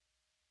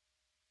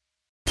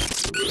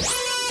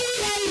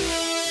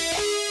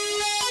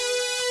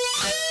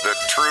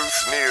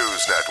Truth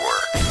News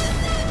Network.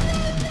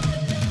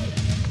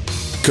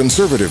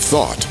 Conservative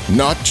thought,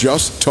 not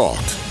just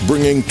talk.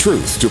 Bringing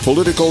truth to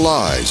political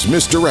lies,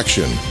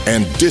 misdirection,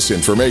 and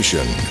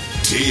disinformation.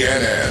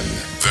 TNN,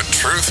 the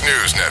Truth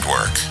News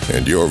Network.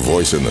 And your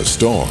voice in the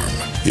storm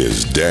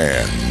is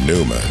Dan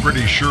Newman.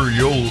 Pretty sure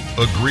you'll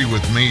agree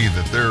with me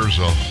that there's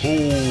a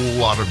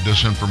whole lot of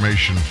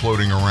disinformation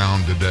floating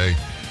around today.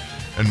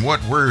 And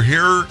what we're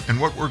here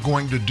and what we're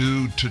going to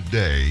do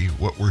today,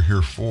 what we're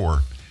here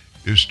for,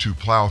 is to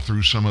plow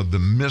through some of the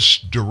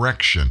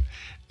misdirection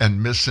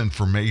and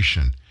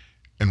misinformation.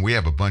 And we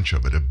have a bunch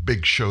of it. A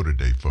big show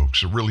today,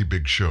 folks. A really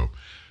big show.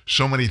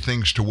 So many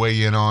things to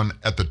weigh in on.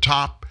 At the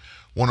top,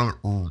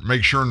 want to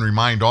make sure and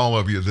remind all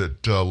of you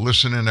that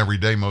listen in every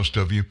day, most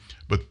of you.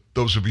 But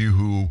those of you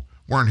who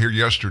weren't here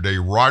yesterday,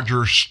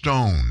 Roger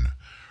Stone,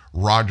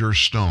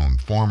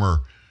 former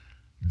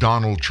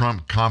Donald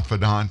Trump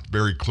confidant,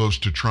 very close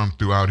to Trump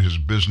throughout his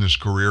business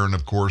career. And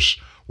of course,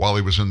 while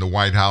he was in the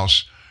White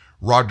House,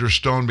 Roger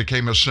Stone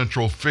became a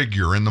central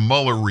figure in the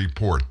Mueller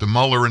report, the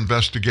Mueller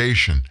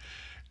investigation.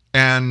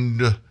 And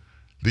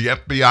the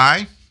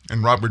FBI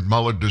and Robert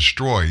Mueller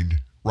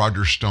destroyed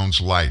Roger Stone's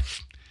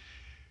life.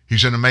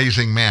 He's an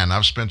amazing man.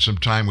 I've spent some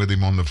time with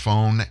him on the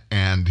phone,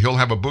 and he'll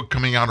have a book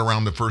coming out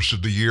around the first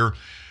of the year.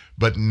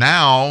 But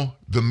now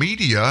the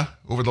media,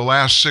 over the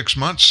last 6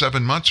 months,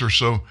 7 months or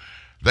so,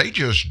 they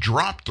just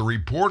dropped the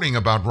reporting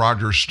about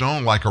Roger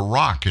Stone like a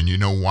rock. And you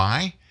know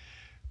why?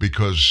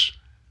 Because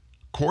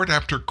court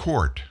after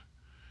court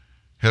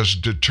has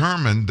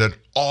determined that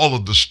all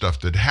of the stuff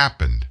that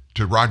happened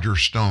to Roger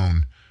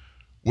Stone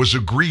was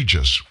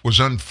egregious, was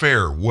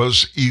unfair,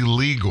 was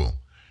illegal.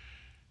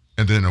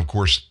 And then, of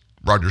course,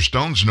 Roger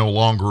Stone's no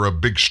longer a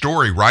big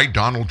story, right?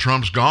 Donald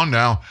Trump's gone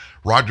now.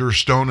 Roger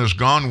Stone is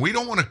gone. We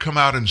don't want to come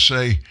out and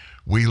say,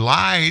 we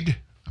lied.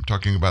 I'm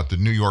talking about the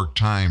New York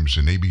Times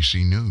and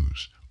ABC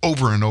News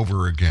over and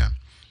over again.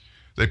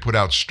 They put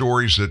out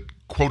stories that,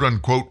 quote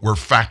unquote, were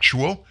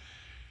factual.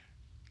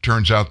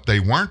 Turns out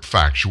they weren't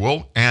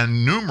factual,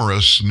 and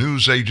numerous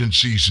news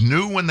agencies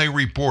knew when they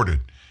reported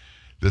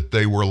that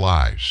they were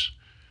lies.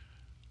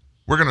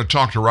 We're going to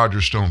talk to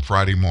Roger Stone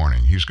Friday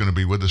morning. He's going to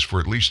be with us for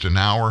at least an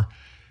hour,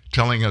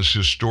 telling us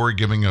his story,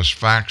 giving us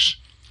facts.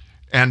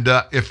 And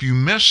if you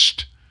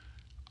missed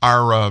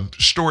our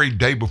story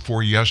day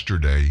before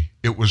yesterday,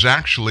 it was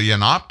actually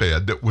an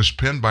op-ed that was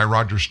penned by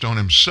Roger Stone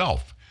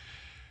himself.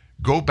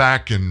 Go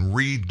back and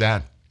read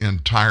that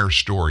entire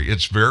story.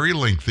 It's very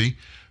lengthy,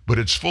 but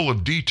it's full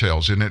of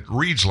details, and it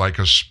reads like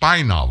a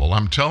spy novel,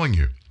 I'm telling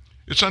you.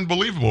 It's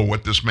unbelievable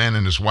what this man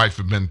and his wife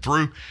have been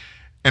through,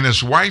 and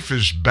his wife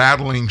is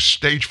battling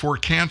stage 4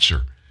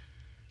 cancer,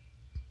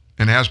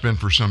 and has been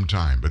for some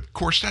time. But, of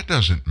course, that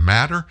doesn't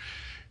matter.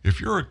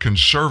 If you're a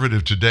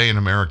conservative today in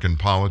American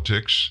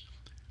politics,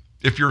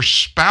 if your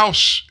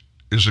spouse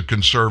is a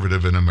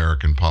conservative in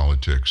American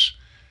politics,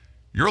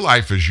 your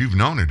life as you've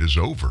known it is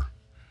over.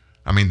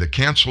 I mean, the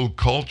cancel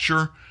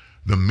culture,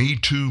 the Me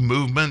Too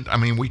movement, I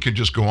mean, we could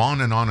just go on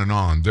and on and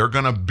on. They're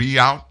going to be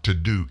out to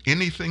do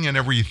anything and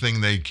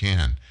everything they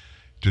can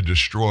to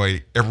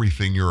destroy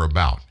everything you're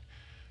about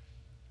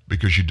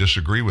because you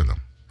disagree with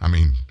them. I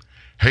mean,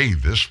 hey,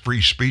 this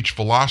free speech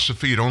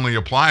philosophy, it only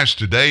applies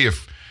today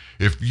if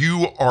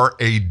you are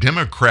a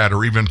Democrat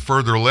or even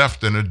further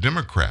left than a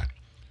Democrat.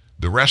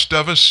 The rest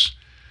of us,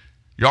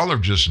 y'all are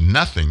just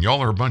nothing.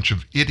 Y'all are a bunch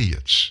of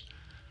idiots.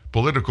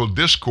 Political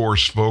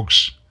discourse,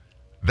 folks,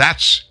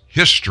 that's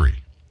history.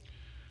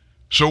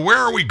 So where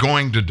are we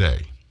going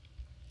today?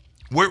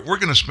 We're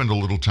going to spend a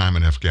little time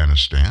in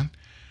Afghanistan.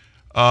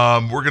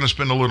 We're going to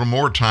spend a little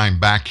more time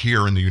back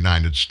here in the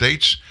United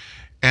States.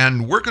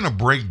 And we're going to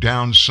break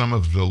down some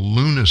of the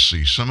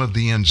lunacy, some of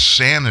the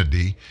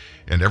insanity.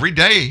 And every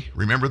day,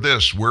 remember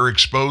this, we're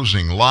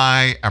exposing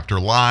lie after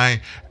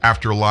lie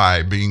after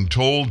lie being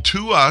told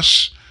to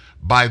us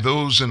by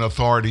those in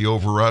authority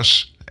over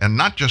us, and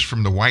not just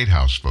from the White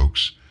House,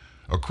 folks,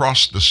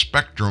 across the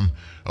spectrum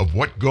of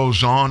what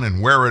goes on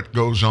and where it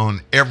goes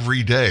on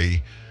every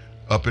day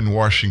up in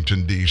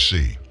Washington,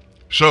 D.C.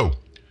 So,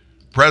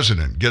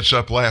 President gets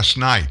up last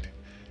night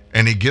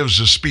and he gives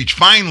a speech.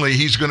 Finally,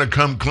 he's going to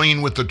come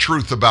clean with the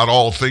truth about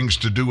all things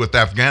to do with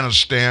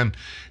Afghanistan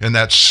and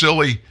that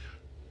silly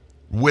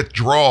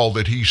withdrawal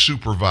that he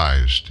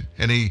supervised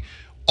and he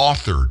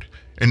authored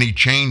and he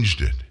changed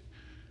it.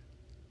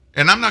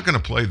 And I'm not going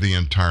to play the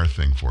entire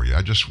thing for you.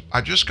 I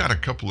just got a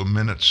couple of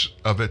minutes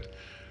of it.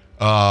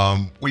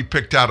 We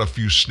picked out a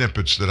few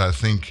snippets that I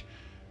think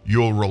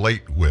you'll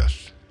relate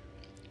with.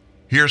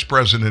 Here's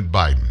President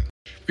Biden.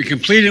 We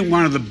completed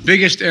one of the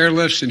biggest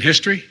airlifts in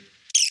history.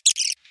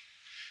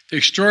 The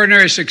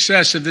extraordinary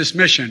success of this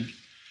mission,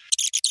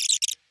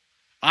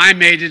 I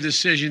made a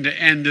decision to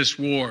end this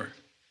war.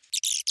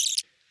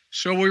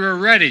 So we were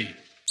ready.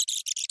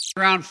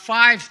 Around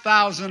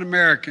 5,000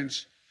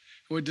 Americans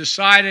who had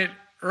decided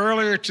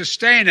earlier to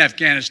stay in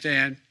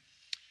Afghanistan,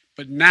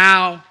 but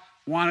now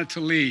wanted to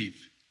leave.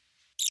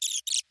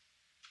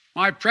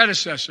 My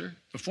predecessor,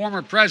 the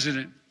former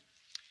president,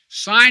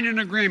 signed an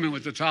agreement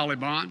with the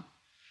Taliban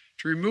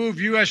to remove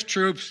U.S.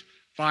 troops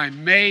by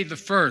May the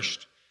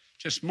 1st,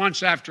 just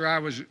months after I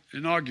was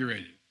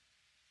inaugurated.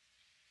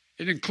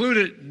 It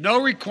included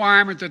no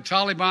requirement that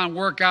Taliban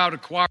work out a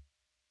cooperation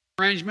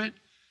arrangement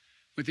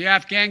with the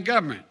Afghan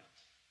government,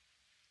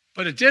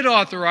 but it did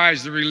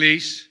authorize the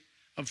release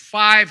of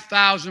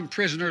 5,000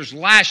 prisoners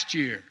last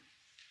year,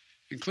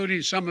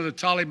 including some of the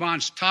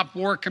Taliban's top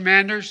war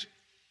commanders,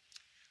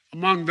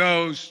 among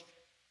those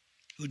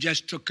who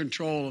just took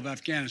control of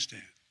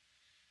Afghanistan.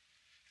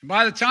 And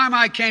by the time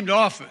I came to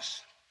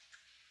office,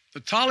 the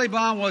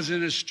Taliban was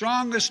in its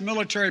strongest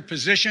military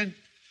position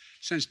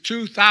since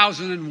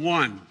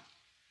 2001,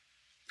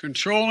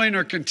 controlling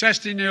or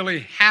contesting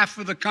nearly half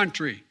of the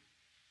country.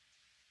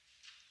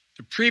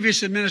 The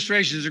previous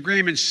administration's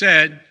agreement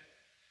said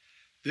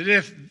that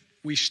if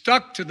we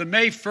stuck to the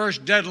May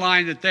 1st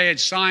deadline that they had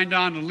signed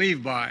on to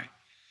leave by,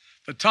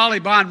 the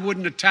Taliban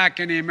wouldn't attack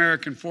any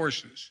American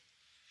forces.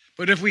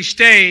 But if we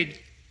stayed,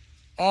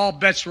 all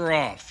bets were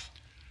off.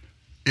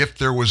 If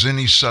there was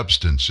any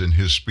substance in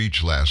his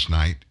speech last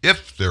night,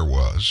 if there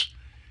was,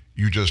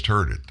 you just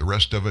heard it. The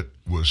rest of it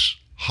was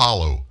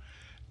hollow,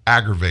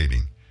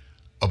 aggravating.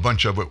 A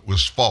bunch of it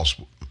was false.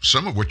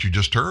 Some of what you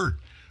just heard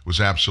was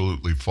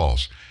absolutely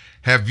false.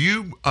 Have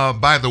you,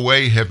 by the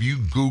way, have you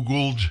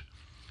Googled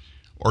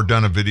or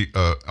done a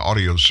video,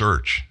 audio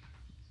search?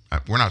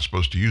 We're not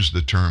supposed to use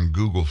the term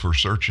Google for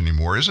search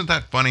anymore. Isn't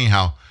that funny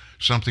how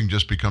something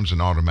just becomes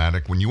an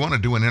automatic? When you want to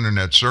do an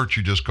internet search,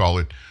 you just call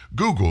it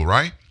Google,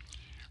 right?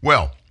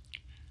 Well,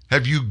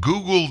 have you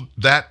Googled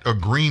that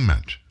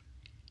agreement,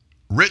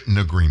 written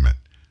agreement,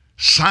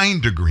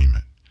 signed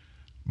agreement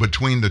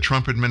between the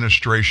Trump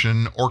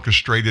administration,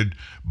 orchestrated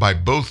by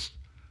both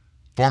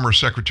former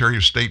Secretary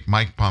of State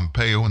Mike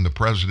Pompeo and the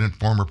president,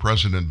 former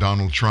President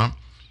Donald Trump,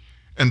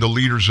 and the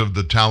leaders of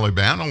the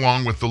Taliban,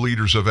 along with the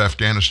leaders of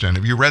Afghanistan?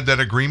 Have you read that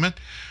agreement?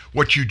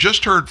 What you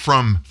just heard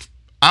from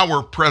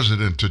our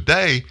president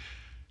today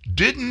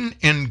didn't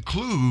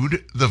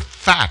include the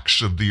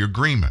facts of the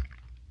agreement.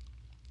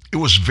 It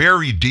was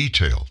very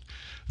detailed.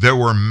 There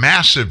were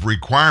massive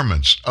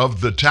requirements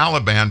of the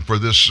Taliban for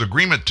this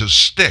agreement to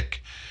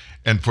stick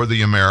and for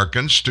the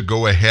Americans to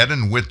go ahead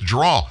and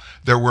withdraw.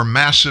 There were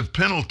massive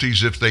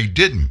penalties if they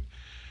didn't.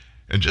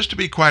 And just to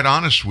be quite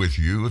honest with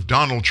you, if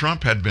Donald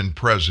Trump had been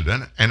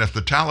president and if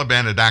the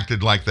Taliban had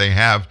acted like they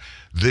have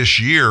this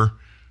year,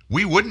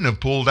 we wouldn't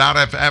have pulled out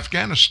of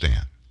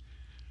Afghanistan.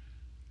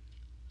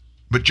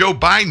 But Joe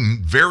Biden,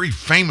 very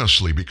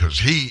famously, because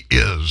he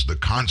is the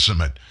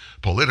consummate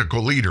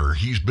political leader,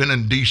 he's been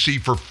in D.C.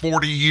 for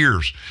 40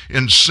 years,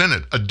 in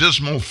Senate, a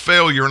dismal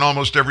failure in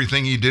almost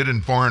everything he did in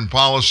foreign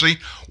policy,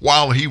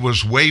 while he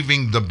was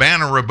waving the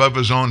banner above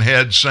his own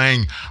head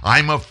saying,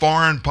 "I'm a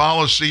foreign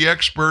policy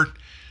expert."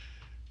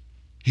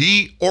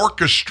 He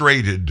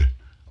orchestrated,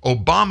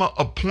 Obama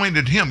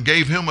appointed him,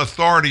 gave him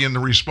authority and the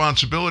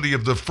responsibility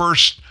of the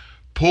first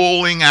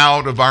pulling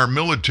out of our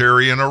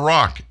military in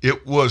Iraq.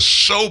 It was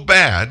so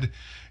bad,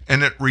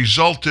 and it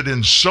resulted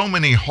in so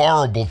many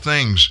horrible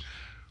things.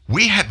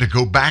 We had to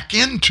go back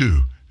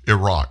into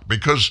Iraq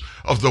because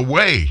of the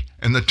way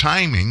and the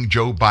timing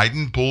Joe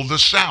Biden pulled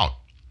us out.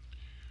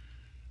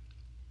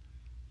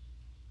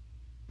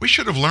 We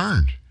should have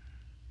learned.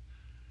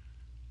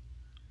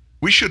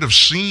 We should have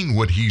seen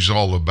what he's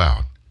all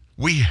about.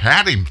 We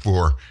had him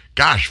for,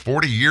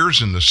 40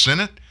 years in the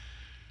Senate,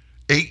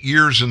 8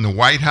 years in the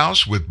White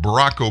House with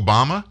Barack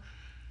Obama.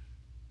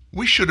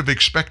 We should have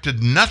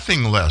expected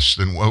nothing less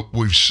than what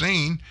we've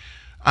seen.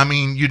 I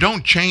mean, you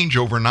don't change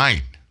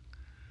overnight.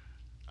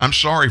 I'm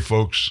sorry,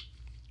 folks,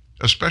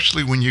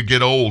 especially when you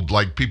get old,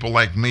 like people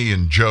like me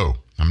and Joe.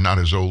 I'm not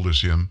as old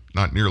as him,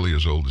 not nearly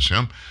as old as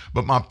him.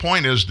 But my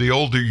point is, the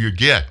older you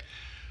get,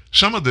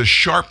 some of the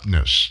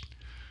sharpness,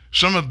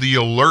 some of the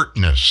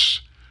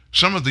alertness,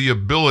 some of the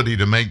ability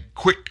to make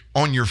quick,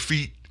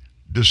 on-your-feet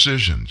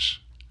decisions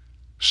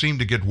seem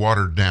to get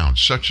watered down.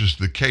 Such is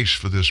the case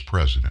for this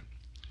president.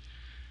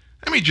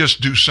 Let me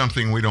just do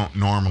something we don't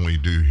normally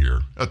do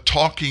here. A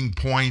talking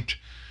point.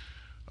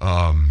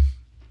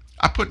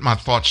 I put my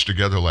thoughts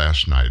together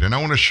last night, and I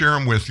want to share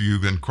them with you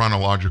in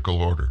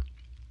chronological order.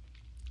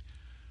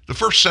 The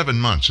first 7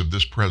 months of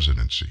this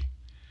presidency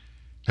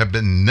have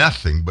been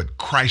nothing but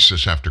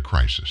crisis after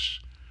crisis.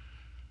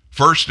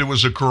 First, it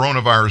was a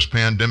coronavirus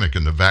pandemic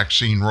and the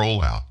vaccine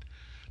rollout.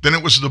 Then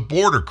it was the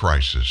border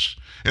crisis.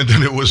 And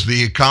then it was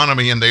the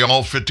economy, and they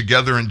all fit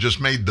together and just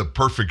made the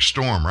perfect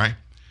storm, right?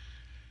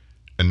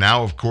 And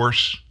now, of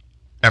course,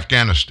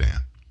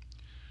 Afghanistan.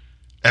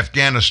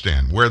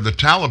 Afghanistan, where the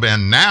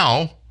Taliban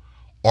now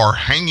are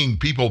hanging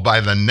people by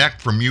the neck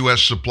from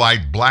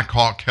U.S.-supplied Black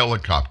Hawk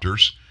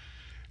helicopters,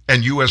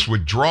 and U.S.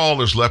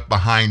 withdrawal has left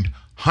behind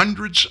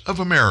hundreds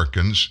of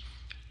Americans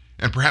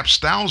and perhaps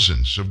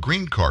thousands of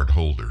green card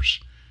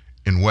holders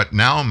in what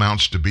now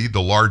amounts to be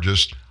the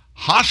largest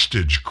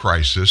hostage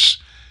crisis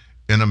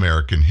in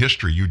American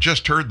history. You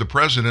just heard the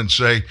president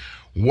say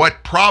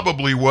what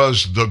probably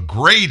was the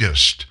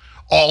greatest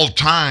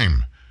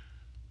all-time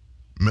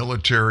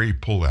military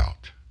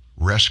pullout,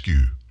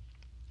 rescue.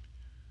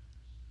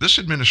 This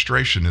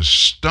administration is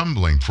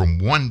stumbling from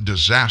one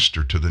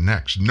disaster to the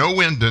next. No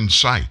end in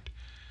sight.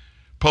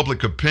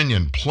 Public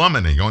opinion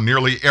plummeting on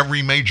nearly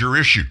every major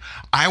issue.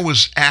 I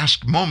was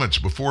asked moments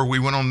before we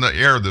went on the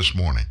air this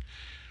morning,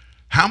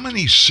 how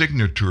many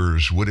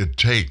signatures would it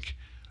take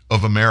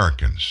of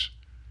Americans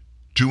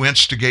to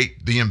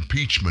instigate the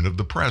impeachment of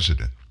the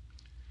president?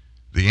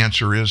 The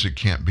answer is it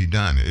can't be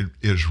done. It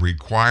is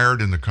required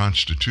in the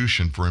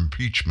Constitution for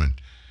impeachment.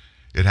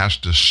 It has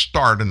to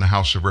start in the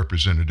House of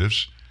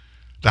Representatives.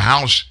 The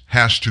House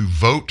has to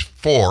vote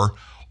for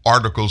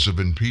articles of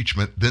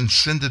impeachment, then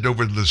send it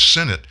over to the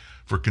Senate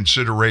for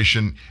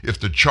consideration if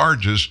the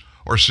charges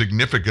are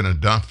significant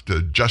enough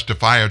to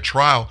justify a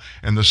trial,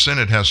 and the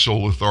Senate has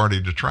sole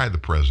authority to try the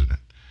president.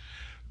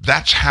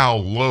 That's how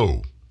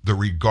low the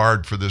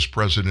regard for this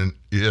president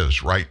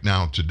is right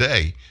now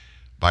today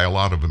by a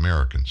lot of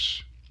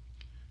Americans.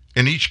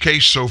 In each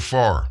case so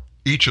far,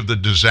 each of the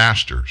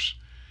disasters,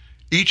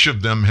 each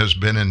of them has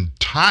been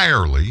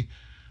entirely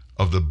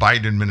of the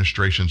Biden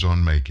administration's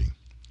own making.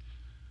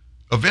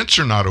 Events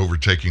are not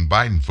overtaking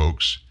Biden,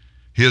 folks.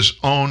 His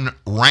own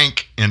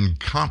rank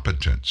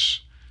incompetence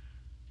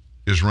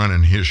is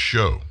running his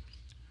show.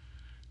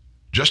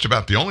 Just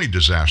about the only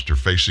disaster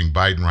facing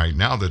Biden right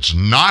now that's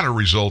not a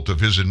result of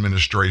his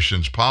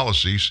administration's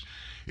policies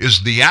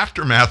is the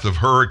aftermath of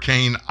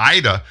Hurricane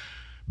Ida.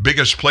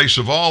 Biggest place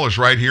of all is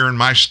right here in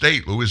my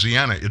state,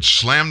 Louisiana. It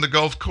slammed the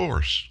Gulf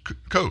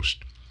Coast.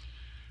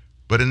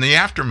 But in the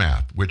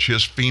aftermath, which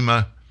his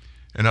FEMA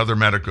and other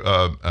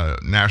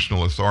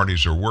national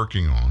authorities are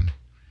working on,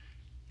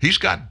 he's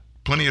got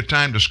plenty of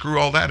time to screw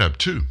all that up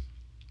too.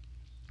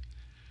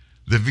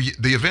 The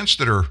events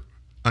that are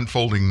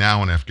unfolding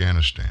now in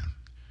Afghanistan,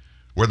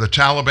 where the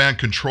Taliban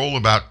control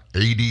about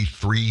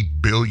 $83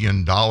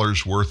 billion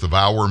worth of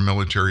our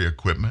military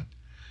equipment,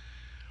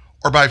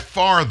 are by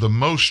far the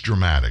most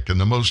dramatic and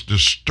the most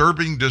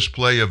disturbing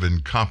display of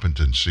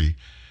incompetency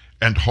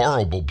and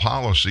horrible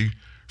policy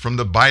from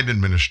the Biden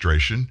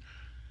administration,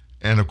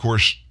 and of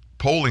course,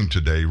 polling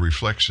today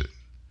reflects it.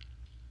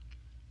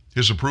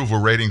 His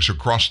approval ratings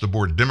across the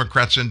board,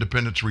 Democrats,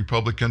 Independents,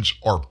 Republicans,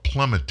 are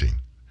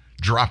plummeting,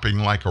 dropping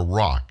like a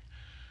rock.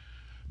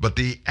 But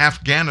the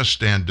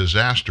Afghanistan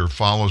disaster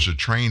follows a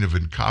train of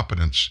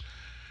incompetence,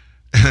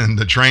 and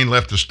the train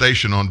left the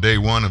station on day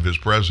one of his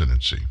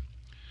presidency.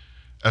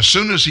 As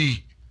soon as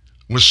he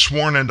was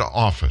sworn into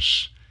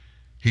office,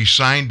 he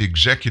signed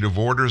executive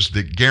orders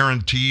that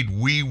guaranteed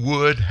we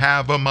would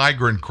have a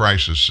migrant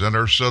crisis at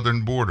our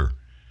southern border.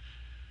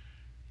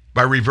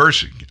 By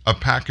reversing a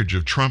package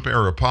of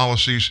Trump-era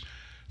policies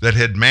that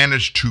had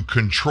managed to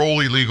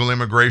control illegal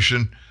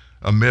immigration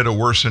amid a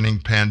worsening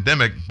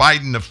pandemic,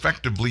 Biden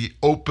effectively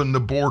opened the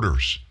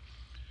borders,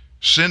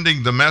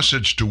 sending the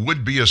message to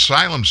would-be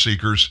asylum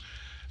seekers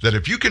that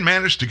if you can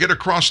manage to get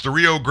across the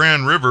Rio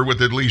Grande River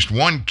with at least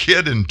one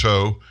kid in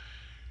tow,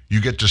 you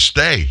get to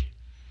stay.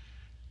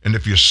 And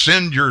if you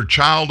send your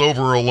child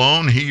over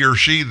alone, he or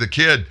she, the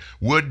kid,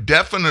 would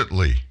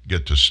definitely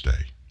get to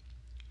stay.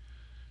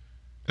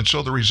 And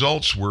so the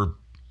results were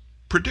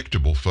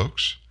predictable,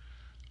 folks.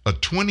 A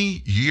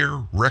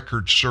 20-year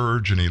record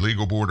surge in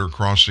illegal border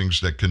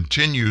crossings that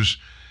continues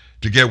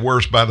to get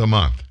worse by the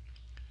month.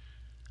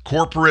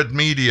 Corporate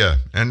media,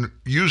 and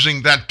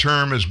using that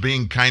term as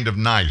being kind of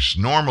nice.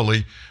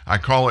 Normally, I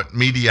call it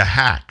media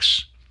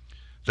hacks.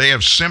 They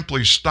have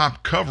simply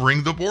stopped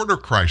covering the border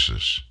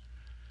crisis.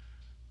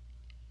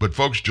 But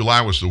folks, July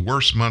was the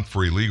worst month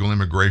for illegal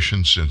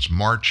immigration since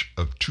March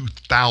of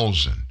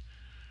 2000.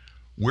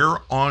 We're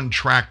on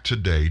track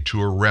today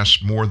to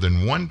arrest more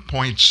than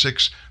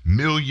 1.6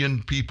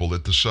 million people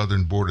at the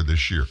southern border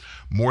this year,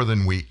 more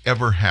than we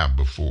ever have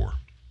before.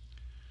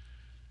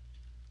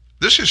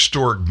 This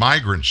historic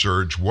migrant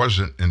surge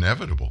wasn't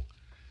inevitable.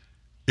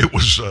 It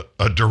was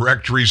a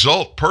direct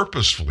result,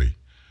 purposefully,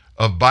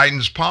 of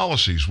Biden's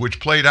policies, which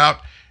played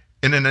out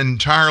in an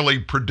entirely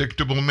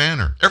predictable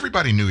manner.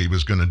 Everybody knew he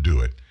was going to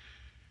do it.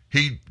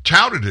 He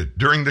touted it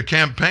during the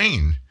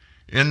campaign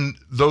in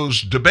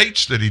those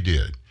debates that he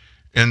did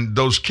and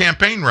those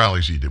campaign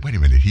rallies he did. Wait a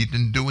minute, he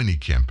didn't do any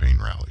campaign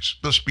rallies,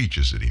 the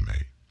speeches that he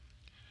made.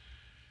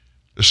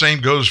 The same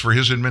goes for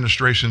his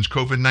administration's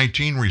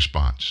COVID-19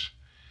 response.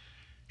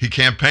 He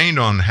campaigned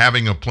on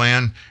having a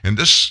plan, and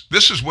this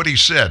is what he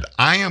said: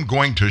 I am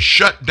going to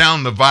shut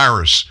down the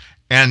virus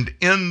and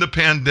end the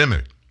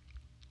pandemic.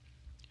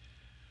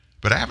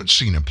 But I haven't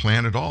seen a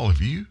plan at all,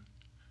 have you?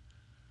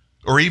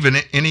 Or even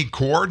any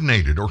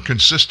coordinated or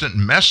consistent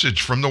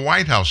message from the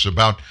White House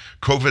about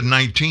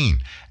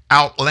COVID-19.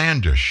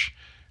 Outlandish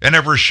and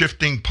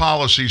ever-shifting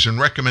policies and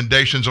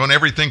recommendations on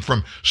everything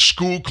from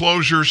school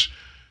closures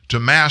to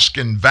mask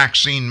and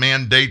vaccine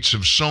mandates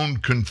have sown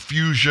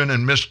confusion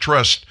and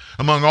mistrust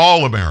among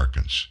all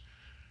Americans.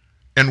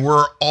 And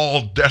we're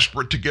all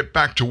desperate to get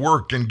back to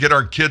work and get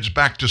our kids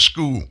back to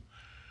school.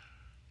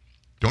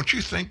 Don't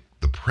you think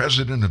the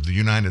President of the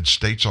United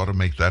States ought to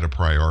make that a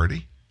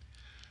priority?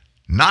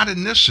 Not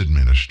in this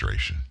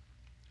administration.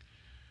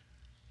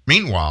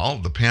 Meanwhile,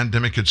 the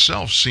pandemic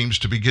itself seems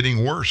to be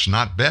getting worse,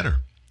 not better.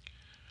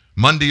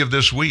 Monday of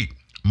this week,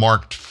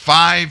 marked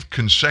 5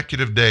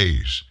 consecutive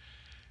days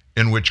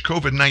in which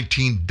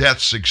COVID-19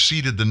 deaths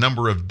exceeded the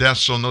number of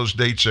deaths on those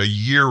dates a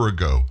year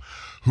ago.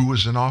 Who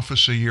was in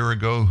office a year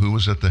ago? Who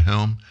was at the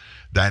helm?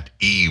 That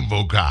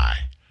evil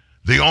guy,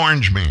 the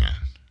orange man,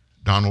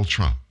 Donald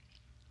Trump.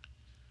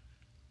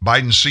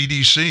 Biden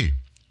CDC,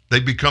 they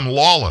become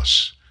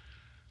lawless.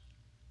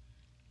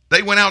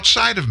 They went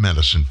outside of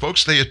medicine,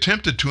 folks. They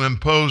attempted to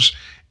impose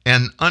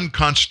an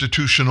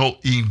unconstitutional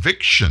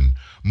eviction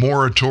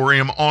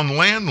moratorium on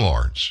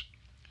landlords.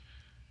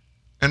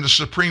 And the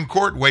Supreme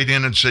Court weighed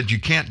in and said, you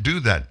can't do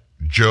that,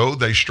 Joe.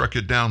 They struck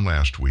it down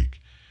last week.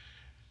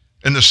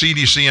 And the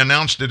CDC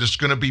announced that it's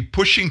going to be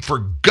pushing for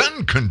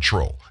gun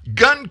control.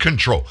 Gun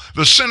control.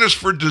 The Centers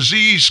for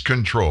Disease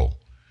Control.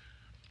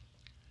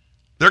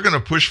 They're going to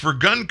push for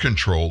gun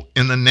control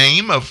in the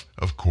name of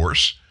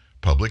course,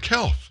 public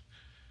health.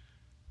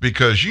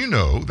 Because, you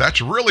know,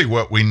 that's really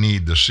what we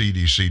need the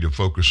CDC to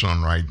focus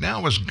on right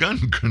now is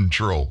gun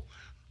control.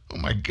 Oh,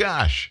 my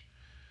gosh.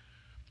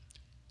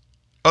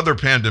 Other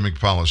pandemic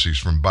policies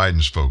from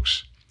Biden's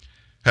folks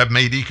have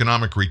made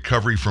economic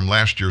recovery from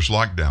last year's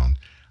lockdown,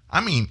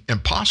 I mean,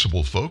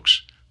 impossible,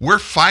 folks. We're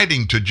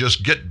fighting to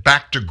just get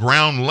back to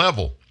ground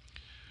level.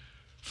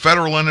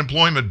 Federal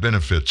unemployment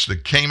benefits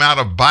that came out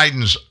of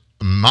Biden's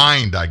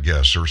mind, I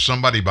guess, or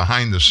somebody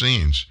behind the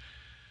scenes,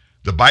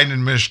 the Biden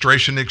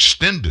administration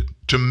extended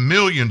to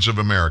millions of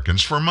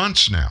Americans for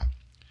months now.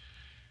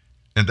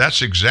 And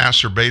that's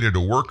exacerbated a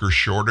worker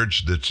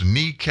shortage that's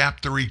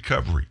kneecapped the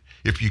recovery.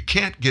 If you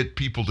can't get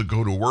people to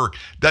go to work,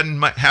 doesn't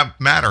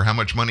matter how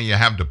much money you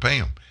have to pay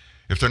them.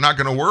 If they're not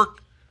going to work,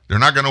 they're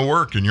not going to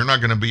work, and you're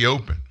not going to be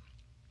open.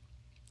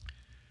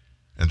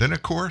 And then,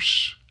 of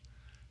course,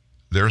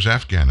 there's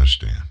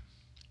Afghanistan.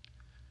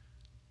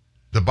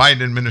 The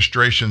Biden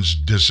administration's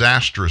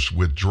disastrous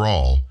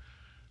withdrawal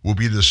will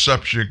be the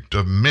subject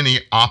of many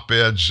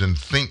op-eds and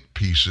think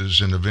pieces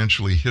and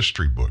eventually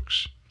history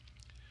books.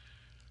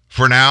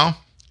 For now,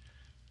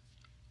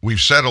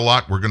 we've said a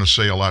lot. We're going to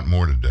say a lot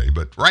more today.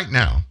 But right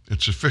now,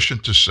 it's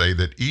sufficient to say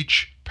that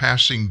each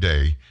passing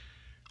day,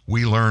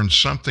 we learn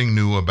something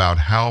new about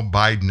how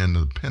Biden and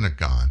the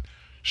Pentagon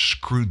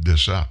screwed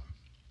this up.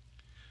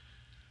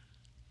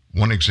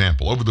 One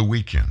example, over the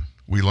weekend,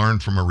 we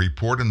learned from a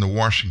report in the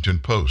Washington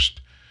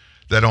Post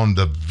that on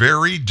the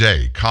very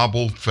day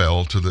Kabul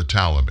fell to the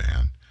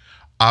Taliban,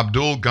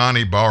 Abdul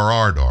Ghani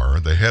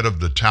Baradar, the head of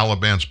the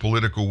Taliban's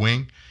political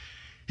wing,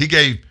 he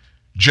gave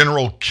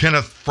General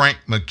Kenneth Frank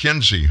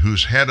McKenzie,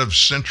 who's head of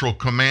Central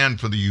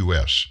Command for the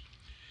U.S.,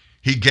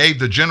 he gave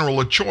the general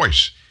a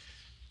choice.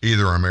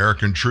 Either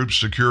American troops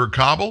secure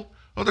Kabul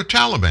or the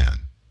Taliban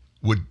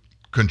would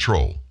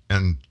control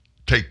and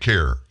take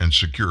care and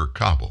secure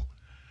Kabul.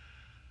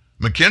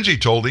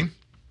 McKenzie told him,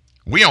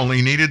 we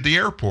only needed the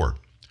airport.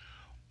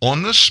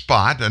 On the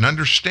spot, an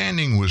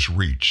understanding was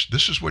reached.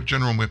 This is what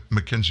General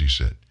McKenzie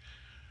said.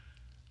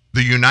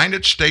 The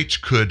United States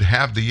could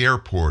have the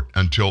airport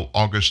until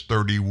August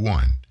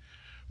 31,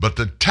 but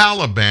the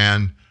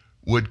Taliban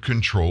would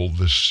control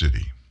the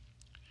city.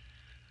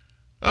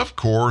 Of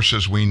course,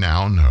 as we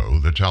now know,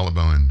 the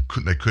Taliban,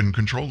 they couldn't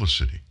control the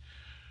city.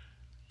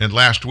 And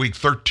last week,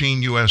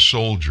 13 U.S.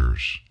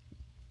 soldiers,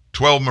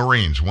 12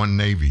 Marines, 1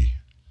 Navy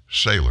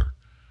sailor,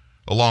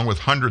 along with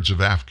hundreds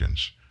of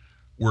Afghans,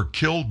 were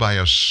killed by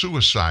a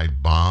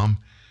suicide bomb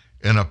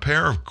in a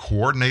pair of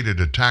coordinated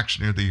attacks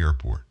near the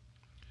airport.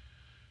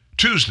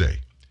 Tuesday,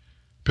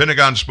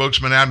 Pentagon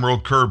spokesman Admiral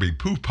Kirby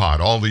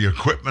poo-pawed all the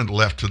equipment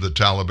left to the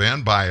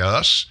Taliban by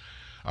us,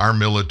 our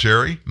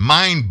military,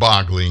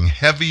 mind-boggling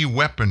heavy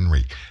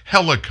weaponry,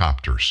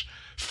 helicopters,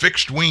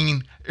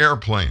 fixed-wing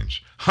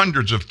airplanes,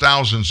 hundreds of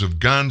thousands of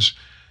guns,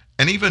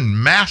 and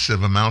even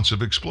massive amounts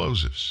of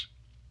explosives.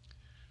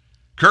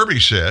 Kirby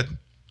said,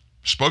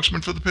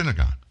 spokesman for the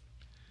Pentagon,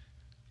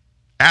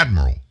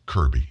 Admiral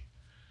Kirby,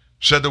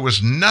 said there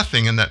was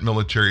nothing in that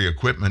military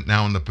equipment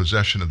now in the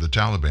possession of the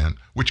Taliban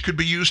which could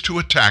be used to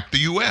attack the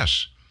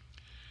U.S.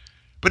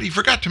 But he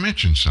forgot to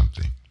mention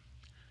something.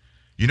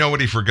 You know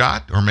what he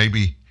forgot? Or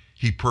maybe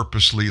he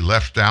purposely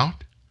left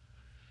out?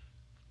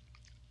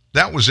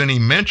 That was any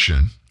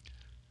mention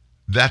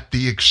that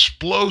the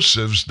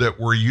explosives that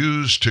were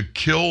used to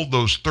kill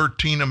those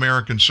 13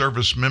 American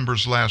service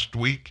members last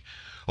week,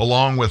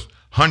 along with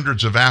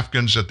hundreds of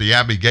Afghans at the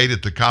Abbey Gate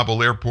at the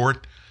Kabul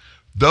airport,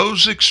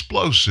 those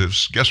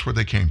explosives, guess where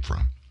they came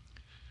from?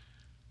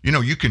 You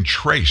know, you can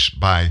trace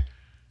by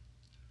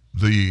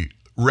the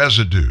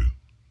residue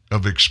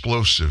of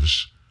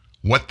explosives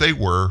what they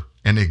were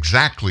and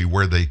exactly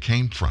where they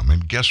came from.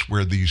 And guess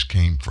where these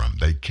came from?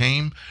 They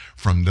came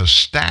from the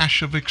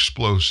stash of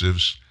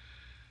explosives,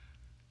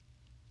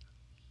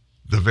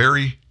 the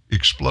very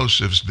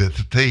explosives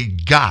that they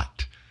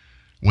got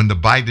when the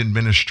Biden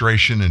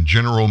administration and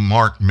General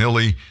Mark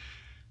Milley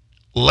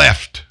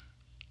left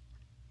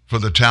for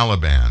the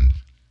Taliban.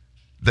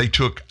 They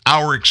took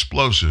our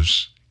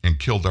explosives and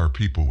killed our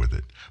people with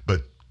it.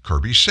 But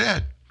Kirby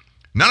said,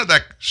 none of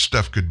that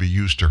stuff could be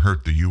used to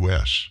hurt the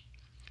U.S.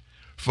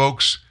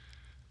 Folks,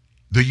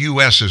 the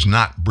U.S. is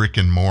not brick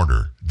and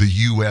mortar. The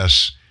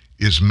U.S.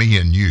 is me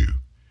and you.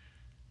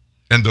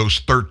 and those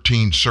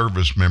 13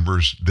 service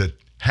members that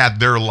had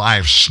their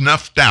lives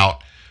snuffed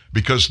out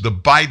because the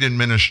Biden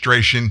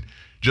administration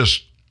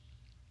just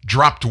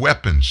dropped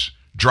weapons,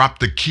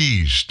 dropped the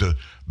keys to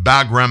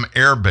Bagram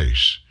Air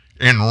Base,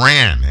 and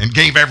ran and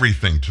gave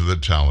everything to the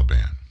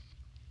Taliban.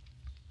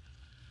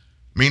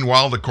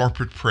 Meanwhile, the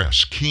corporate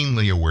press,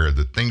 keenly aware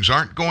that things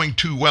aren't going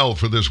too well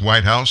for this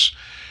White House,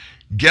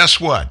 guess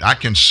what? I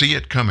can see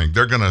it coming.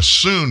 They're going to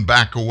soon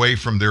back away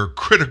from their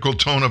critical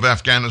tone of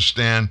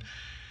Afghanistan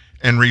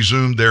and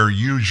resume their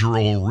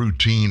usual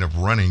routine of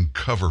running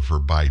cover for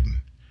Biden.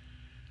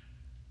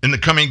 In the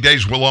coming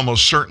days, we'll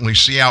almost certainly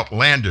see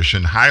outlandish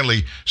and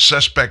highly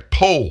suspect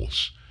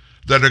polls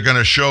that are going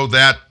to show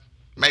that,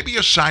 maybe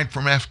aside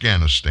from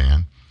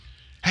Afghanistan,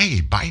 hey,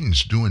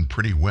 Biden's doing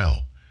pretty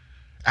well.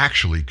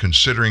 Actually,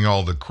 considering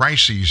all the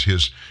crises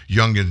his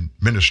young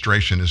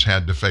administration has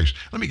had to face.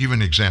 Let me give you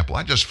an example.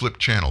 I just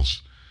flipped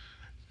channels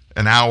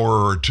an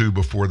hour or two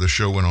before the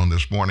show went on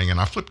this morning, and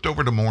I flipped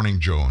over to Morning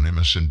Joe on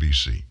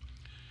MSNBC.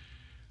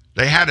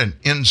 They had an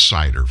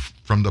insider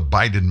from the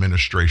Biden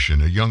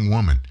administration, a young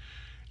woman,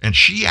 and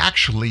she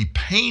actually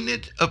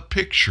painted a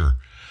picture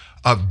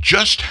of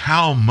just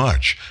how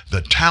much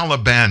the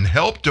Taliban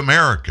helped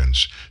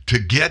Americans to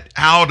get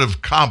out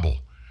of Kabul.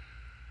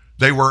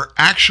 They were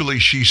actually,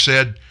 she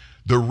said,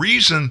 the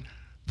reason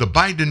the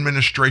Biden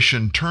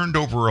administration turned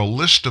over a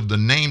list of the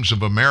names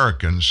of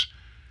Americans,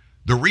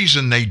 the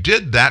reason they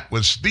did that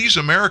was these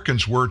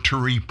Americans were to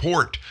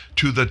report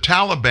to the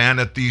Taliban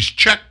at these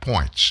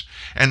checkpoints,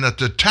 and that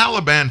the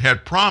Taliban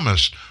had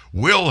promised,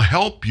 we'll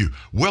help you.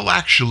 We'll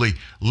actually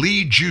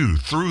lead you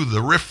through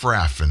the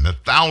riffraff and the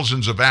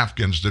thousands of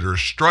Afghans that are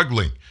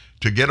struggling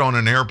to get on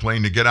an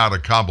airplane to get out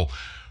of Kabul.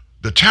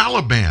 The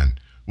Taliban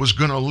was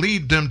going to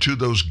lead them to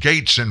those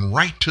gates and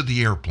right to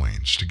the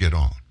airplanes to get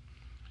on.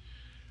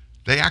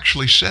 They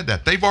actually said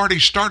that. They've already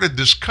started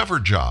this cover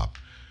job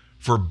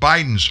for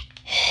Biden's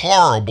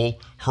horrible,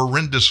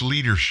 horrendous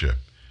leadership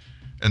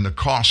and the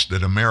cost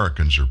that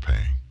Americans are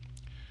paying.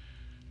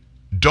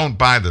 Don't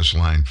buy this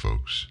line,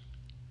 folks.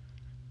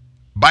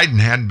 Biden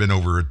hadn't been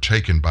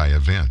overtaken by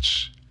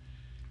events.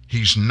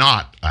 He's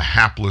not a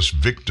hapless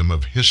victim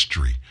of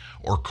history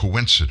or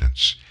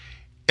coincidence.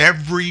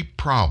 Every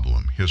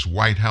problem his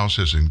White House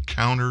has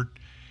encountered,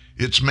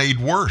 it's made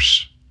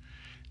worse.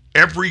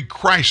 Every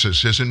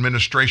crisis his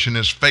administration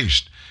has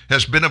faced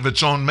has been of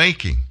its own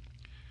making.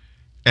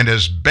 And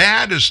as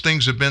bad as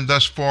things have been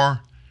thus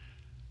far,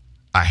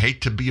 I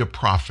hate to be a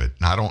prophet,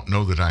 and I don't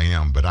know that I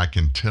am, but I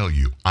can tell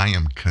you, I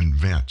am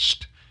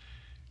convinced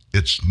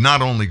it's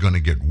not only going to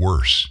get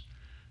worse,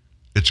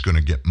 it's going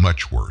to get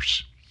much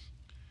worse.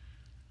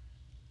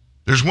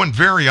 There's one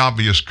very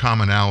obvious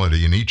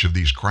commonality in each of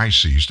these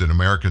crises that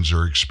Americans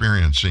are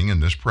experiencing in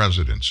this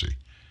presidency.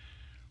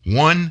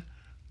 One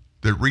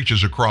that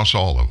reaches across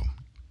all of them.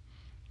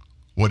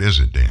 What is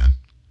it, Dan?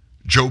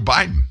 Joe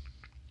Biden.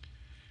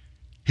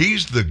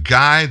 He's the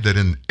guy that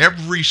in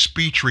every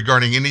speech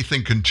regarding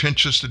anything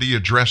contentious that he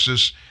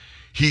addresses,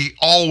 he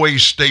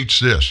always states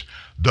this: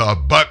 the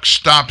buck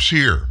stops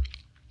here.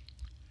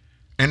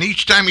 And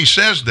each time he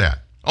says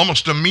that,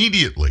 almost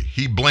immediately,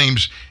 he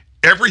blames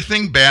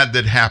everything bad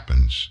that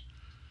happens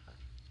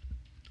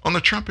on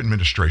the Trump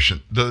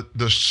administration.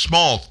 The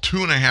small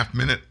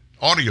 2.5-minute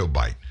audio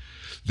bite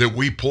that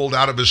we pulled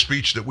out of his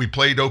speech that we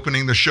played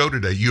opening the show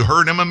today, you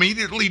heard him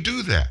immediately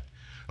do that.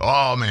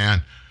 Oh,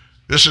 man,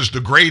 this is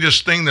the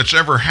greatest thing that's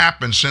ever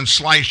happened since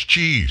sliced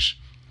cheese.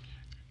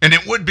 And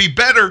it would be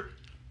better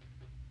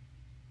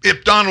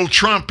if Donald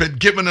Trump had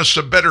given us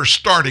a better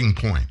starting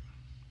point.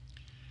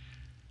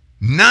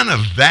 None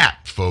of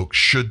that, folks,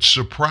 should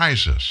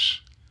surprise us.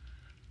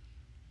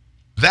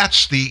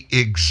 That's the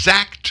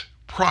exact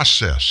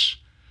process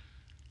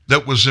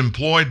that was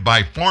employed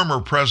by former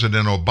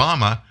President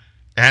Obama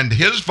and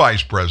his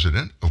vice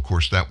president. Of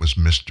course, that was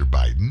Mr.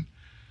 Biden.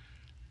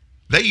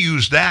 They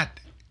used that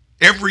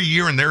every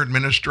year in their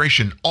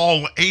administration,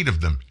 all 8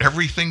 of them.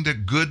 Everything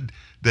that good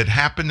that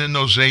happened in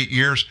those 8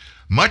 years,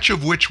 much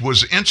of which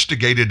was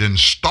instigated and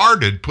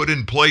started, put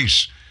in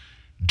place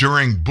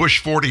during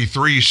Bush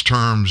 43's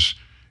terms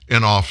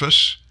in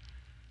office.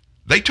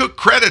 They took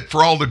credit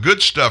for all the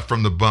good stuff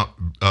from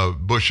the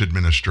Bush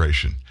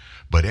administration.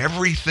 But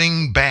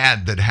everything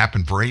bad that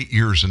happened for 8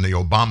 years in the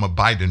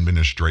Obama-Biden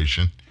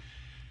administration,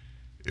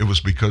 it was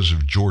because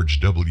of George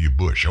W.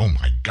 Bush. Oh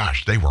my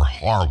gosh, they were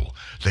horrible.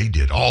 They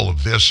did all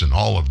of this and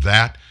all of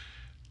that.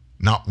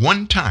 Not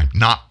one time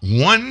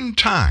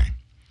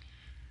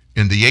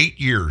in the 8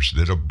 years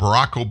that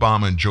Barack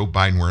Obama and Joe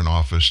Biden were in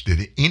office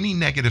did any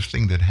negative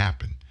thing that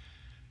happened,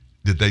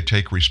 did they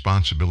take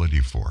responsibility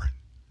for it.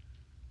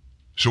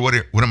 So what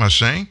am I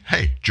saying?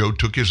 Hey, Joe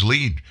took his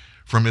lead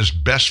from his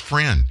best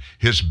friend,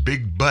 his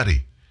big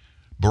buddy,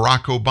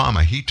 Barack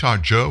Obama. He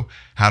taught Joe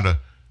how to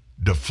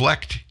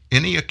deflect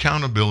any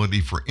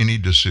accountability for any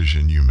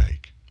decision you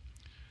make.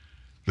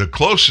 The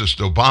closest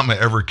Obama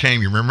ever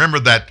came, you remember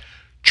that $1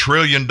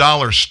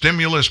 trillion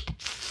stimulus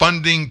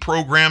funding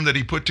program that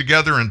he put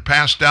together and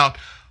passed out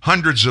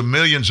hundreds of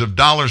millions of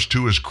dollars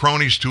to his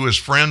cronies, to his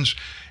friends,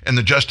 And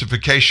the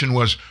justification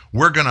was,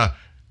 we're going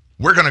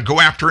to go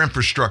after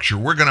infrastructure.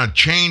 We're going to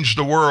change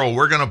the world.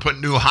 We're going to put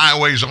new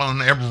highways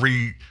on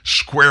every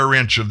square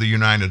inch of the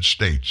United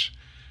States.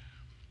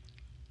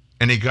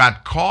 And he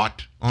got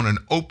caught on an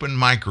open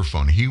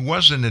microphone. He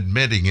wasn't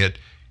admitting it.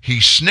 He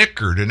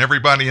snickered, and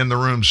everybody in the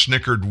room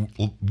snickered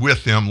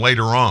with him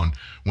later on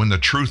when the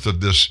truth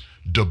of this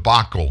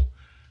debacle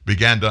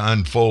began to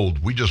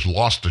unfold. We just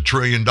lost $1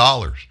 trillion,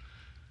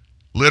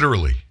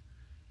 literally.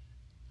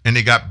 And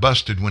he got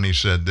busted when he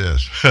said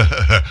this.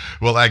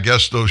 Well, I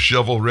guess those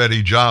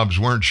shovel-ready jobs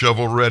weren't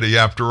shovel-ready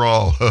after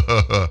all.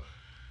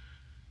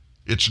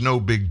 It's no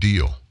big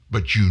deal,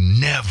 but you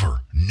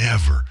never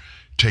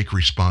take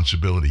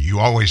responsibility. You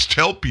always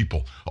tell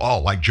people, oh,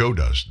 like Joe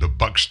does, the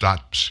buck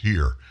stops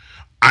here.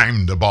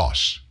 I'm the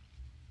boss.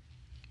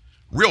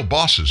 Real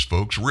bosses,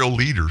 folks, real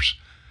leaders,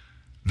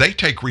 they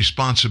take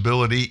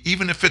responsibility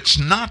even if it's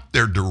not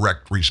their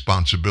direct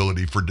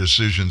responsibility for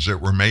decisions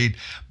that were made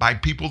by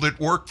people that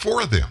work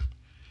for them.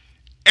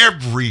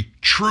 Every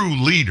true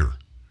leader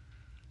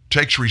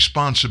takes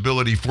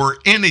responsibility for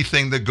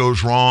anything that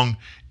goes wrong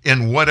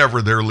in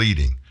whatever they're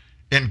leading,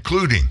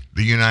 including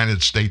the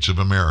United States of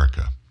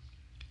America.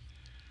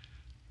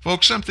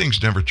 Folks, some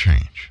things never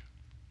change.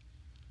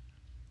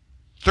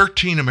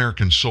 13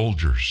 American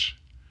soldiers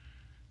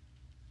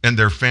and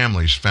their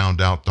families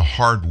found out the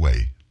hard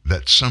way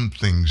that some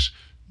things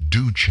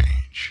do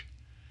change.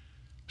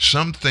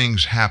 Some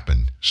things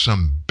happen,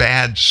 some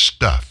bad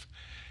stuff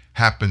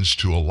happens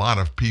to a lot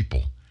of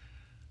people,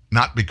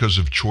 not because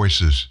of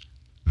choices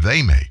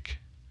they make,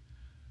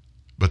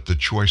 but the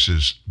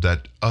choices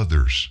that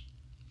others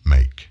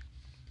make.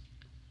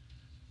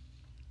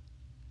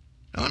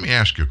 Now let me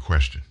ask you a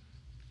question.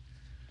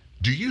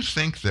 Do you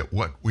think that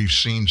what we've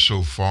seen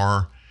so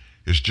far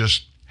is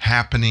just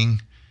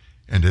happening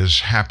and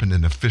has happened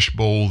in a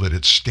fishbowl, that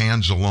it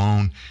stands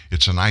alone,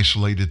 it's an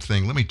isolated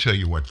thing? Let me tell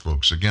you what,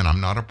 folks. Again,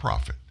 I'm not a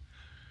prophet,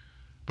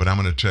 but I'm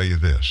going to tell you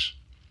this.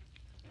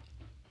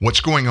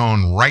 What's going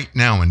on right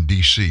now in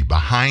D.C.,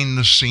 behind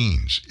the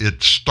scenes,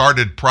 it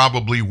started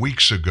probably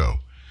weeks ago.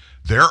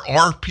 There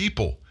are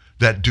people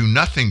that do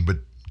nothing but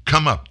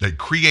come up, they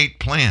create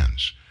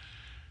plans.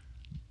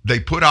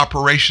 They put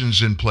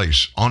operations in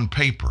place on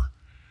paper.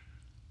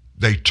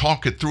 They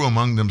talk it through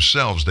among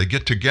themselves. They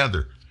get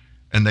together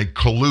and they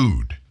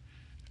collude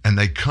and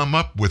they come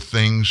up with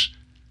things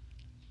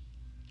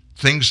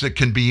that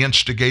can be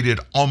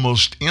instigated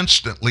almost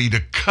instantly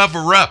to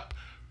cover up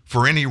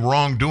for any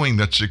wrongdoing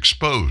that's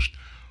exposed.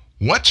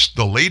 What's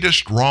the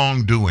latest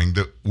wrongdoing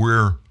that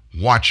we're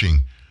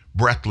watching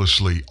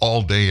breathlessly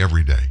all day,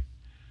 every day?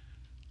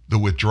 The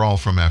withdrawal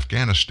from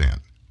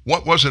Afghanistan.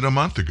 What was it a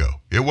month ago?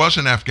 It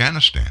wasn't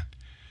Afghanistan.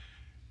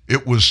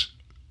 It was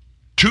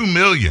 2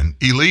 million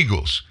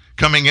illegals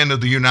coming into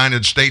the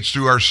United States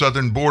through our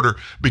southern border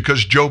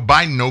because Joe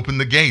Biden opened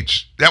the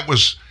gates. That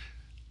was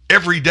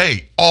every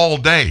day, all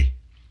day.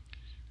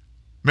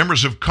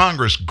 Members of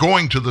Congress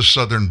going to the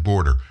southern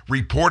border,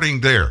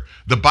 reporting there.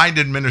 The Biden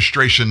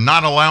administration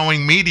not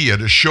allowing media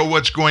to show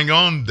what's going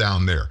on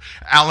down there.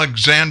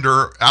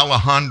 Alejandro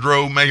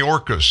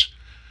Mayorkas,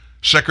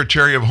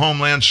 Secretary of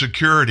Homeland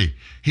Security,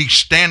 he's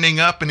standing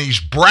up and he's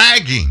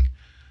bragging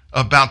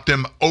about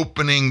them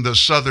opening the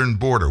southern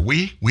border.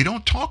 We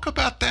don't talk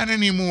about that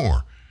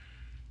anymore.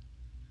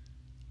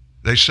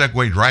 They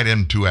segued right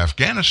into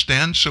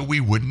Afghanistan, so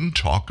we wouldn't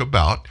talk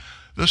about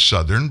the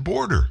southern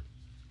border.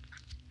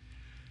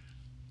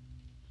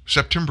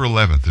 September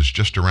 11th is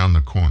just around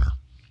the corner.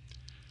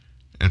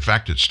 In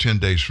fact, it's 10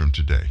 days from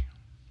today.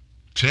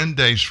 10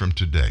 days from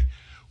today.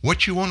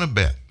 What you want to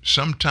bet?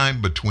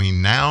 Sometime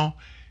between now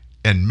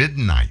and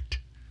midnight,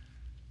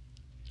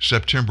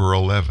 September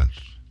 11th,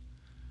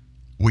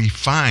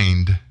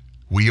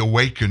 we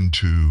awaken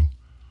to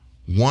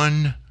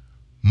one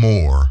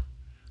more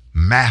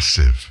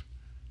massive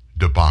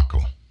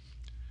debacle.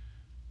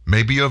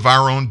 Maybe of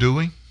our own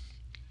doing,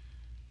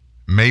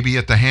 maybe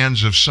at the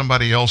hands of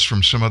somebody else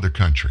from some other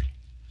country.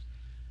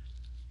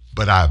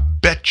 But I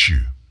bet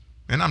you,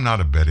 and I'm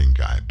not a betting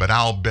guy, but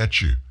I'll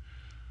bet you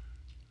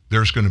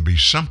there's going to be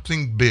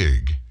something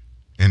big,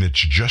 and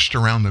it's just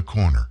around the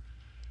corner,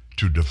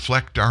 to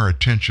deflect our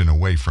attention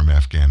away from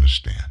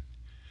Afghanistan.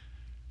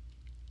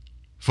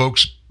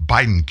 Folks,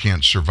 Biden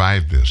can't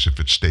survive this if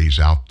it stays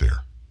out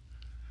there.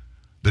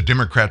 The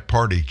Democrat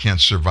Party can't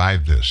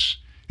survive this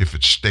if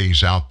it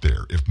stays out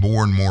there, if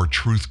more and more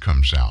truth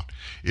comes out,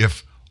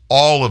 if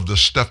all of the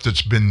stuff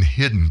that's been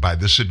hidden by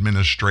this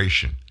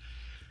administration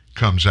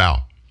comes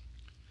out.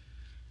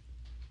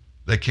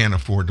 They can't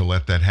afford to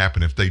let that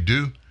happen. If they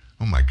do,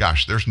 oh my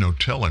gosh, there's no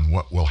telling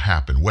what will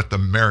happen, what the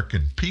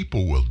American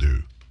people will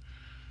do.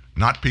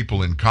 Not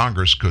people in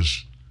Congress,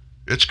 because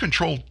it's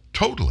controlled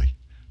totally.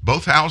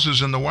 Both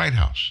houses and the White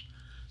House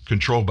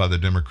controlled by the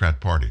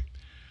Democrat Party.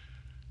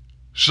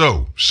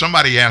 So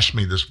somebody asked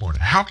me this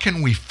morning, how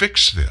can we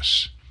fix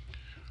this?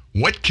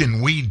 What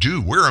can we do?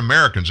 We're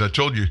Americans. I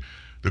told you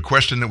the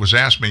question that was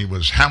asked me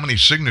was, how many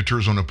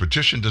signatures on a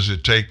petition does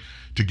it take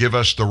to give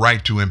us the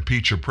right to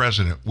impeach a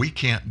president? We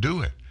can't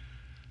do it.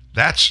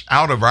 That's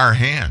out of our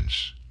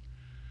hands.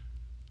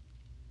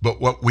 But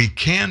what we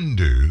can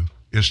do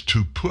is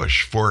to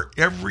push for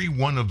every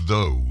one of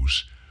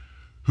those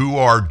who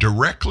are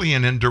directly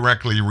and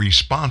indirectly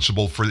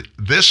responsible for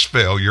this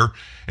failure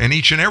and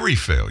each and every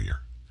failure.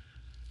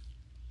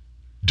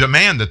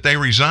 Demand that they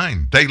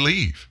resign, they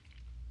leave.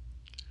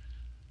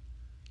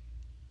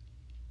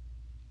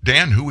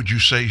 Dan, who would you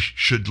say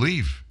should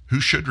leave? Who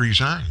should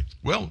resign?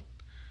 Well,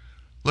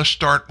 let's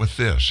start with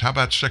this. How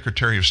about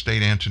Secretary of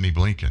State Antony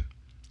Blinken?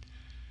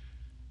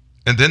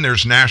 And then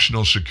there's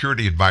National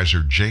Security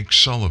Advisor Jake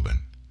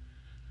Sullivan.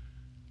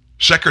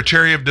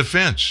 Secretary of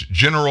Defense,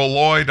 General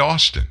Lloyd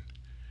Austin.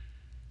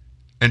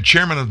 And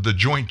Chairman of the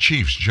Joint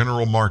Chiefs,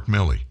 General Mark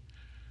Milley.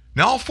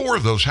 Now, all four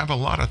of those have a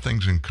lot of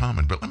things in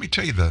common, but let me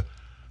tell you the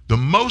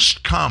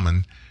most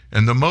common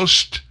and the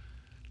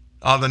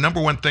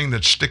number one thing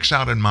that sticks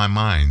out in my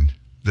mind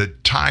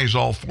that ties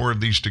all four of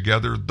these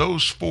together,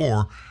 those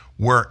four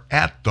were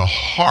at the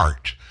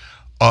heart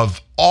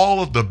of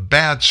all of the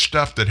bad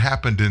stuff that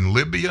happened in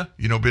Libya,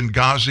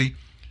 Benghazi,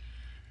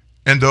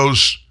 and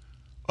those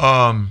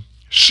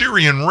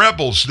Syrian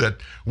rebels that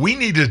we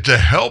needed to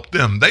help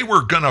them. They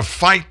were going to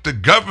fight the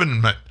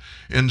government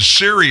in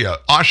Syria,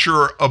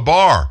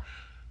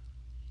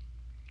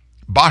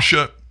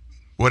 Basha,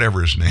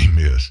 whatever his name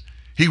is.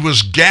 He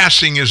was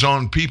gassing his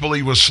own people.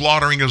 He was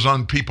slaughtering his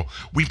own people.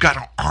 We've got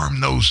to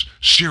arm those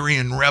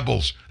Syrian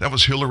rebels. That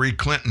was Hillary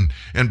Clinton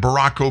and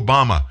Barack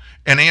Obama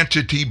and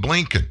Antony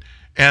Blinken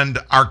and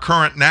our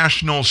current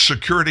National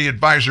Security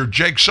Advisor,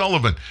 Jake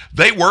Sullivan.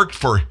 They worked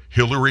for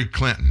Hillary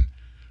Clinton,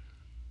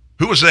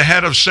 who was the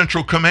head of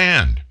Central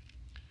Command.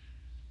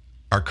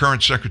 Our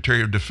current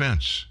Secretary of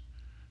Defense,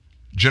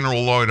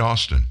 General Lloyd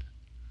Austin.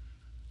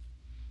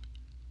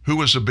 Who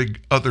was a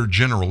big other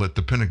general at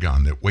the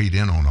Pentagon that weighed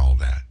in on all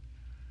that?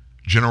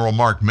 General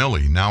Mark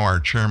Milley, now our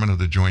Chairman of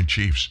the Joint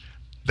Chiefs.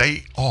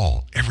 They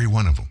all, every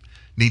one of them,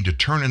 need to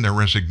turn in their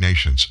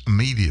resignations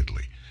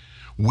immediately.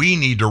 We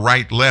need to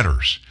write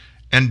letters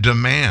and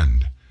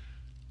demand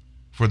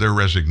for their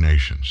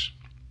resignations.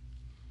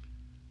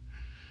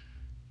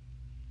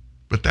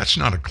 But that's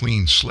not a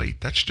clean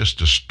slate. That's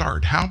just a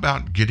start. How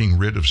about getting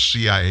rid of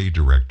CIA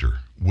Director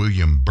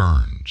William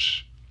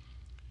Burns?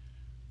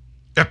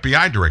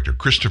 FBI Director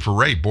Christopher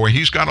Wray, boy,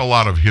 he's got a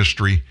lot of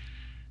history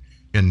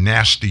in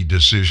nasty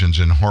decisions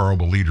and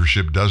horrible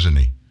leadership, doesn't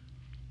he?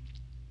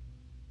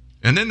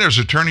 And then there's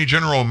Attorney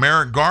General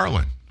Merrick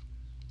Garland,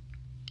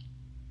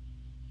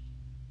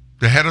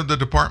 the head of the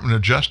Department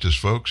of Justice,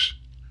 folks.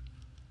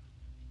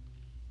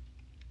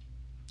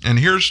 And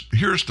here's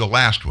the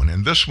last one,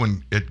 and this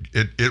one,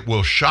 it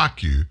will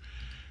shock you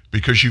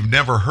because you've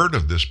never heard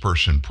of this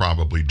person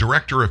probably.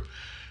 Director of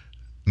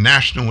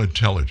National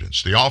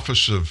Intelligence, the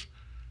Office of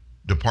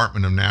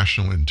Department of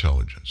National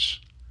Intelligence.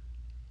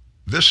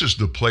 This is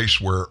the place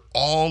where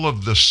all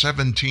of the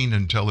 17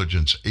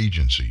 intelligence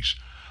agencies,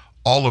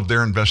 all of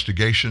their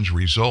investigations,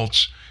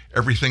 results,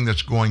 everything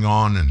that's going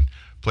on in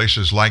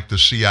places like the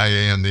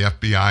CIA and the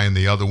FBI and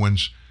the other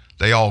ones,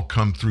 they all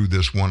come through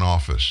this one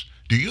office.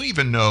 Do you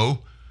even know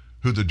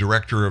who the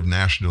Director of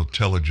National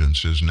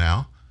Intelligence is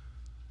now?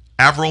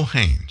 Avril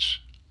Haines.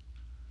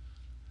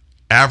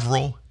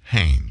 Avril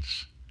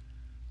Haines.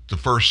 The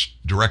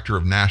first Director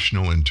of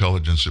National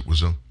Intelligence, it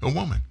was a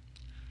woman.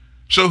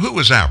 So who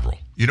was Avril?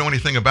 You know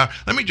anything about?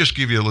 Let me just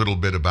give you a little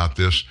bit about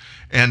this.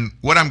 And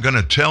what I'm going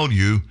to tell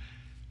you,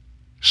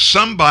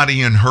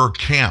 somebody in her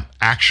camp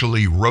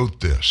actually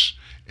wrote this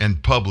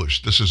and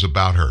published. This is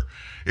about her.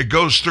 It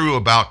goes through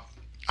about,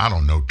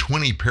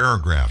 20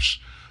 paragraphs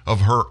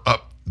of her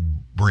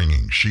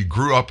upbringing. She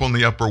grew up on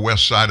the Upper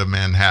West Side of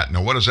Manhattan.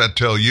 Now, what does that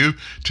tell you?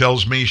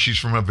 Tells me she's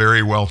from a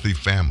very wealthy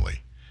family.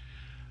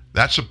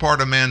 That's a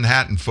part of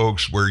Manhattan,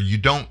 folks, where you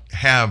don't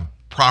have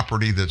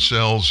property that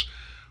sells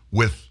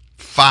with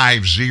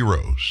 5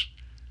 zeros.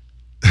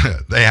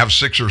 They have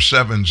 6 or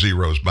 7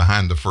 zeros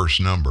behind the first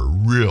number.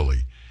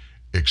 Really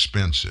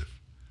expensive.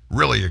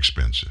 Really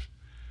expensive.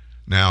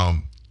 Now,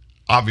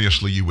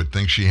 obviously, you would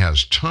think she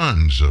has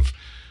tons of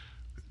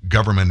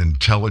government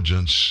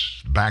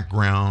intelligence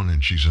background,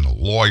 and she's a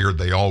lawyer.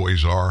 They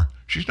always are.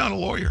 She's not a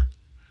lawyer.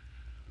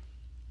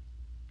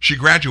 She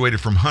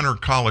graduated from Hunter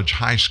College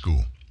High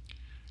School.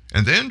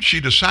 And then she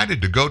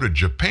decided to go to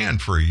Japan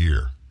for a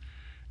year.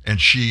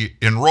 And she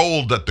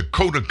enrolled at the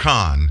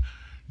Kodokan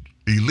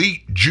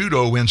Elite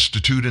Judo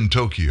Institute in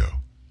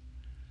Tokyo.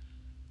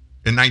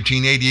 In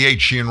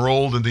 1988, she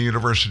enrolled in the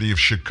University of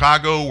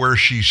Chicago, where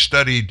she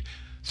studied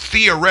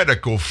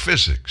theoretical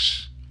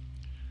physics.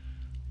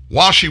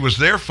 While she was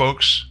there,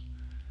 folks,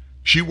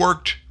 she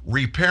worked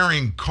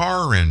repairing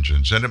car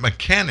engines at a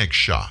mechanic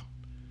shop.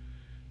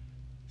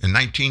 In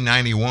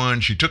 1991,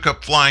 she took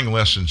up flying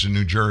lessons in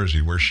New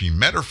Jersey, where she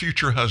met her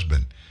future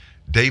husband,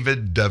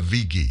 David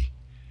Davigi.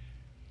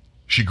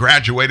 She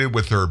graduated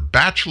with her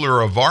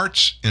Bachelor of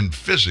Arts in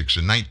Physics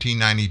in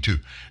 1992.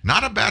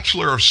 Not a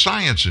Bachelor of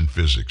Science in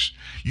Physics.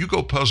 You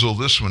go puzzle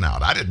this one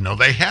out. I didn't know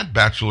they had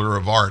Bachelor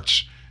of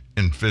Arts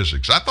in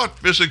Physics. I thought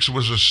physics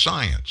was a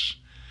science.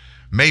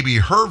 Maybe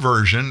her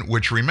version,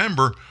 which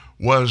remember,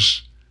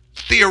 was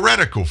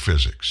theoretical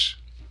physics.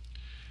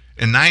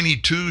 In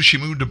 92, she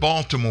moved to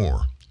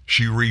Baltimore.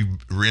 She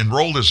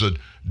re-enrolled as a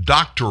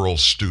doctoral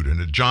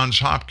student at Johns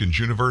Hopkins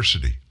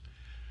University.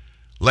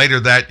 Later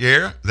that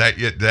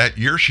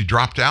year, she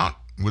dropped out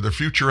with her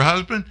future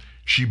husband.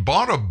 She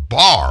bought a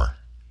bar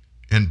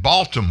in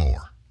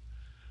Baltimore.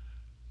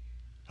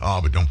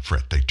 Oh, but don't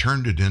fret. They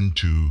turned it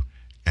into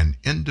an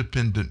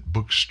independent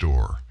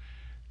bookstore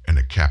and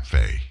a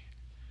cafe.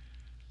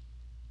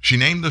 She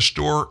named the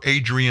store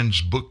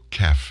Adrian's Book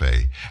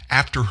Cafe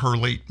after her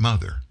late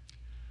mother.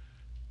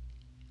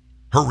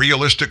 Her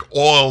realistic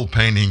oil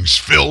paintings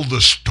filled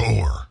the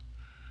store.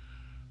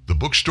 The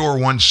bookstore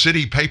won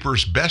City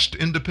Paper's Best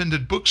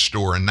Independent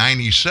Bookstore in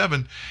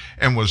 '97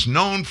 and was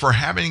known for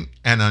having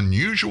an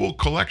unusual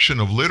collection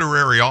of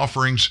literary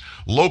offerings,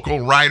 local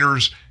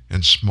writers,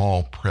 and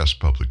small press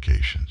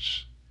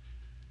publications.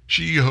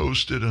 She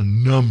hosted a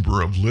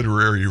number of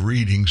literary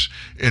readings,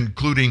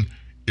 including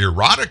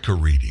erotica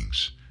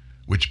readings,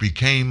 which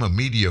became a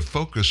media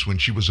focus when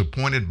she was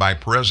appointed by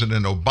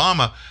President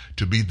Obama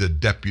to be the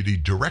deputy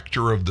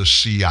director of the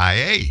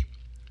CIA.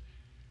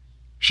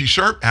 She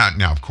served out.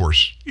 Now, of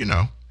course,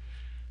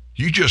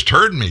 you just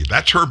heard me.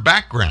 That's her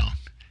background.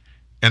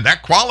 And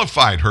that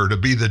qualified her to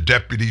be the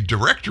deputy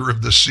director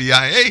of the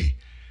CIA.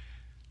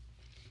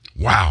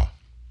 Wow.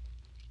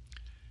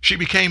 She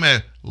became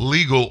a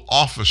legal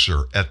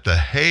officer at the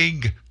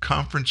Hague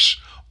Conference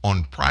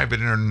on Private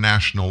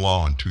International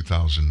Law in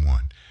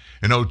 2001.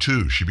 In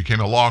 2002, she became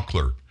a law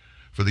clerk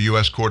for the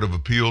U.S. Court of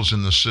Appeals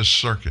in the Sixth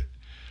Circuit.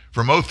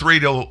 From 2003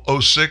 to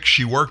 2006,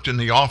 she worked in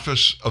the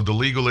office of the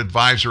legal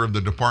advisor of the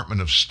Department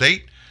of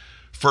State,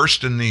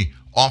 first in the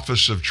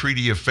Office of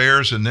Treaty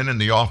Affairs and then in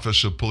the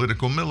Office of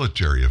Political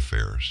Military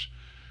Affairs.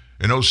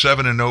 In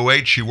 2007 and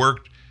 2008, she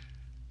worked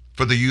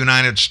for the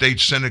United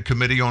States Senate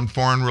Committee on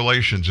Foreign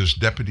Relations as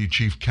Deputy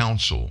Chief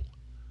Counsel.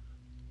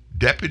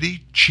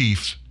 Deputy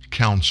Chief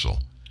Counsel.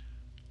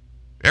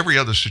 Every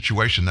other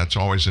situation, that's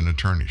always an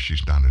attorney.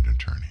 She's not an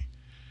attorney.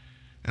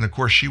 And of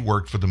course, she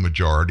worked for the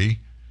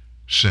majority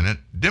Senate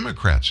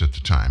Democrats at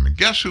the time. And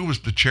guess who was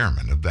the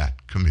chairman of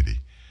that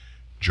committee?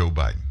 Joe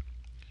Biden.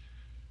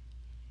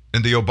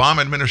 In the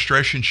Obama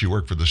administration, she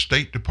worked for the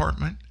State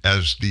Department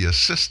as the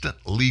assistant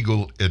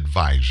legal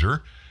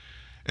advisor.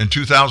 In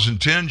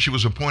 2010, she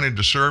was appointed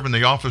to serve in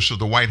the office of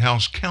the White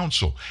House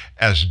counsel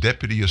as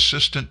deputy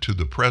assistant to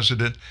the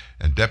president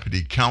and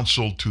deputy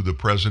counsel to the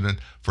president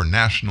for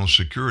national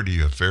security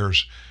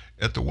affairs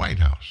at the White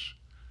House.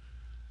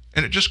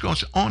 And it just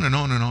goes on and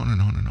on and on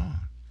and on and on.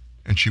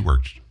 And she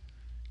worked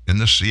in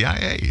the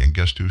CIA, and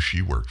guess who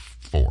she worked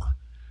for?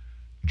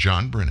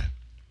 John Brennan.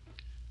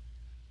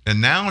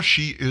 And now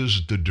she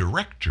is the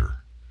director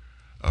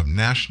of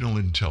national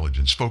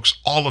intelligence. Folks,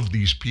 all of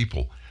these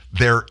people,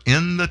 they're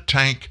in the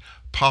tank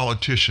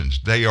politicians.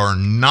 They are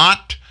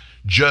not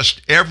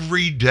just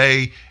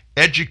everyday,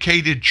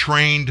 educated,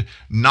 trained,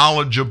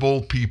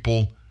 knowledgeable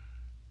people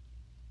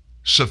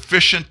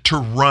sufficient to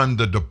run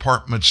the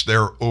departments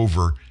they're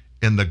over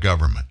in the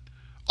government.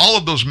 All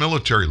of those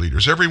military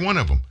leaders, every one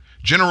of them.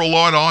 General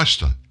Lloyd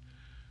Austin,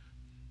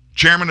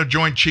 Chairman of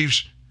Joint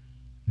Chiefs,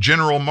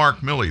 General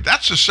Mark Milley.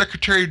 That's the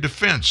Secretary of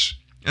Defense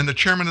and the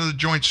Chairman of the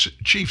Joint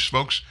Chiefs,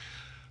 folks.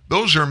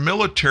 Those are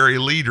military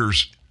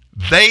leaders.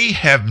 They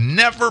have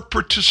never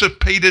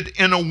participated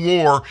in a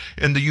war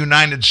in the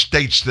United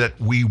States that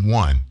we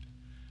won.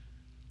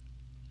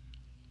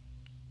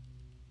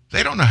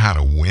 They don't know how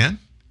to win.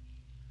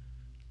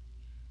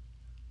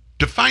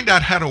 To find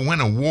out how to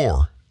win a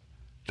war,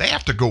 they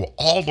have to go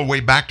all the way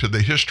back to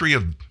the history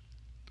of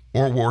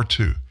World War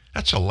II.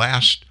 That's the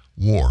last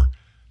war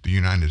the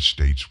United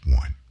States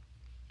won.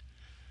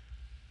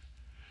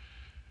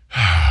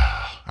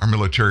 Our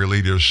military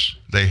leaders,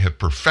 they have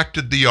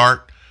perfected the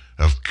art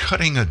of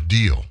cutting a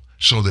deal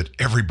so that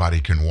everybody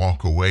can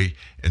walk away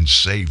and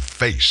save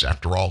face.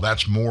 After all,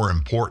 that's more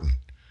important.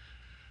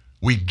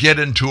 We get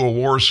into a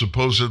war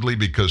supposedly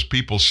because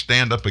people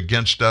stand up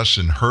against us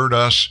and hurt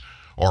us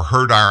or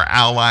hurt our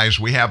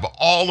allies. We have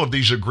all of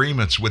these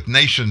agreements with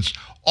nations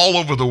all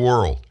over the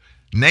world.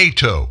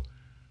 NATO.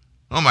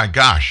 Oh my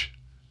gosh.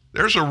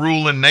 There's a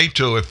rule in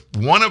NATO. If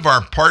one of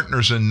our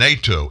partners in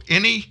NATO,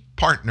 any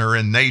partner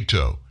in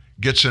NATO,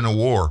 gets in a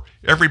war,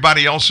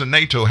 everybody else in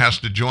NATO has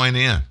to join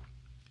in.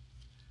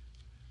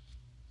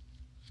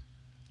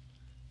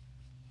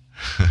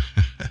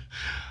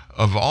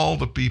 Of all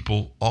the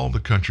people, all the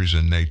countries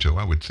in NATO,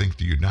 I would think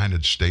the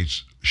United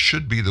States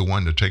should be the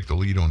one to take the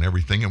lead on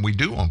everything, and we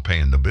do on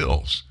paying the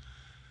bills.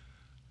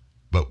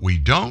 But we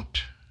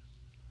don't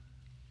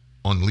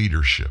on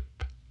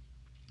leadership,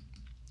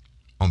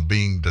 on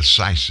being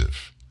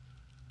decisive,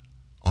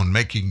 on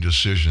making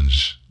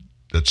decisions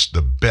that's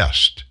the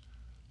best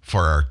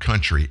for our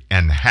country,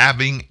 and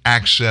having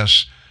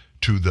access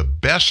to the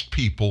best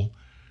people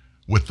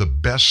with the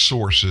best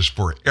sources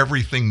for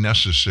everything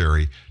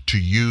necessary to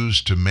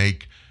use to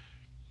make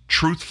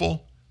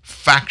truthful,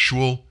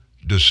 factual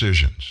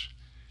decisions.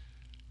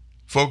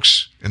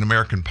 Folks, in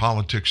American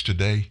politics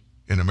today,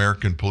 in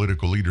American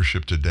political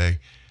leadership today,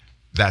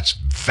 that's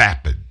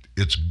vapid.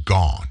 It's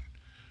gone.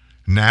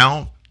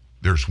 Now,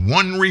 there's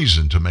one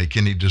reason to make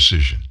any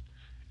decision,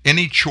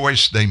 any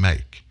choice they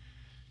make.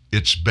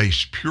 It's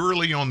based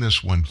purely on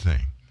this one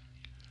thing.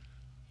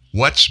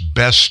 What's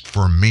best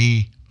for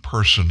me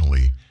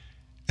personally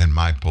and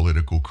my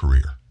political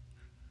career?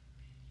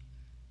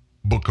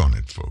 Book on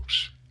it,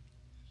 folks.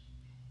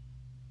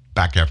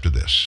 Back after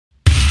this.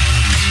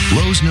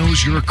 Lowe's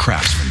knows you're a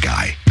craftsman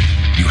guy.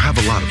 You have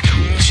a lot of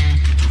tools.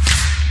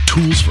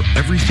 Tools for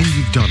everything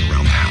you've done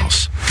around the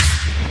house.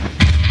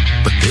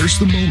 But there's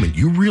the moment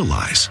you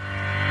realize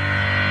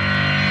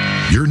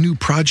your new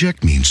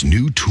project means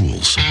new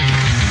tools.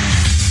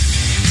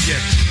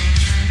 Yes.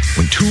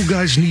 When tool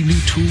guys need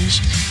new tools,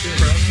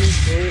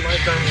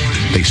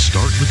 they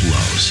start with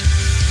Lowe's.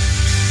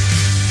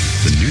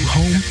 The new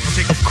home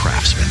of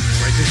craftsmen.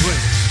 Right this way.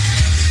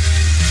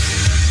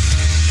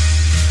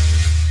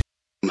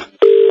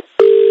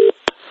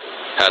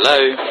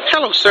 Hello?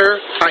 Hello, sir.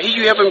 I hear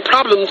you having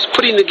problems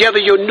putting together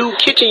your new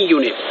kitchen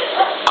unit.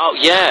 Oh,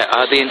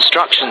 yeah, the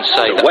instructions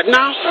say that. What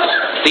now?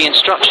 The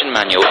instruction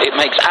manual. It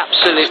makes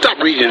absolute... Stop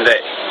reading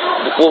that.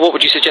 Well, what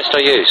would you suggest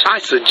I use? I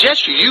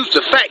suggest you use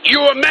the fact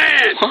you're a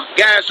man. Huh?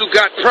 Guys who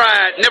got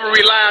pride never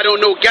relied on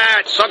no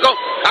guide, sucker.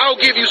 I'll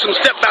give you some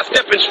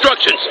step-by-step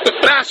instructions.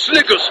 Buy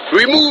Snickers,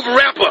 remove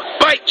wrapper,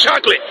 bite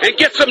chocolate, and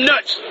get some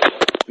nuts.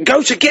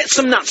 Go to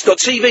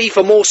GetSomeNuts.tv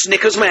for more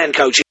Snickers man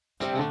coaching.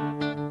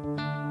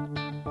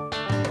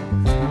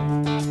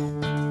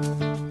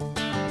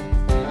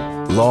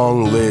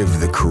 Long live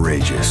the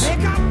courageous,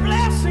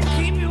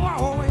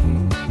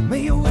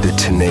 the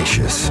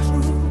tenacious,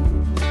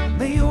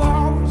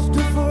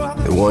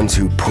 the ones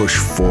who push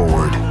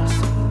forward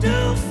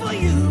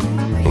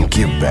and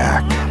give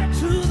back.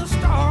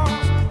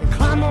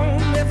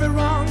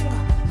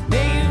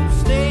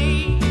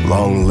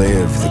 Long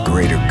live the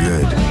greater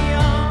good,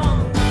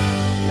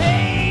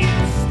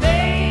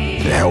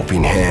 the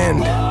helping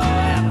hand,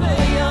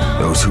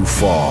 those who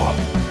fall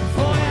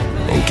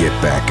and get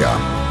back up.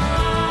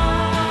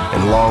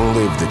 And long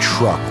live the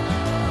truck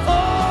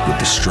with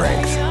the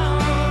strength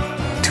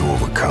to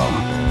overcome,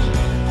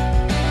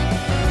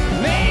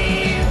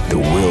 the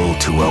will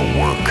to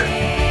outwork,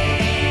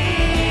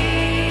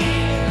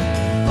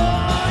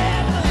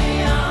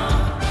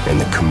 and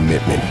the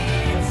commitment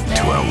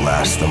to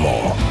outlast them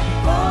all.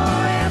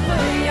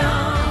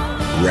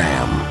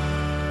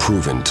 Ram,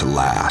 proven to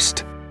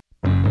last.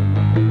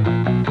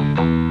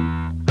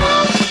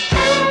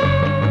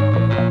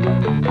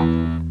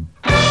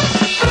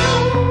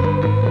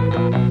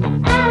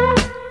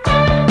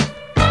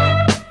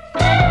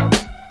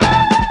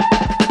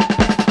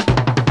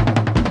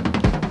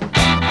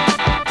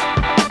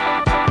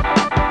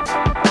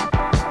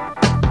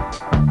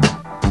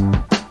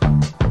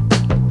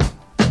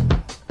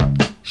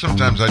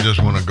 Sometimes I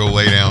just want to go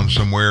lay down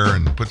somewhere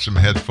and put some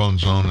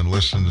headphones on and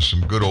listen to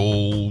some good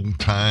old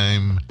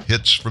time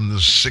hits from the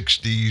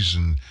 60s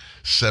and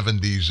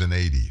 70s and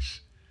 80s.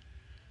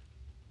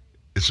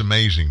 It's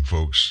amazing,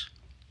 folks.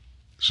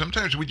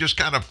 Sometimes we just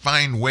got to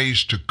find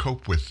ways to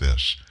cope with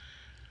this.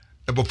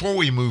 And before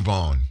we move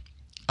on,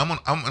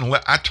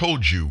 I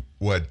told you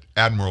what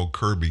Admiral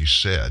Kirby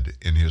said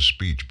in his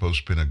speech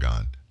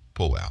post-Pentagon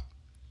pullout.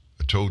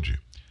 I told you.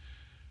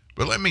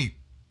 But let me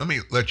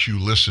let you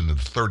listen to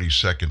 30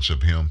 seconds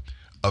of him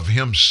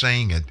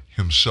saying it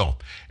himself.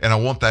 And I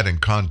want that in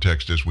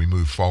context as we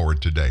move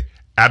forward today.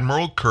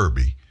 Admiral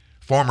Kirby,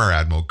 former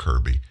Admiral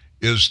Kirby,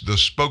 is the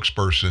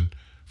spokesperson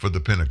for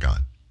the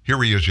Pentagon.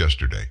 Here he is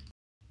yesterday.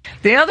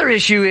 The other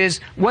issue is,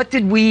 what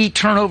did we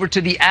turn over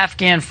to the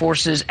Afghan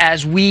forces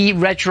as we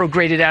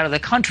retrograded out of the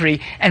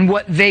country, and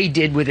what they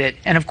did with it?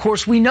 And of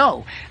course, we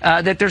know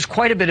that there's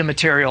quite a bit of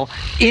material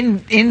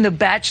in the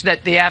batch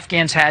that the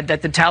Afghans had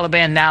that the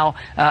Taliban now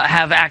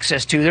have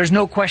access to. There's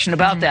no question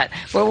about that.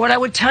 But what I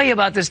would tell you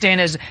about this, Dan,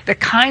 is the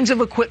kinds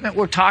of equipment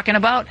we're talking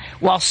about,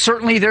 while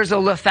certainly there's a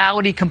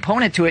lethality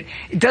component to it,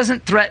 it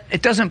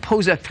doesn't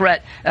pose a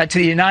threat to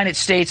the United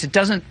States. It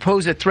doesn't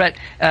pose a threat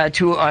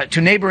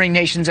to neighboring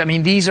nations. I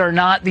mean, these are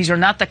not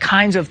the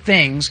kinds of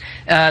things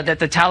that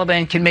the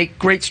Taliban can make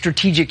great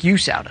strategic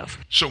use out of.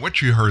 So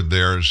what you heard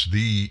there is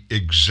the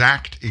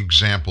exact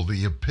example,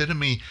 the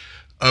epitome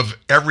of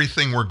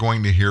everything we're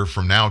going to hear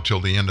from now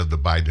till the end of the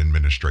Biden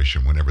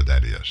administration, whenever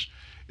that is.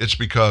 It's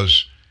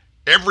because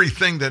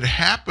everything that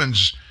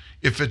happens,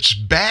 if it's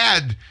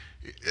bad,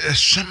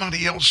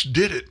 somebody else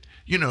did it,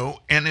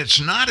 and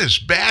it's not as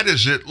bad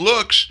as it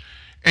looks.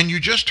 And you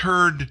just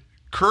heard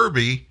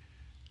Kirby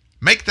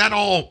make that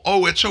all,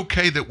 it's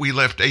okay that we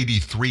left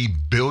 $83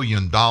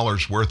 billion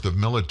worth of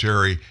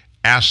military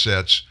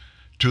assets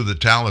to the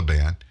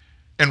Taliban,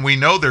 and we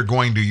know they're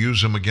going to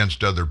use them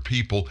against other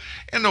people.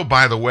 And oh,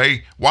 by the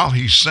way, while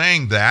he's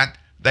saying that,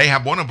 they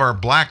have one of our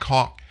Black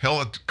Hawk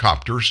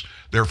helicopters.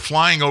 They're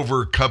flying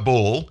over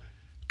Kabul,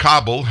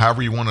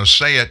 however you want to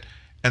say it,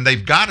 and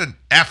they've got an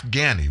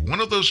Afghani, one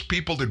of those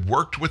people that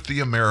worked with the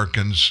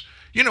Americans,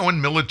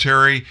 in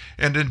military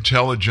and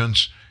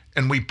intelligence.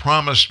 And we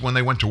promised when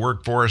they went to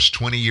work for us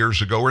 20 years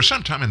ago, or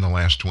sometime in the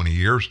last 20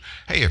 years,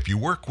 hey, if you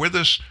work with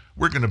us,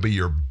 we're going to be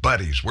your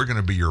buddies. We're going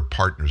to be your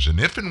partners. And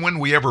if and when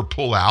we ever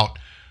pull out,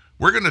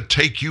 We're going to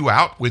take you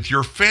out with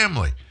your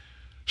family.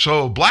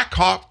 So Black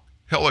Hawk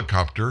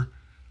helicopter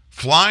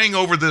flying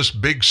over this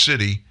big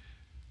city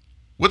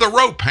with a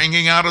rope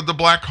hanging out of the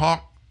Black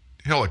Hawk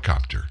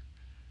helicopter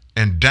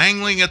and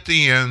dangling at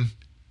the end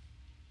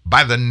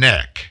by the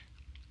neck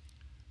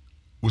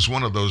was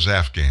one of those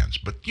Afghans.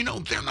 But,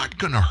 they're not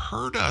going to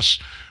hurt us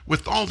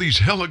with all these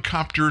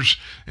helicopters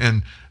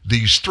and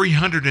these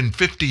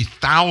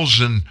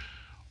 350,000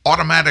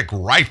 automatic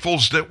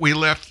rifles that we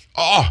left.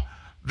 Oh,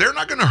 they're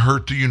not going to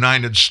hurt the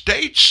United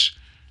States.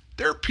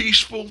 They're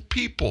peaceful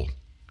people.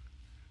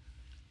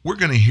 We're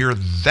going to hear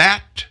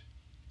that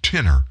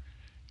tenor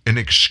in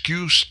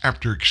excuse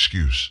after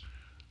excuse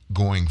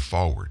going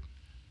forward.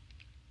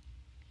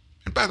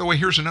 And by the way,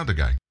 here's another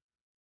guy.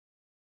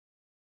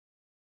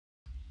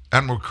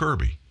 Admiral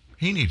Kirby,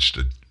 he needs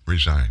to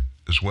resign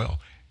as well.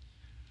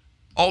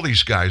 All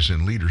these guys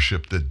in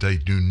leadership that they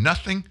do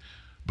nothing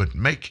but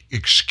make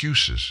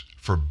excuses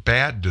for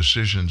bad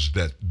decisions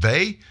that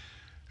they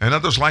and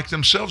others like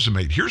themselves have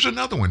made. Here's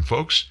another one,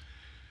 folks.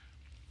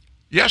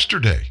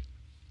 Yesterday,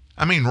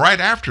 right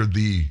after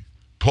the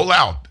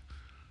pullout,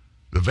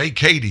 the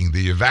vacating,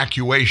 the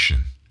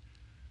evacuation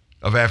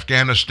of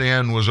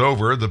Afghanistan was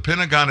over, the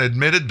Pentagon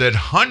admitted that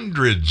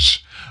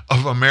hundreds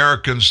of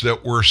Americans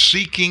that were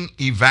seeking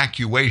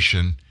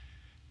evacuation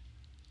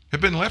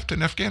have been left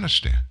in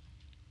Afghanistan.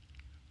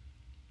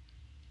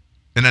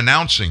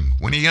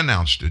 When he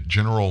announced it,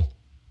 General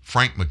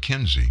Frank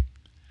McKenzie,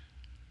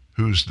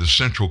 who's the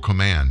Central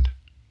Command,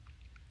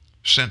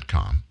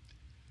 CENTCOM,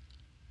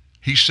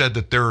 he said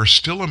that there are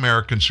still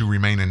Americans who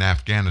remain in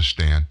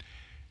Afghanistan,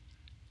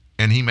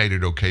 and he made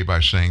it okay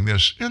by saying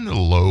this, in the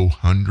low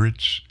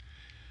hundreds.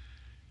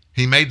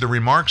 He made the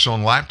remarks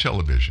on live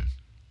television,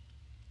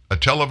 a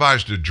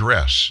televised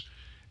address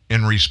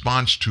in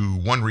response to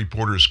one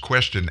reporter's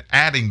question,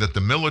 adding that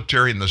the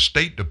military and the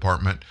State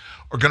Department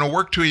are going to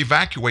work to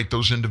evacuate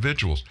those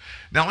individuals.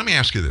 Now, let me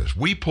ask you this.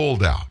 We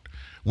pulled out.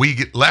 We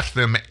left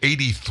them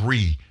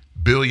 $83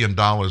 billion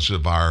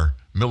of our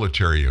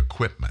military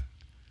equipment.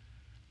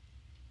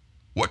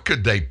 What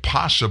could they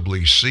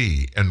possibly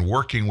see in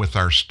working with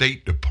our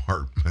State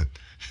Department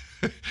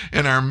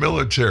and our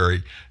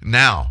military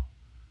now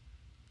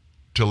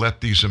to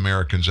let these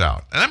Americans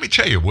out? And let me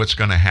tell you what's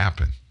going to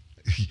happen.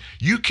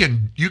 You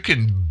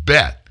can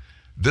bet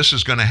this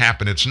is going to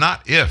happen. It's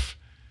not if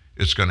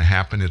it's going to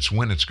happen, it's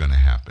when it's going to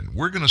happen.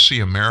 We're going to see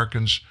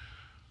Americans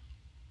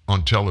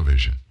on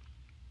television,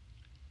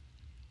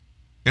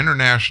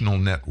 international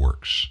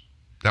networks,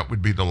 that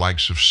would be the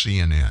likes of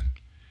CNN,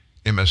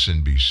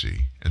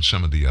 MSNBC, and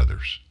some of the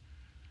others.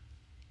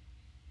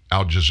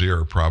 Al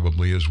Jazeera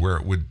probably is where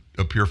it would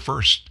appear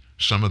first.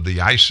 Some of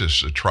the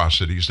ISIS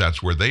atrocities,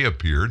 that's where they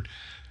appeared.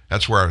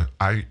 That's where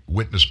I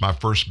witnessed my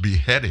first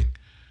beheading,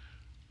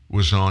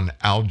 was on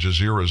Al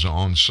Jazeera's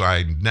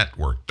on-site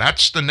network.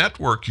 That's the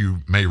network, you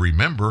may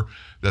remember,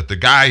 that the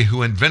guy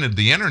who invented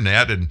the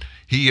internet, and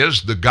he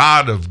is the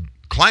god of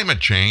climate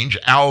change,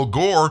 Al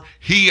Gore,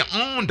 he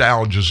owned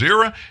Al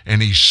Jazeera,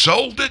 and he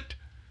sold it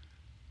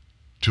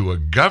to a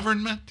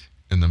government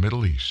in the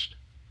Middle East.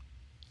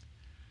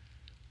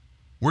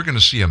 We're going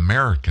to see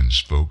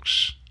Americans,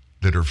 folks,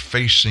 that are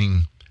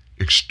facing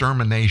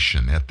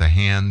extermination at the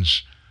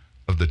hands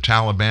of the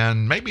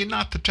Taliban. Maybe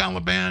not the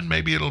Taliban,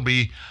 maybe it'll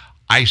be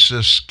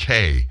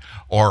ISIS-K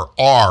or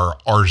R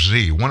or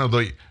Z, one of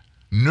the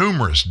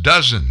numerous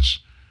dozens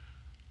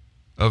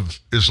of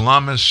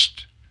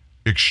Islamist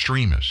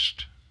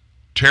extremists,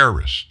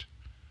 terrorists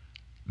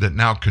that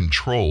now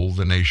control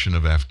the nation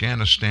of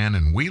Afghanistan,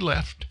 and we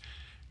left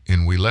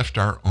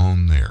our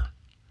own there.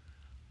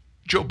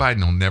 Joe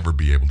Biden will never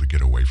be able to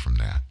get away from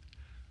that.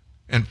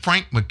 And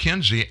Frank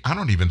McKenzie, I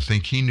don't even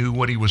think he knew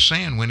what he was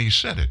saying when he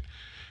said it.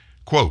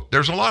 Quote,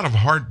 there's a lot of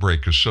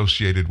heartbreak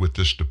associated with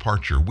this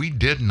departure. We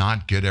did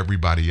not get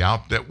everybody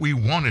out that we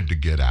wanted to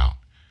get out.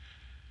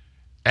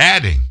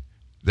 Adding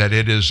that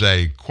it is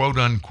a quote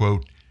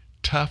unquote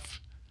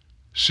tough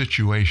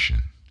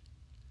situation.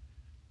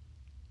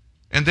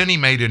 And then he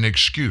made an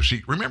excuse.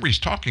 Remember, he's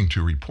talking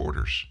to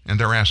reporters and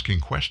they're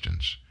asking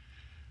questions.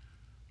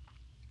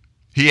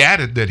 He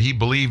added that he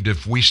believed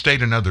if we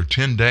stayed another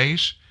 10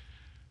 days,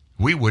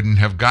 we wouldn't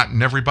have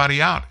gotten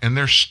everybody out, and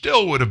there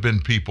still would have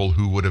been people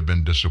who would have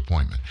been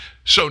disappointed.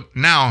 So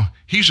now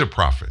he's a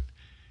prophet.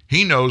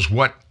 He knows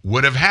what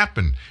would have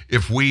happened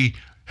if we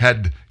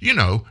had,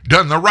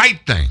 done the right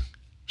thing,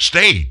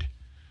 stayed,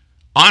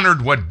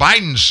 honored what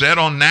Biden said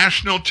on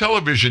national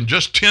television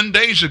just 10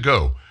 days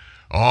ago.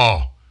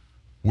 Oh,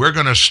 we're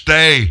going to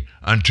stay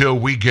until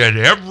we get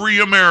every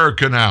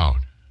American out.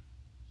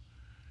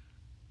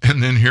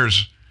 And then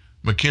here's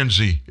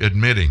McKenzie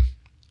admitting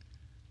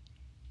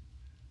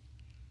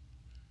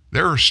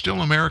there are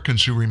still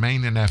Americans who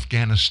remain in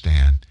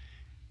Afghanistan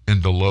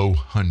in the low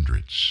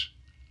hundreds.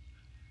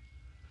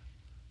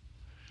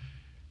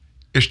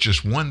 It's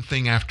just one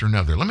thing after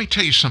another. Let me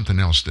tell you something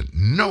else that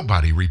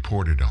nobody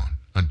reported on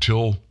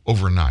until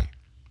overnight.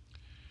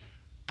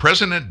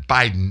 President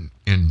Biden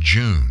in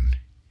June,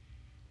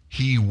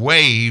 he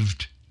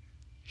waived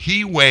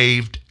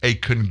a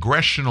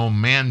congressional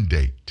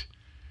mandate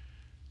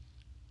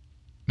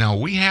Now,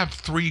 we have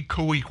three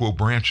co-equal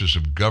branches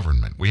of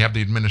government. We have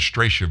the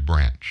administrative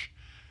branch.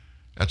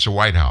 That's the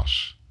White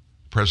House,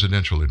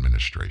 presidential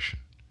administration.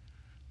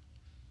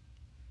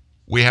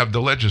 We have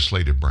the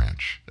legislative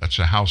branch. That's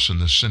the House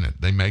and the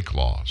Senate. They make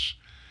laws.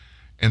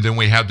 And then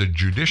we have the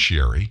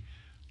judiciary.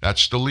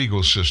 That's the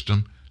legal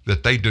system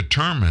that they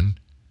determine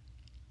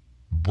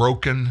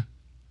broken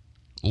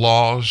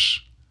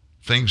laws,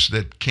 things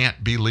that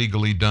can't be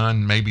legally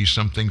done, maybe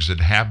some things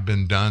that have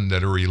been done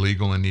that are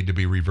illegal and need to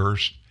be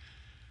reversed.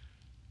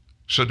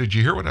 So did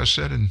you hear what I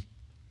said in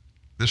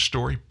this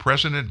story?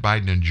 President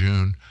Biden in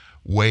June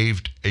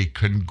waived a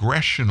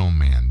congressional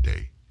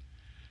mandate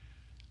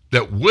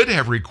that would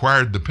have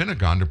required the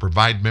Pentagon to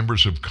provide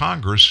members of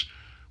Congress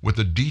with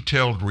a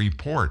detailed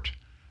report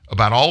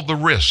about all the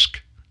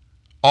risk,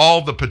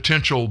 all the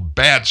potential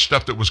bad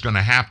stuff that was going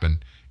to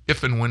happen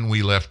if and when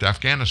we left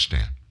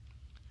Afghanistan.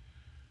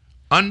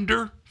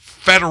 Under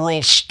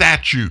federal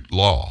statute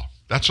law,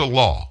 that's a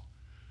law,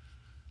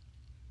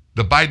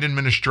 the Biden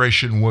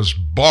administration was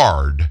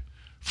barred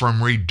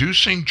from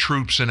reducing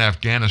troops in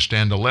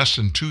Afghanistan to less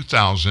than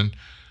 2,000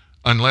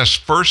 unless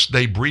first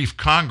they briefed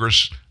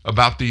Congress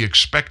about the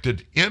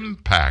expected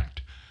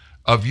impact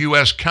of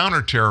U.S.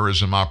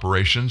 counterterrorism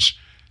operations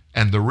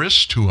and the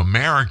risks to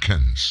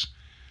Americans.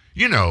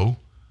 You know,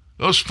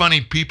 those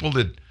funny people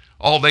that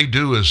all they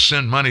do is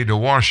send money to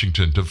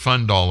Washington to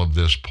fund all of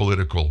this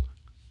political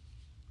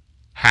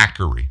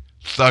hackery,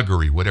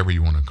 thuggery, whatever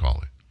you want to call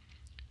it.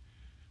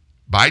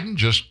 Biden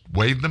just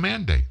waived the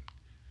mandate.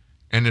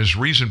 And his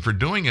reason for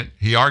doing it,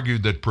 he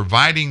argued that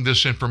providing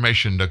this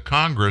information to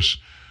Congress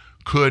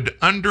could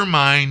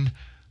undermine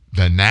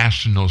the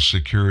national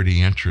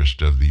security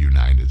interest of the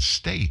United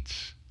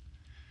States.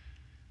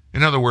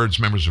 In other words,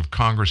 members of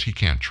Congress, he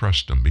can't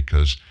trust them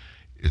because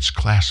it's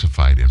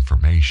classified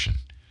information.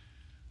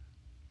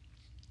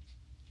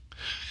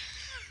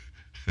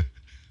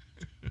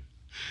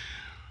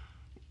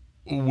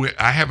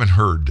 I haven't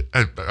heard,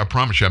 I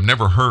promise you, I've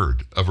never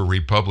heard of a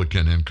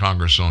Republican in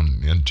Congress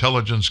on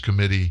Intelligence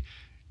Committee,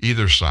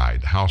 either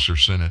side, House or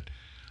Senate,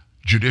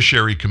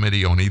 Judiciary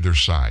Committee on either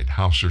side,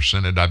 House or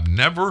Senate. I've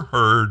never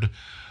heard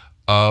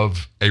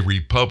of a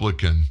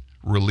Republican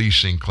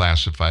releasing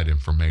classified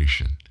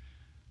information.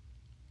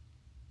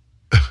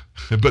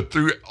 But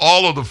through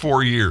all of the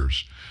 4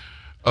 years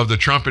of the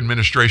Trump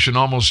administration,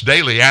 almost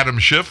daily, Adam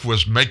Schiff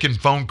was making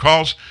phone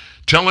calls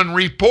telling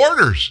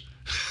reporters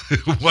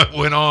what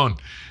went on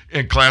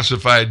in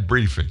classified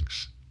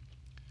briefings.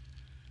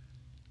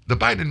 The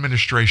Biden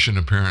administration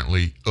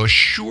apparently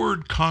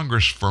assured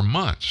Congress for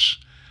months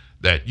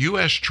that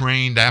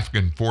U.S.-trained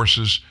Afghan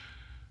forces,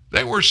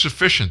 they were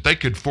sufficient. They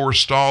could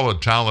forestall a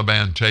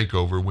Taliban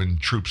takeover when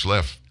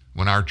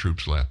our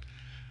troops left.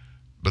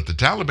 But the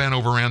Taliban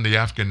overran the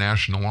Afghan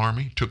National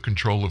Army, took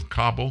control of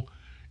Kabul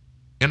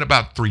in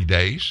about 3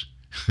 days.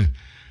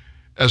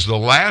 As the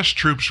last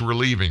troops were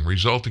leaving,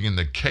 resulting in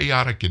the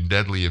chaotic and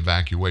deadly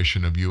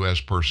evacuation of U.S.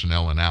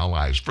 personnel and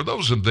allies. For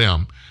those of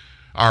them,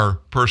 our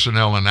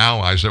personnel and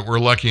allies that were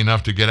lucky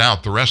enough to get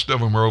out, the rest of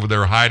them were over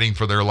there hiding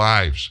for their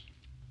lives.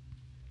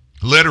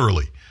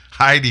 Literally,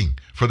 hiding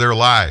for their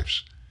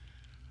lives.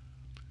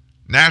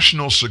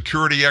 National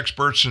security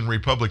experts and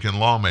Republican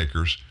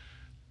lawmakers,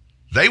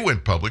 they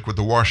went public with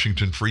the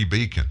Washington Free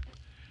Beacon.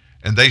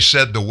 And they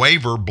said the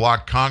waiver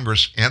blocked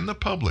Congress and the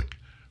public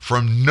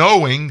from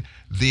knowing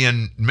the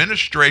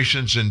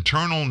administration's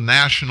internal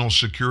national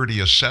security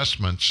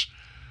assessments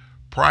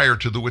prior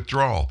to the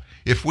withdrawal.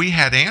 If we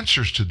had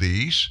answers to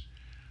these,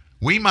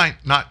 we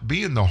might not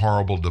be in the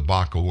horrible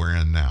debacle we're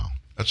in now.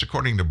 That's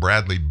according to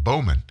Bradley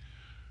Bowman,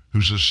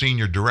 who's a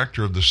senior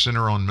director of the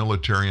Center on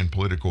Military and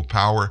Political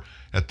Power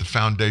at the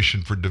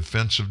Foundation for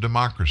Defense of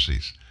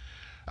Democracies.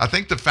 I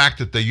think the fact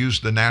that they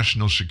used the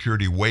national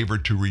security waiver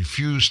to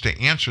refuse to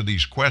answer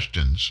these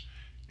questions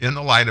in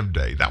the light of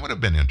day, that would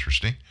have been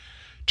interesting,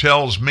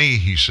 tells me,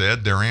 he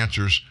said, their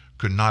answers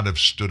could not have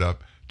stood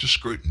up to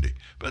scrutiny.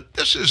 But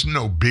this is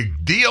no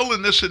big deal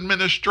in this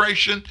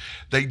administration.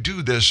 They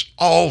do this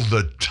all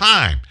the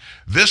time.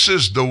 This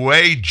is the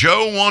way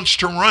Joe wants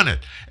to run it.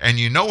 And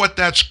you know what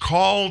that's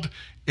called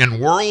in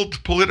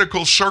world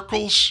political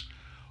circles?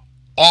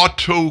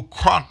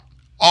 Autocracy,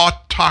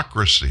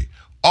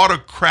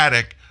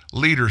 autocratic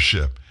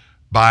leadership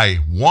by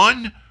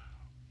one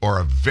or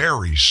a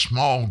very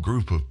small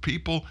group of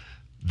people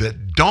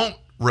that don't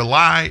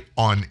rely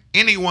on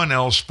anyone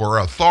else for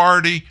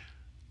authority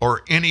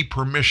or any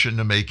permission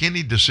to make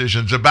any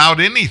decisions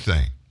about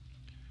anything.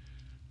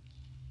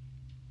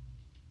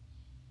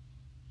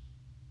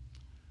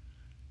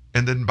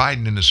 And then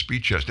Biden in his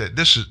speech yesterday,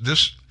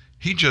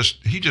 he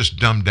just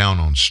dumbed down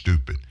on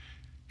stupid.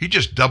 He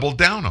just doubled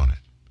down on it.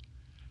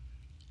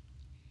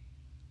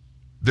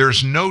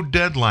 There's no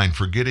deadline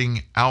for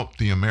getting out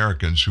the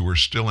Americans who are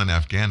still in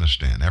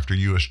Afghanistan after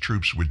U.S.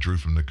 troops withdrew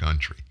from the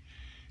country.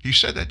 He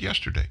said that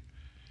yesterday.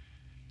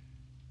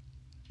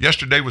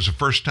 Yesterday was the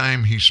first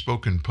time he's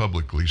spoken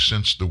publicly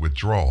since the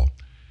withdrawal.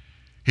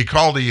 He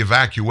called the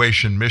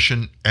evacuation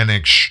mission an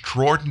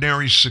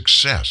extraordinary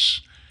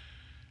success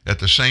At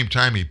the same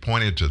time, he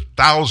pointed to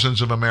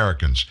thousands of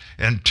Americans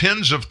and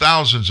tens of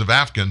thousands of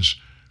Afghans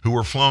who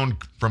were flown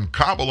from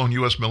Kabul on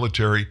U.S.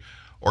 military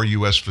or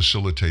U.S.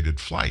 facilitated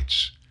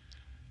flights.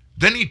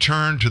 Then he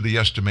turned to the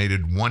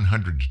estimated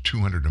 100 to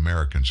 200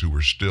 Americans who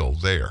were still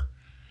there,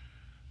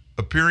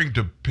 appearing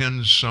to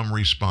pin some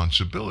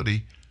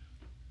responsibility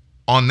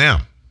on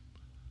them.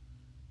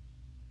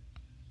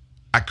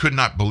 I could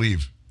not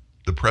believe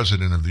the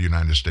President of the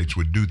United States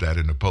would do that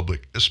in a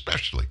public,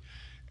 especially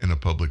in a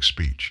public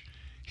speech.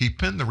 He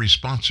pinned the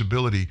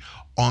responsibility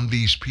on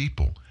these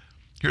people.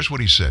 Here's what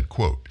he said,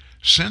 quote,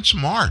 "Since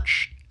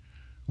March,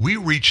 we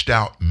reached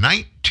out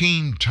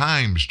 19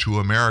 times to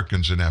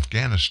Americans in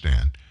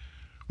Afghanistan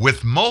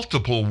with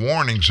multiple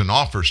warnings and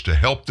offers to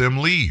help them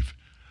leave.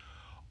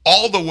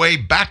 All the way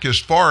back as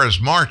far as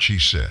March," he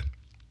said.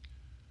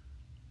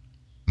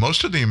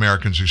 Most of the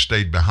Americans who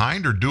stayed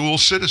behind are dual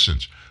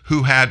citizens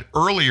who had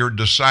earlier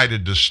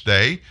decided to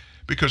stay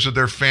because of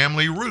their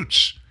family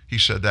roots. He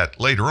said that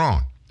later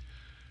on.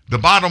 The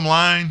bottom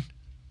line,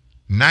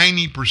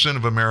 90%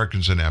 of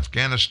Americans in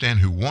Afghanistan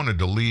who wanted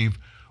to leave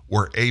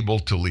were able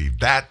to leave.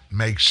 That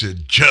makes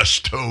it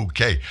just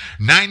okay.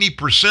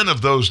 90%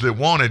 of those that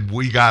wanted,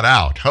 we got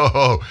out.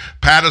 Oh,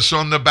 pat us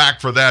on the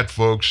back for that,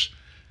 folks.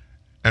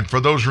 And for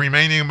those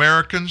remaining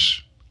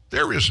Americans,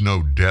 there is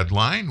no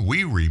deadline.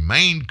 We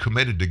remain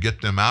committed to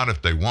get them out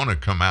if they want to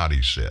come out,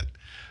 he said.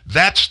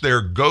 That's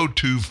their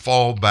go-to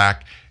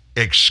fallback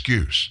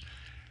excuse.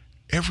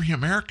 Every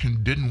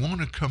American didn't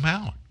want to come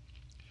out.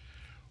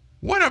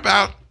 What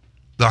about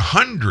the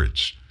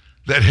hundreds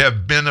that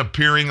have been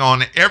appearing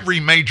on every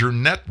major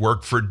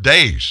network for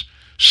days,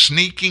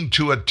 sneaking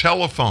to a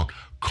telephone,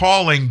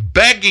 calling,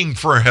 begging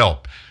for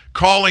help,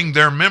 calling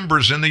their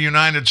members in the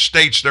United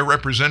States, their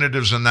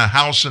representatives in the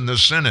House and the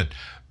Senate,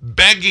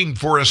 begging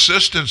for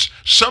assistance?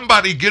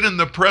 Somebody get in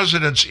the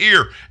president's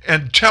ear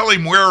and tell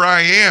him where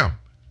I am.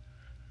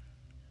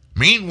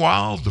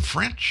 Meanwhile, the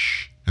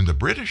French and the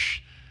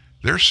British,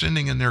 they're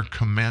sending in their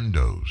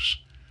commandos,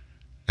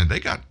 and they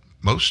got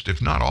most,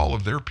 if not all,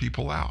 of their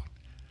people out.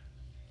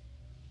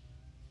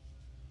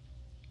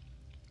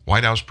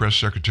 White House Press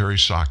Secretary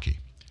Psaki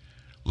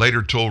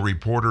later told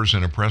reporters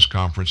in a press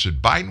conference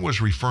that Biden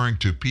was referring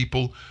to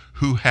people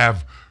who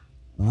have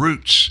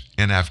roots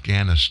in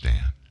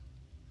Afghanistan.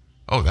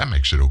 Oh, that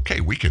makes it okay.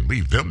 We can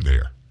leave them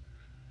there.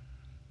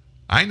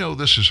 I know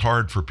this is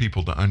hard for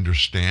people to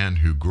understand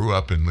who grew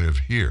up and live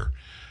here.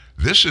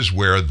 This is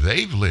where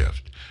they've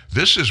lived.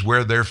 This is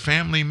where their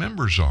family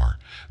members are.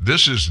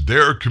 This is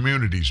their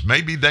communities.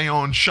 Maybe they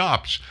own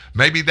shops.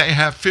 Maybe they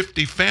have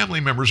 50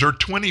 family members or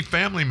 20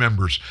 family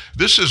members.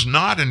 This is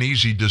not an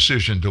easy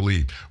decision to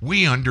leave.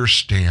 We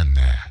understand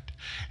that.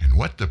 And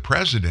what the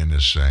president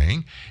is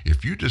saying,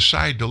 if you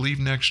decide to leave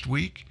next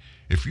week,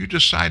 if you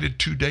decided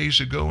 2 days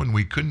ago and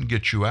we couldn't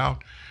get you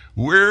out,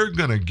 we're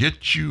going to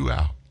get you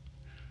out.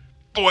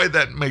 Boy,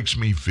 that makes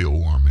me feel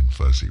warm and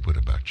fuzzy. What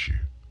about you?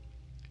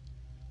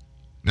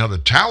 Now, the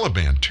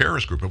Taliban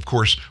terrorist group, of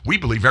course, we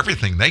believe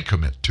everything they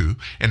commit to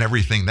and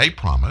everything they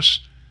promise.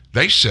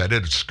 They said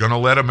it's going to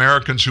let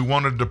Americans who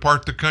want to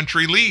depart the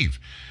country leave,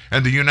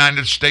 and the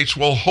United States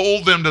will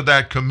hold them to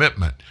that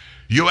commitment.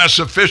 U.S.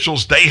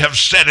 officials, they have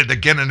said it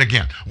again and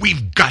again.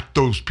 We've got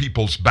those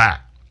people's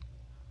back.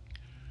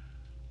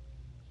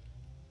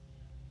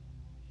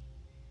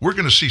 We're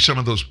going to see some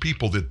of those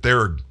people that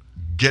they're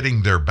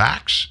getting their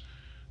backs,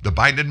 the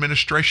Biden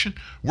administration,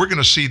 we're going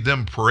to see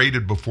them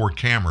paraded before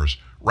cameras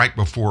right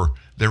before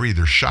they're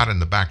either shot in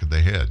the back of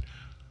the head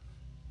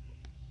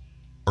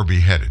or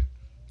beheaded.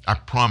 I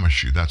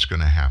promise you that's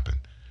going to happen.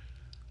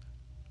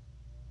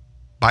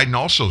 Biden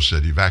also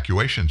said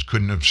evacuations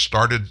couldn't have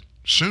started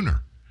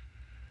sooner,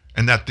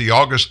 and that the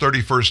August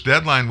 31st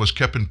deadline was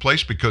kept in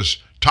place because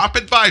top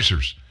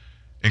advisors,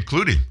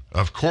 including,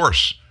 of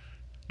course,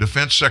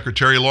 Defense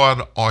Secretary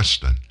Lloyd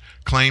Austin,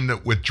 claimed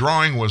that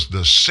withdrawing was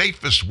the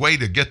safest way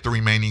to get the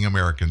remaining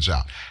Americans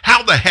out.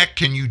 How the heck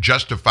can you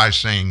justify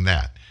saying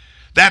that?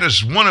 That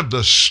is one of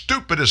the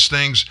stupidest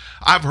things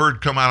I've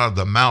heard come out of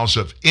the mouths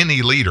of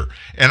any leader.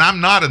 And I'm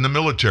not in the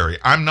military.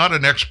 I'm not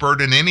an expert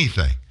in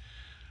anything.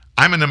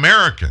 I'm an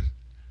American.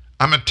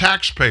 I'm a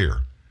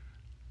taxpayer.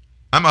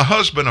 I'm a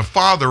husband, a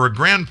father, a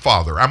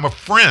grandfather. I'm a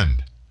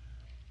friend.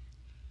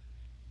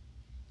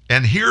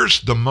 And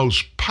here's the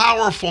most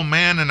powerful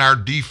man in our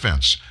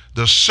defense,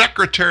 the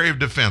Secretary of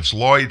Defense,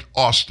 Lloyd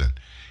Austin.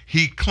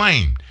 He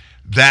claimed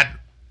that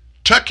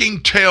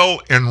tucking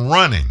tail and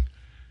running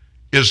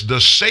is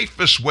the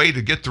safest way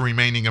to get the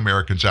remaining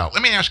Americans out.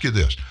 Let me ask you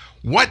this.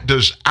 What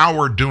does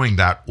our doing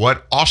that,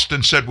 what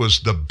Austin said was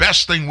the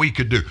best thing we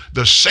could do,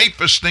 the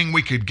safest thing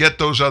we could get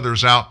those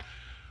others out,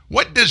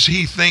 what does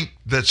he think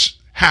that's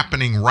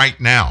happening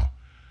right now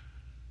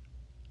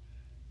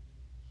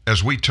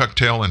as we tuck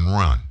tail and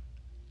run,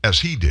 as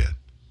he did?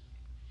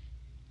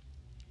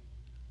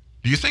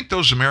 Do you think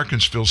those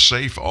Americans feel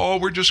safe? Oh,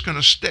 we're just going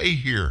to stay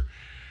here.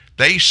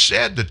 They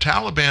said, the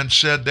Taliban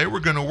said they were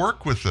going to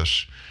work with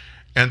us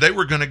and they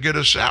were going to get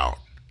us out.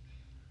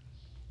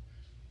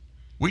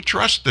 We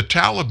trust the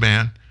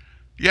Taliban.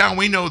 Yeah,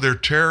 we know they're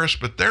terrorists,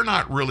 but they're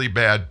not really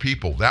bad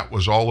people. That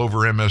was all over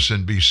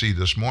MSNBC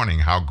this morning,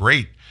 how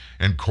great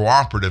and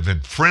cooperative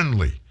and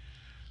friendly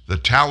the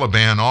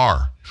Taliban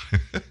are.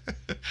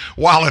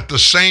 While at the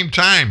same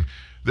time,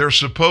 they're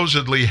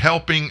supposedly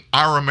helping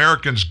our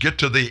Americans get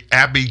to the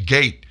Abbey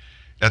Gate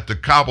at the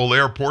Kabul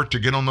airport to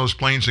get on those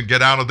planes and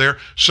get out of there.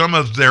 Some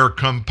of their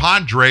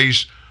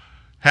compadres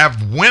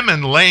have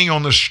women laying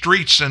on the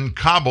streets in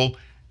Kabul,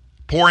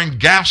 pouring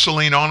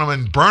gasoline on them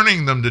and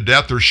burning them to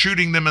death or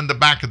shooting them in the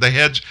back of the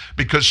heads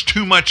because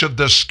too much of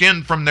the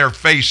skin from their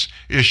face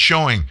is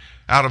showing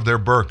out of their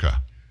burqa.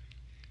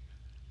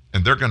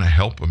 And they're going to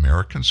help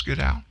Americans get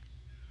out?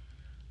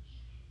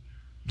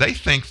 They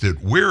think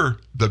that we're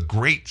the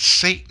great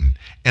Satan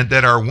and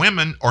that our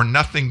women are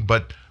nothing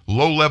but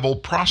low-level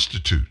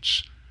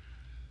prostitutes.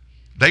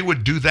 They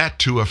would do that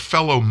to a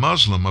fellow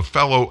Muslim, a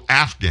fellow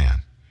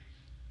Afghan,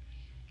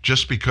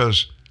 just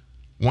because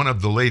one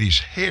of the lady's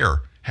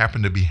hair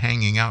happened to be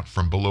hanging out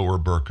from below her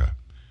burqa.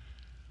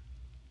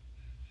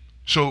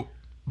 So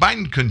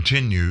Biden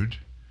continued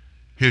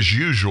his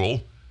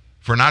usual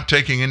for not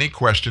taking any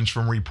questions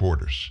from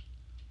reporters.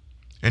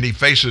 And he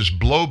faces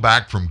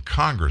blowback from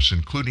Congress,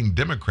 including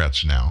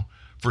Democrats now,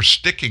 for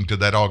sticking to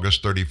that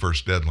August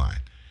 31st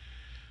deadline.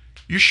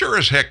 You sure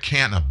as heck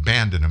can't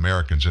abandon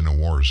Americans in a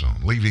war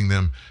zone, leaving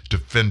them to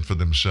fend for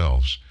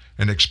themselves,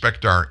 and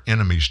expect our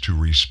enemies to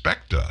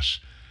respect us.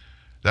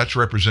 That's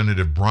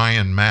Representative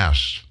Brian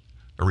Mast,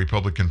 a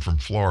Republican from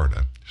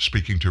Florida,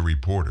 speaking to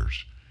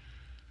reporters.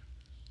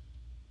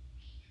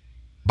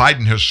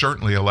 Biden has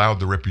certainly allowed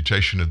the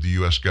reputation of the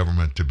U.S.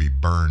 government to be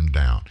burned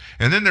down.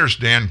 And then there's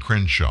Dan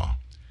Crenshaw.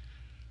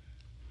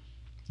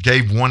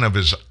 Gave one of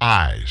his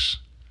eyes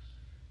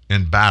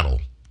in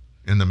battle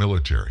in the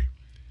military.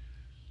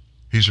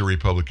 He's a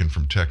Republican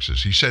from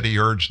Texas. He said he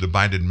urged the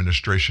Biden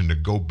administration to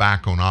go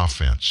back on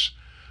offense,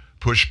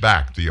 push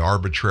back the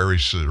arbitrary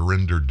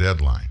surrender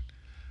deadline.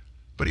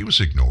 But he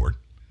was ignored.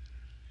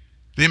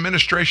 The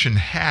administration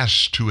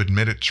has to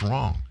admit it's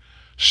wrong.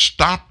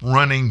 Stop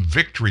running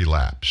victory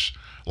laps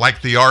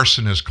like the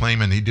arsonist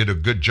claiming he did a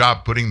good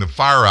job putting the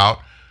fire out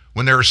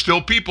when there are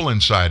still people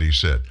inside, he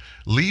said.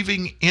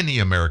 Leaving any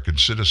American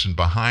citizen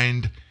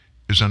behind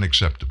is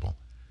unacceptable.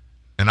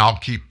 And I'll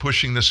keep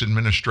pushing this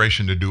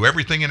administration to do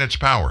everything in its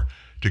power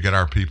to get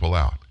our people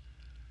out.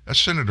 That's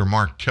Senator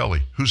Mark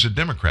Kelly, who's a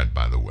Democrat,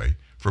 by the way,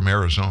 from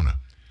Arizona.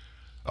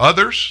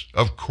 Others,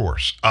 of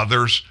course,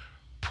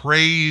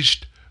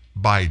 praised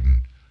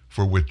Biden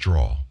for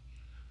withdrawal.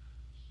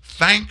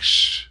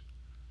 Thanks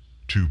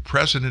to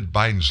President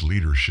Biden's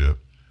leadership,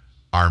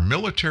 our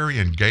military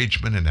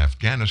engagement in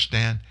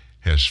Afghanistan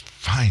has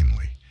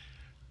finally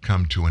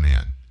come to an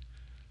end.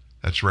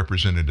 That's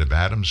Representative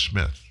Adam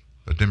Smith,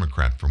 a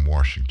Democrat from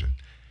Washington.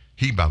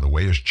 He, by the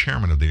way, is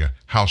chairman of the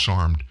House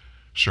Armed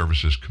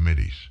Services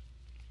Committees.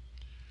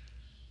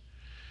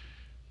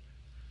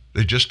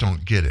 They just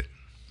don't get it.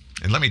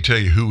 And let me tell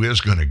you who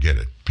is going to get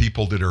it.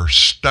 People that are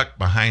stuck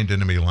behind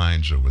enemy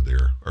lines over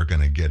there are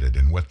going to get it.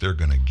 And what they're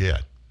going to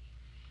get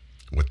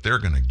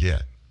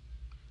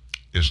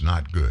is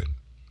not good.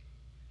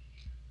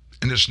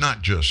 And it's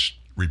not just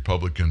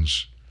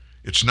Republicans.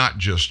 It's not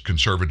just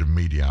conservative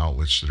media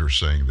outlets that are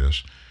saying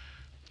this.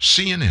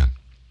 CNN,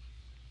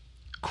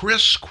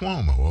 Chris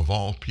Cuomo, of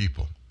all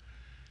people,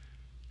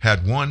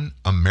 had one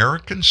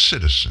American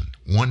citizen,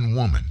 one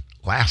woman,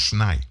 last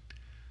night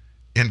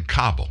in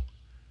Kabul.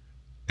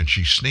 And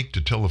she sneaked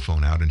a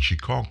telephone out and she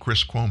called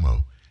Chris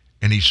Cuomo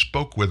and he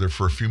spoke with her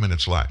for a few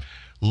minutes live.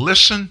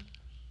 Listen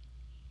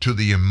to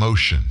the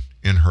emotion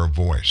in her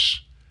voice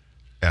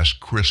as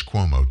Chris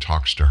Cuomo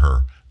talks to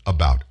her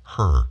about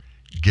her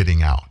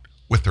getting out,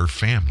 with her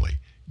family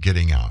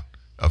getting out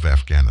of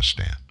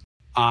Afghanistan.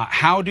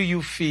 How do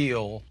you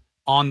feel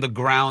on the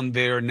ground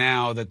there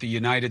now that the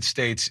United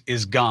States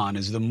is gone?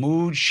 Is the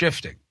mood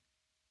shifting?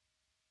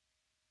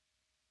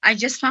 I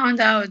just found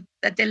out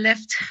that they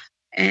left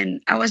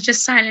and I was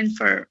just silent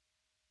for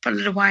a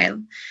little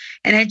while.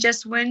 And I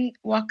just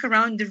walk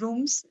around the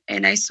rooms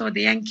and I saw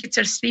the young kids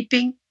are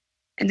sleeping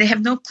and they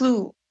have no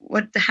clue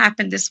what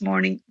happened this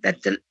morning,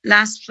 that the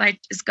last flight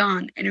is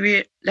gone and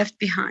we're left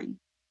behind.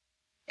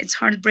 It's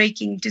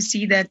heartbreaking to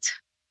see that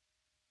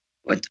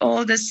with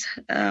all this,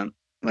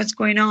 what's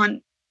going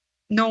on,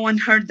 no one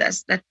heard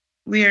us, that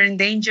we are in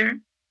danger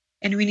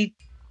and we need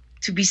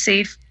to be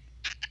safe.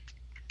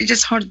 It's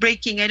just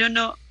heartbreaking. I don't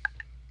know.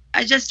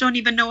 I just don't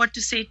even know what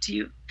to say to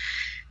you.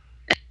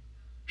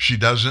 She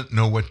doesn't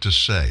know what to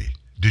say.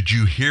 Did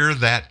you hear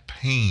that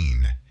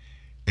pain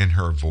in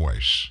her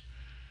voice?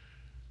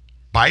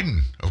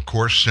 Biden, of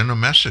course, sent a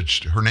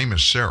message. Her name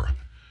is Sarah.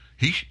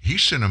 He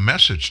sent a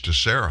message to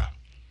Sarah.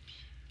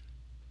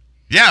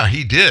 Yeah,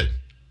 he did.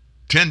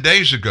 10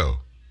 days ago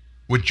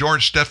with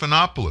George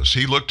Stephanopoulos.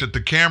 He looked at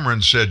the camera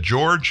and said,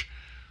 George,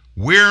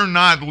 we're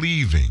not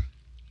leaving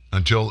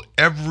until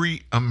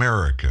every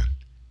American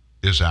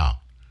is out.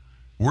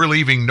 We're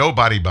leaving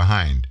nobody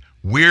behind.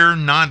 We're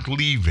not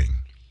leaving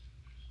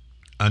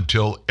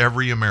until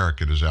every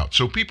American is out.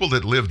 So people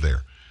that live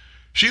there,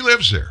 she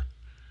lives there.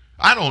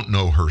 I don't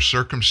know her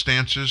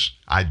circumstances.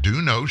 I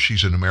do know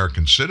she's an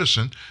American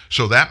citizen,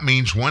 so that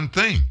means one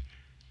thing.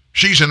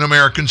 She's an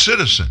American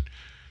citizen.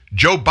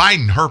 Joe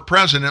Biden, her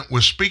president,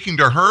 was speaking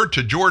to her,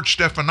 to George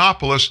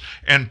Stephanopoulos,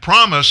 and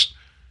promised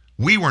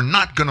we were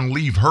not going to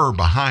leave her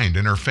behind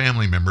and her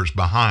family members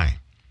behind.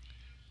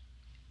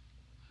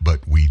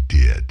 But we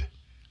did.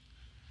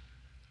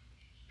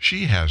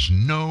 She has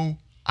no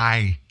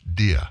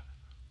idea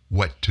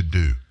what to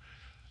do.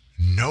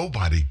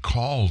 Nobody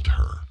called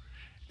her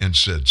and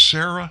said,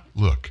 Sarah,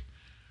 look,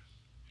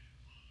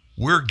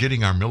 we're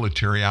getting our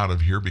military out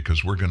of here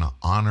because we're going to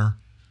honor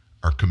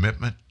our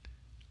commitment,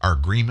 our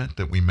agreement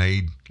that we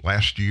made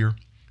last year.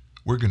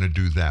 We're going to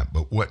do that.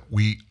 But what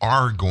we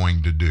are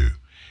going to do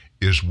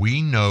is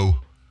we know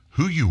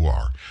who you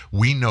are.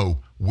 We know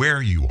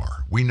where you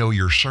are. We know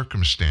your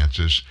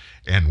circumstances.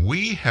 And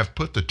we have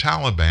put the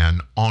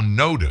Taliban on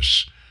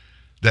notice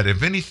that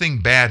if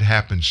anything bad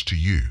happens to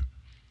you,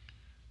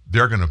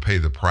 they're going to pay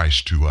the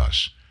price to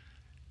us.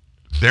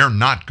 They're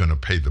not going to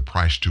pay the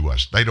price to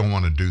us. They don't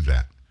want to do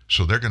that.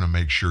 So they're going to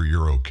make sure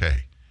you're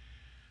okay.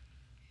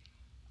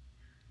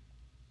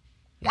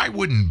 Why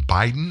wouldn't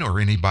Biden or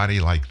anybody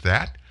like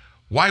that?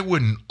 Why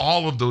wouldn't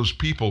all of those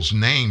people's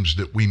names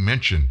that we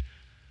mentioned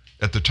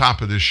at the top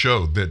of this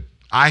show that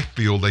I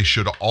feel they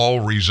should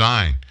all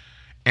resign?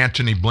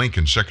 Antony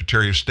Blinken,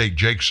 Secretary of State,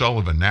 Jake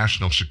Sullivan,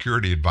 National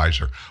Security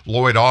Advisor,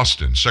 Lloyd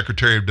Austin,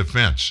 Secretary of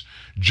Defense,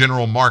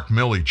 General Mark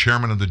Milley,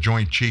 Chairman of the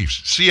Joint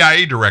Chiefs,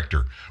 CIA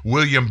Director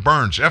William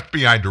Burns,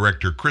 FBI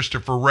Director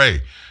Christopher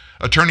Wray,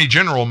 Attorney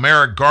General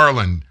Merrick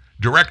Garland,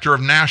 Director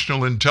of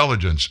National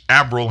Intelligence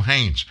Avril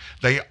Haines.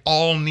 They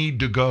all need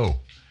to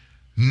go.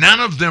 None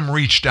of them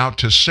reached out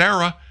to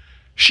Sarah.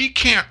 She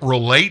can't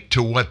relate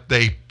to what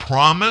they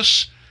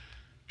promise.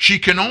 She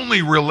can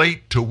only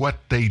relate to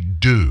what they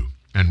do.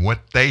 And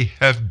what they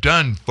have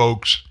done,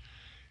 folks,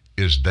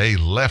 is they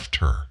left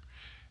her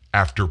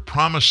after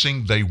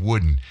promising they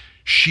wouldn't.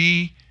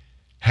 She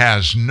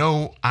has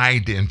no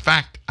idea. In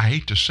fact, I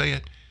hate to say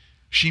it,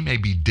 she may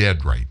be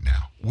dead right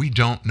now. We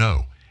don't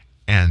know.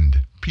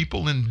 And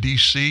people in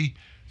D.C.,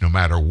 no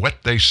matter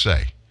what they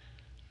say,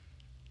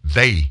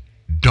 they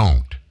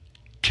don't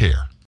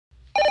care.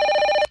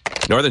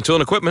 Northern Tool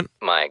and Equipment.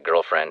 My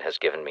girlfriend has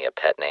given me a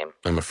pet name.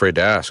 I'm afraid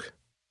to ask.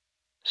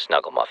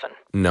 Snuggle Muffin.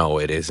 No,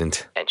 it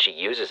isn't. And she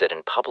uses it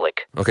in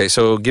public. Okay,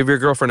 so give your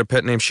girlfriend a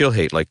pet name she'll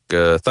hate, like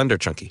Thunder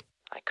Chunky.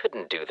 I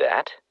couldn't do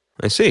that.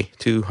 I see.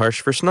 Too harsh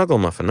for Snuggle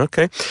Muffin.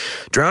 Okay.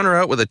 Drown her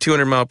out with a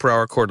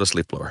 200-mile-per-hour cordless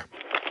leaf blower.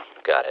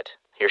 Got it.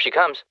 Here she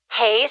comes.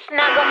 Hey,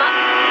 Snuggle Muffin.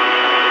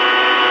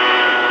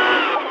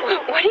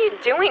 What are you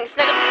doing,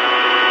 Snuggle?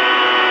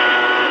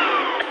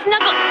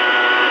 Snuggle.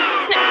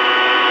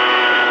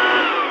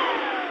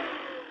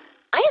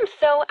 I am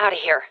so out of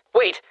here.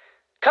 Wait.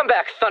 Come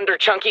back, Thunder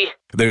Chunky.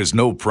 There's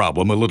no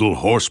problem a little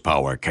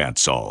horsepower can't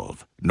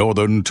solve.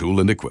 Northern Tool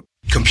and Equipment.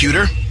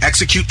 Computer,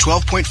 execute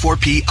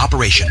 12.4p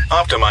operation.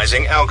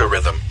 Optimizing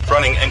algorithm.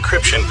 Running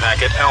encryption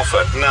packet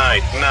alpha.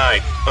 Night.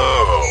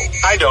 Oh,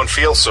 I don't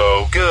feel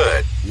so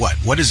good.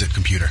 What is it,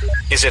 computer?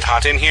 Is it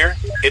hot in here?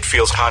 It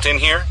feels hot in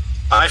here?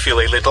 I feel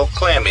a little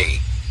clammy.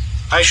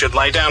 I should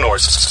lie down or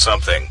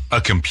something. A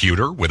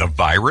computer with a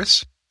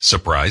virus?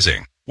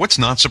 Surprising. What's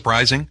not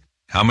surprising?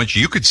 How much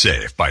you could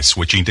save by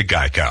switching to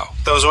Geico.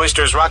 Those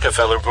oysters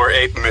Rockefeller were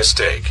a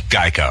mistake.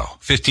 Geico.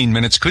 15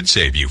 minutes could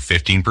save you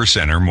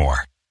 15% or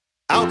more.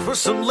 Out for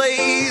some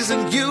Lays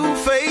and you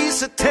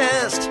face a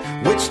test.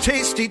 Which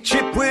tasty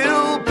chip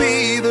will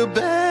be the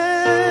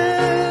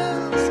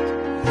best?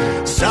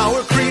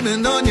 Sour cream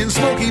and onion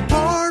smoky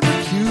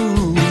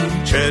barbecue.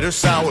 Cheddar,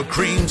 sour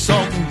cream,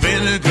 salt and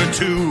vinegar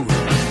too.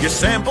 You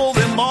sample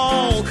them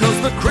all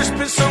cause the crisp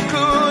is so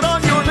good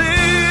on your lips.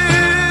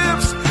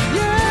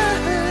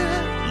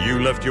 You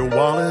left your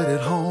wallet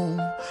at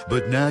home,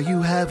 but now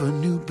you have a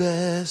new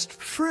best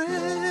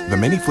friend. The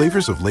many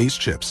flavors of Lay's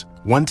chips.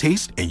 One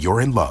taste and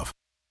you're in love.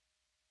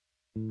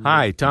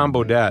 Hi, Tom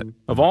Bodette.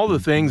 Of all the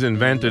things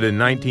invented in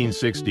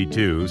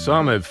 1962,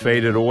 some have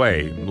faded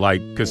away,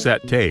 like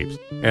cassette tapes,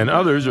 and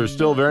others are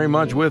still very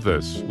much with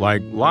us,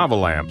 like lava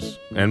lamps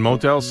and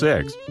Motel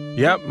 6.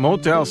 Yep,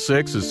 Motel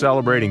 6 is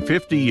celebrating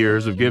 50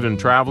 years of giving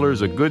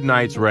travelers a good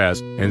night's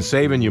rest and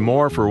saving you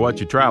more for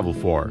what you travel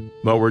for.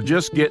 But we're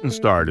just getting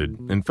started.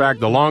 In fact,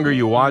 the longer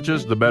you watch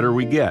us, the better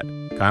we get.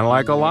 Kind of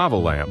like a lava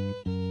lamp.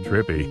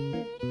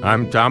 Trippy.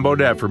 I'm Tom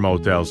Bodette for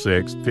Motel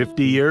 6.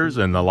 50 years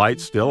and the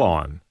light's still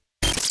on.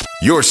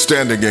 You're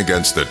standing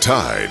against the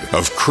tide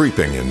of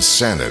creeping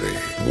insanity.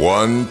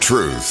 One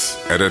truth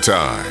at a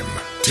time.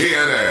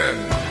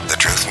 TNN, the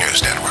Truth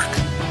News Network.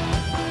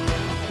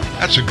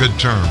 That's a good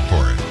term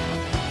for it.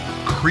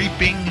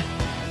 Creeping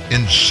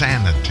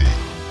insanity.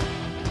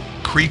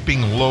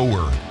 Creeping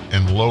lower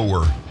and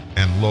lower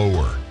and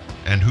lower.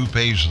 And who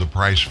pays the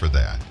price for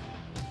that?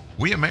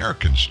 We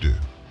Americans do.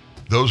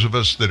 Those of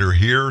us that are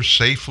here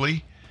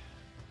safely,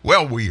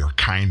 well, we are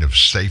kind of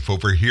safe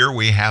over here.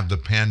 We have the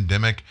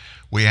pandemic.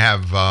 We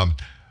have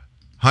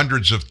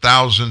hundreds of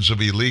thousands of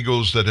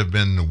illegals that have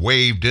been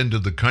waved into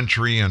the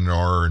country and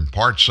are in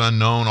parts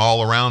unknown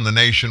all around the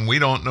nation. We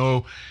don't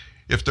know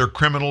if they're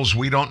criminals.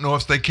 We don't know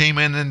if they came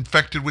in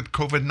infected with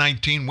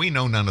COVID-19. We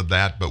know none of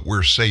that, but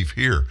we're safe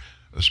here,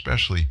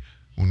 especially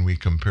when we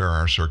compare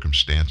our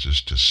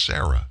circumstances to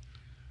Sarah,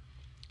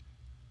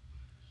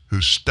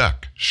 who's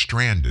stuck,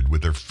 stranded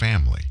with her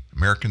family,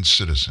 American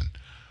citizen,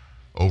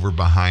 over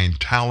behind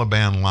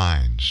Taliban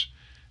lines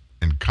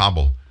in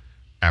Kabul,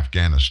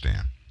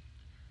 Afghanistan.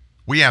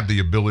 We have the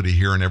ability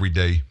here, and every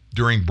day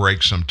during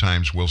breaks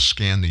sometimes we'll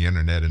scan the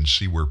internet and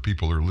see where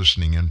people are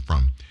listening in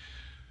from.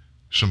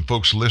 Some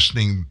folks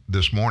listening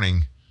this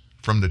morning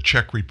from the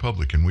Czech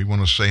Republic, and we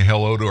want to say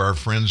hello to our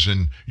friends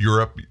in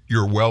Europe.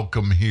 You're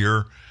welcome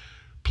here.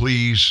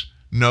 Please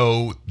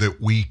know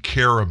that we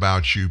care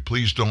about you.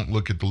 Please don't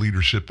look at the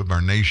leadership of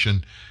our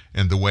nation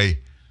and the way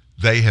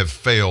they have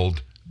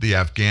failed the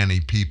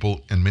Afghani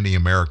people and many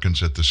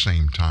Americans at the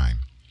same time.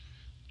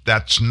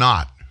 That's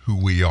not who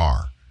we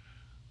are.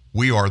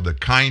 We are the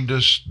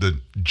kindest, the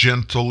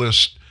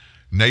gentlest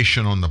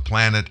nation on the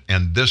planet,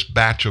 and this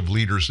batch of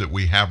leaders that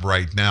we have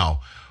right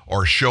now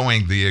are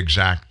showing the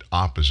exact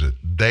opposite.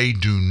 They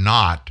do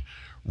not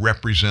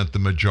represent the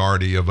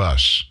majority of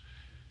us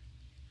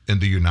in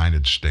the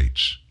United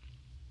States.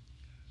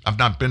 I've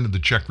not been to the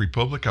Czech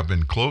Republic. I've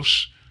been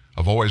close.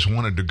 I've always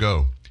wanted to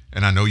go.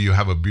 And I know you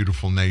have a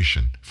beautiful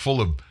nation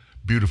full of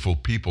beautiful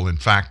people. In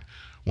fact,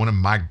 one of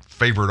my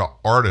favorite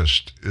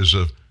artists is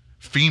a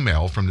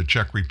female from the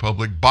Czech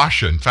Republic,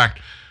 Basha. In fact,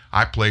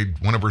 I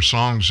played one of her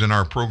songs in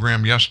our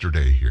program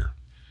yesterday here.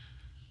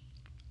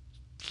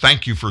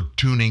 Thank you for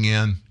tuning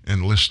in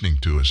and listening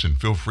to us, and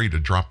feel free to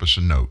drop us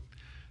a note.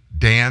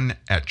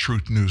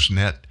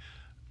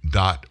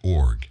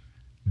 Dan@truthnewsnet.org.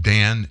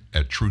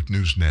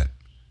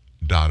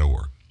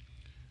 Dan@truthnewsnet.org.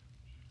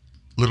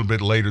 A little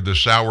bit later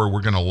this hour,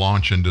 we're going to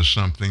launch into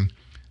something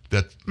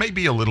that may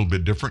be a little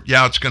bit different.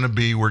 Yeah, it's going to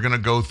be, we're going to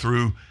go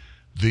through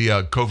the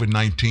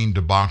COVID-19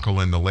 debacle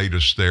and the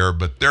latest there,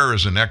 but there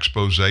is an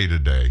expose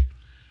today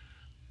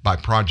by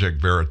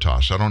Project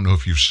Veritas. I don't know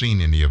if you've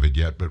seen any of it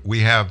yet, but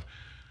we have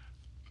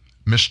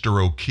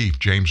Mr. O'Keefe,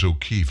 James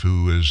O'Keefe,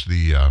 who is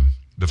the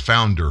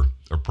founder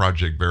of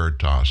Project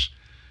Veritas.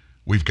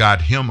 We've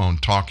got him on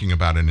talking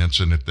about an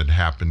incident that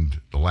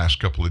happened the last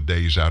couple of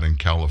days out in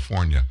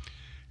California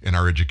in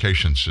our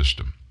education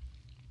system.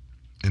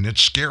 And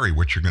it's scary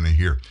what you're going to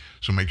hear.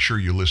 So make sure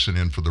you listen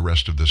in for the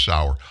rest of this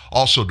hour.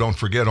 Also, don't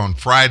forget on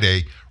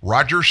Friday,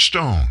 Roger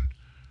Stone,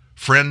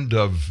 friend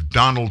of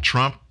Donald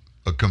Trump,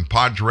 a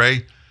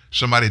compadre,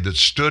 somebody that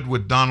stood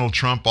with Donald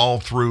Trump all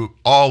through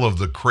all of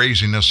the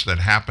craziness that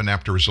happened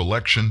after his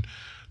election,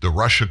 the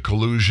Russia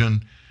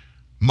collusion.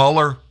 Robert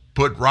Mueller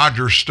put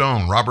Roger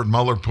Stone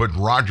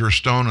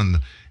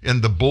in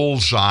the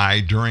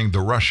bullseye during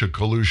the Russia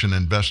collusion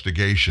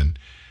investigation.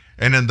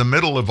 And in the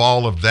middle of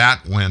all of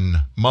that,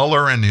 when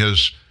Mueller and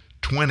his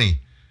 20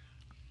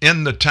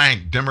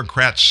 in-the-tank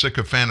Democrat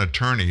sycophant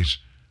attorneys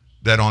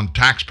that on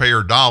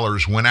taxpayer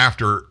dollars went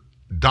after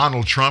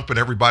Donald Trump and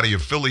everybody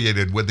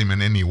affiliated with him in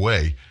any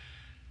way,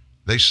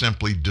 they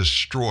simply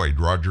destroyed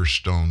Roger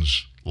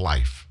Stone's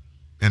life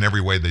in every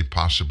way they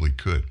possibly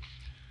could.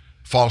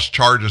 False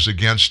charges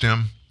against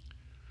him.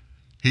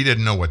 He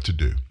didn't know what to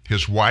do.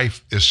 His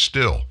wife is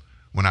still,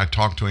 when I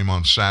talked to him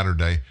on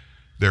Saturday,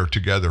 they're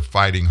together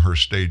fighting her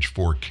stage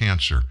 4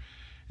 cancer.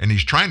 And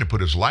he's trying to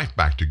put his life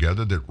back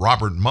together that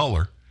Robert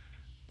Mueller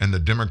and the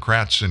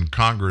Democrats in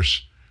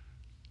Congress,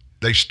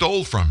 they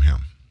stole from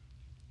him.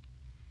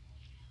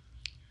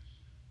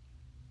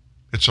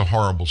 It's a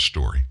horrible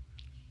story.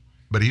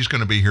 But he's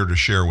going to be here to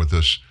share with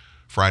us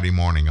Friday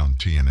morning on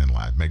TNN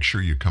Live. Make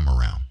sure you come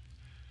around.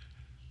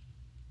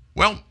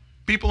 Well,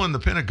 people in the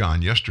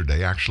Pentagon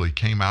yesterday actually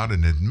came out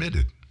and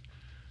admitted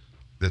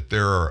that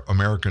there are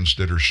Americans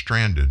that are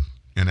stranded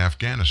in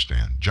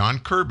Afghanistan. John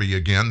Kirby,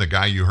 again, the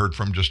guy you heard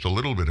from just a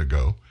little bit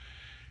ago,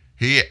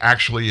 he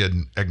actually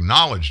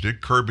acknowledged it.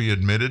 Kirby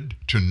admitted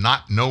to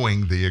not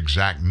knowing the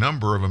exact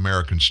number of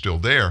Americans still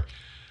there,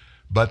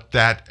 but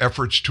that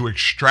efforts to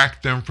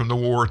extract them from the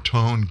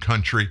war-torn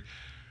country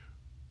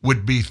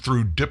would be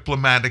through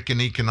diplomatic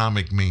and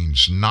economic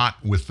means,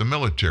 not with the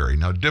military.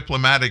 Now,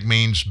 diplomatic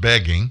means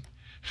begging.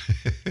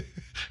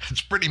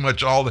 It's pretty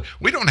much all that.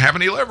 We don't have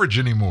any leverage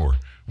anymore.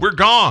 We're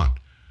gone.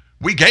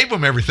 We gave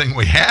them everything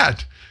we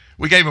had.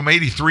 We gave them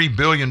 $83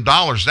 billion.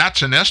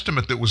 That's an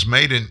estimate that was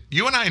made, and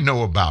you and I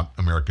know about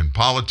American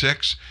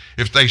politics.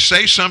 If they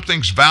say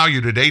something's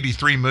valued at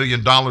 $83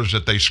 million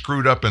that they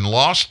screwed up and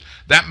lost,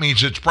 that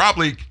means it's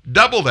probably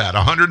double that,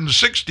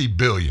 $160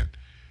 billion.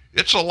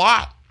 It's a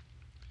lot.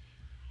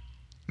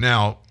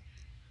 Now,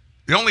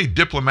 the only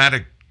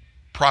diplomatic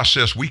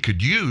process we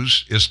could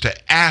use is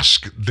to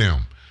ask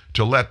them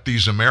to let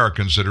these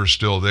Americans that are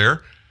still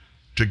there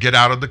to get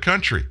out of the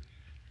country.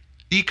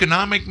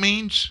 Economic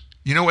means,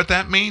 you know what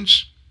that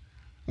means?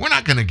 We're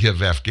not going to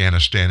give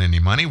Afghanistan any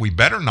money. We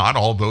better not,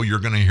 although you're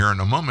going to hear in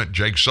a moment,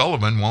 Jake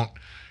Sullivan won't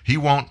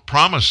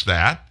promise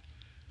that.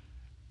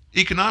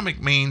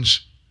 Economic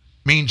means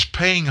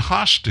paying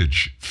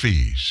hostage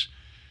fees.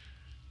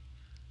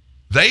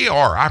 They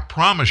are, I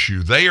promise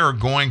you, they are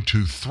going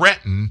to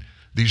threaten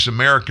these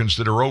Americans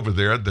that are over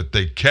there that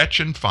they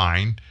catch and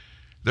find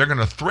They're going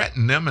to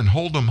threaten them and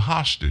hold them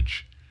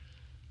hostage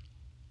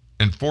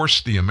and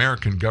force the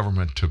American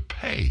government to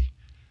pay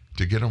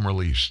to get them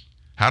released.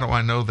 How do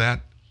I know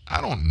that? I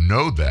don't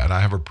know that.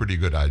 I have a pretty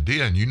good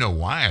idea, and you know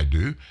why I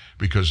do,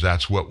 because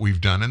that's what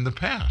we've done in the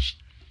past.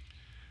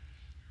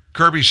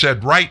 Kirby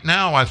said, right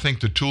now, I think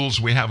the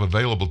tools we have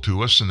available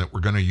to us and that we're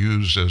going to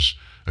use as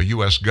a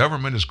U.S.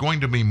 government is going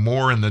to be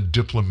more in the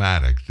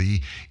diplomatic,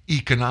 the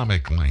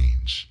economic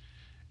lanes.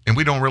 And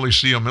we don't really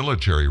see a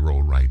military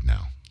role right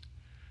now.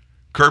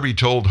 Kirby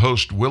told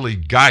host Willie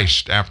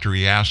Geist after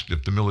he asked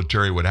if the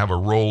military would have a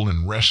role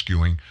in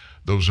rescuing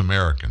those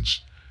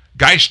Americans.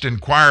 Geist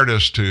inquired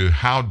as to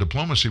how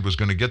diplomacy was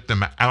going to get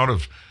them out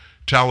of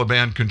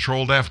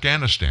Taliban-controlled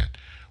Afghanistan.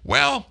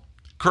 Well,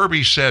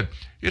 Kirby said,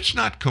 it's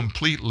not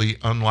completely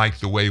unlike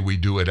the way we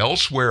do it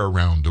elsewhere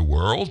around the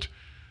world.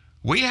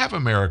 We have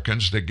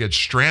Americans that get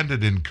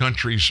stranded in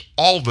countries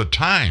all the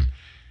time,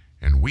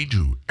 and we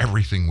do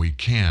everything we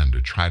can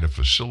to try to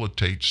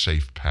facilitate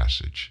safe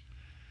passage.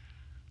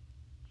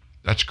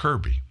 That's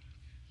Kirby.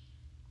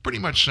 Pretty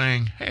much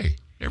saying, hey,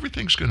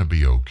 everything's going to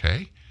be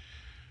okay.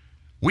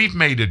 We've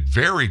made it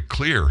very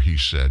clear, he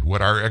said,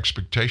 what our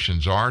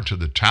expectations are to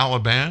the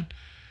Taliban.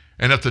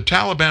 And if the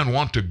Taliban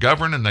want to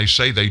govern, and they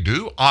say they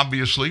do,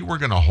 obviously we're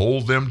going to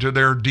hold them to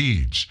their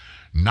deeds,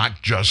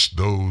 not just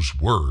those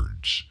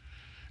words.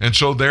 And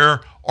so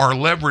there are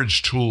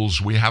leverage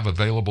tools we have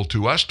available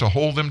to us to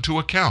hold them to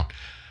account.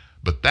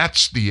 But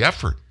that's the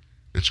effort.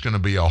 It's going to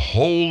be a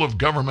whole of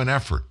government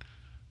effort.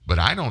 But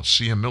I don't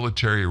see a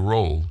military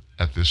role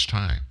at this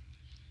time.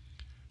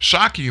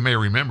 Psaki, you may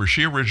remember,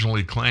 she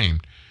originally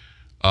claimed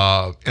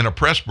in a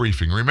press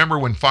briefing, remember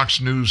when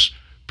Fox News'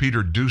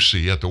 Peter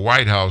Doocy at the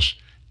White House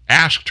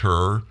asked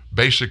her,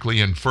 basically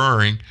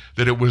inferring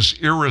that it was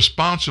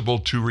irresponsible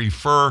to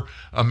refer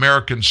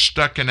Americans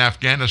stuck in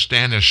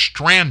Afghanistan as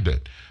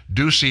stranded.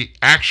 Doocy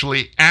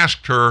actually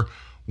asked her,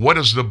 what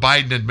is the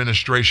Biden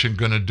administration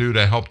going to do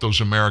to help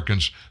those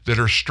Americans that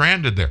are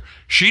stranded there?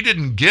 She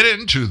didn't get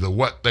into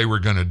what they were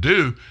going to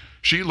do.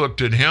 She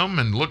looked at him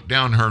and looked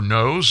down her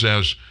nose,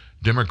 as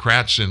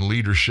Democrats in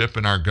leadership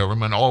in our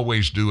government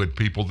always do at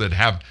people that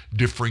have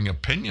differing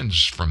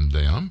opinions from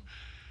them.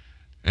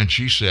 And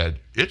she said,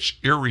 it's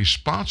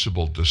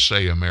irresponsible to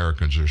say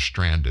Americans are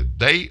stranded.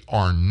 They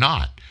are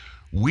not.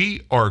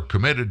 We are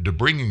committed to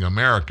bringing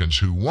Americans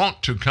who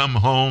want to come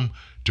home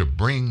to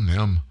bring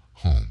them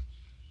home.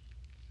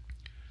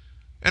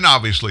 And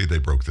obviously they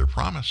broke their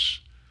promise.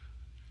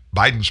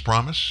 Biden's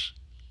promise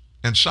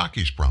and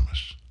Psaki's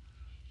promise.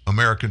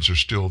 Americans are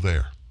still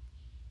there.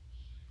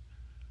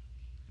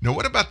 Now,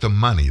 what about the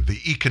money,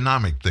 the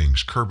economic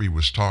things Kirby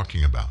was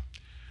talking about?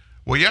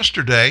 Well,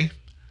 yesterday,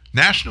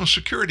 National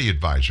Security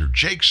Advisor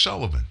Jake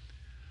Sullivan.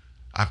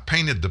 I've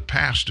painted the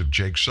past of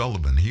Jake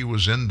Sullivan. He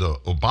was in the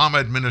Obama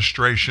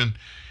administration.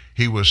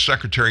 He was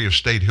Secretary of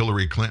State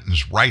Hillary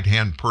Clinton's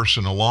right-hand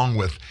person, along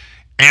with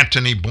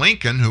Antony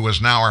Blinken, who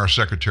is now our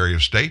Secretary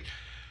of State.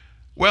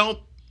 Well,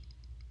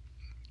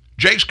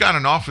 Jake's got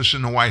an office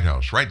in the White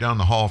House, right down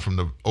the hall from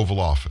the Oval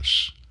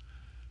Office.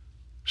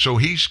 So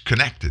he's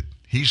connected.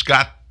 He's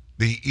got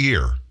the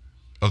ear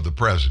of the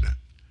president.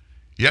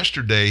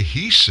 Yesterday,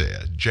 he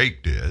said,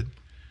 Jake did,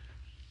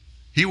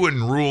 he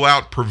wouldn't rule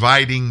out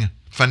providing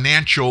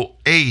financial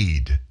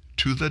aid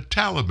to the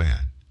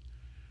Taliban.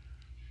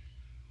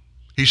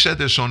 He said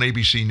this on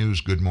ABC News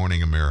Good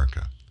Morning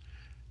America.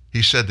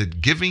 He said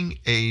that giving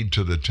aid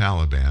to the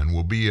Taliban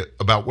will be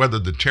about whether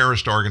the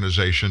terrorist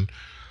organization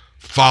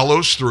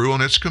follows through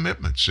on its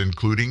commitments,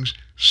 including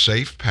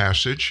safe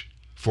passage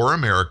for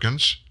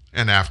Americans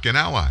and Afghan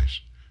allies.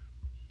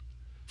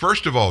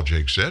 First of all,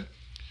 Jake said,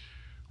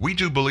 we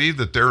do believe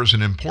that there is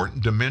an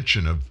important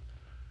dimension of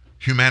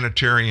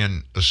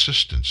humanitarian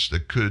assistance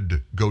that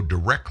could go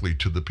directly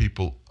to the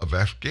people of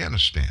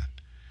Afghanistan.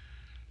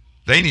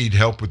 They need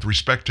help with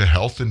respect to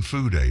health and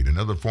food aid and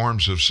other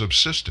forms of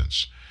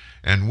subsistence,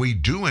 and we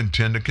do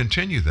intend to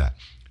continue that.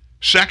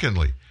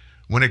 Secondly,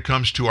 when it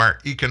comes to our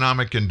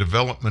economic and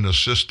development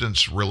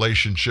assistance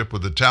relationship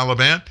with the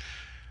Taliban,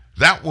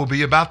 that will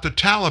be about the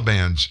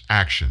Taliban's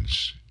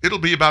actions. It'll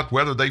be about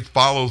whether they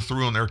follow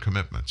through on their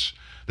commitments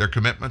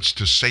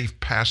to safe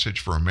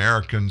passage for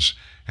Americans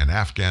and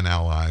Afghan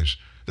allies,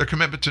 their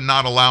commitment to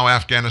not allow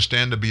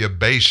Afghanistan to be a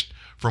base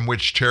from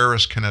which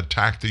terrorists can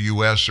attack the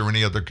U.S. or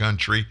any other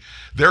country,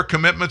 their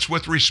commitments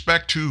with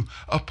respect to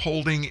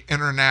upholding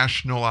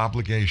international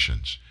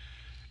obligations.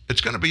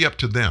 It's going to be up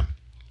to them,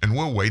 and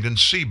we'll wait and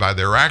see by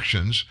their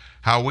actions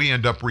how we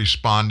end up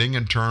responding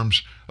in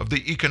terms of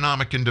the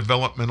economic and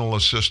developmental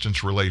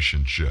assistance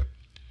relationship.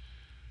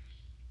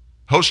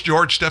 Host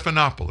George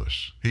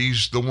Stephanopoulos,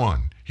 he's the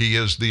one. He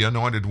is the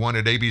anointed one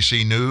at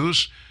ABC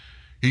News.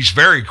 He's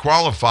very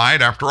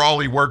qualified. After all,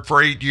 he worked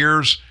for 8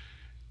 years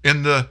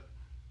in the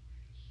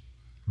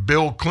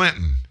Bill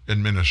Clinton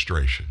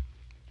administration.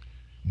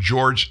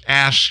 George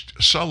asked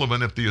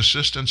Sullivan if the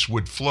assistance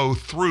would flow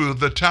through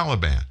the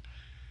Taliban.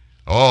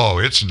 Oh,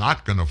 it's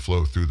not going to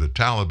flow through the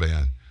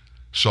Taliban,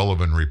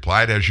 Sullivan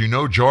replied. As you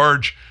know,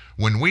 George,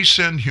 when we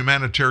send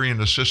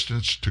humanitarian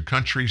assistance to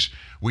countries,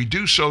 we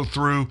do so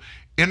through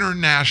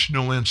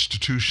international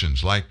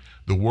institutions like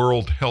the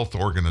World Health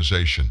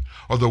Organization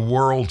or the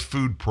World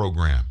Food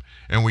Program.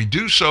 And we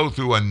do so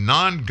through a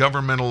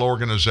non-governmental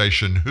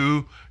organization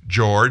who,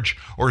 George,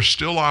 are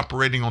still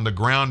operating on the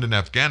ground in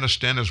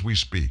Afghanistan as we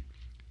speak.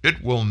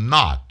 It will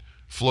not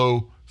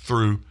flow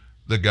through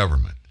the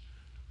government.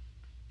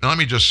 Now, let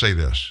me just say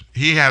this.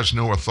 He has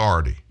no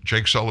authority.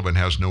 Jake Sullivan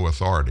has no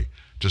authority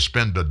to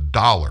spend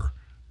 $1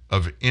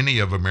 of any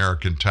of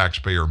American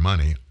taxpayer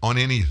money on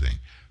anything,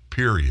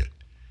 period.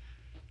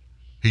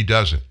 He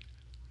doesn't.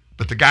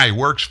 But the guy he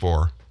works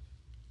for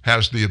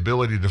has the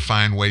ability to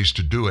find ways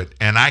to do it.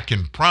 And I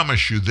can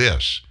promise you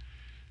this.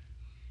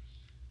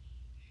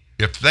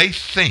 If they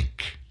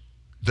think,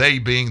 they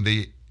being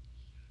the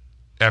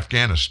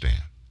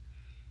Afghanistan,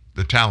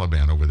 the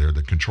Taliban over there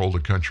that control the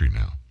country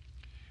now,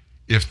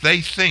 if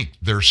they think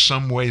there's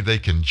some way they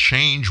can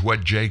change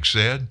what Jake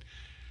said,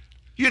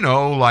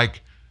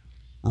 like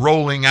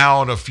rolling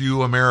out a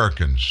few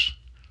Americans,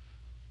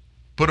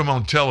 put them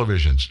on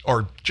televisions,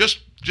 or just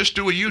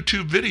do a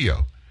YouTube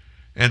video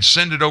and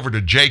send it over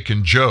to Jake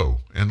and Joe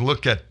and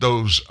look at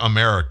those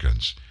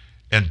Americans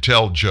and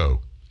tell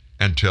Joe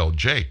and tell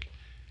Jake,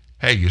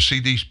 hey, you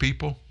see these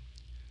people?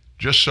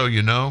 Just so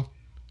you know,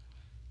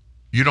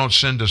 you don't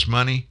send us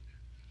money,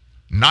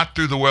 not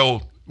through the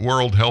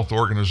World Health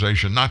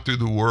Organization, not through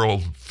the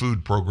World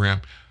Food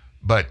Program,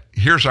 but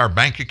here's our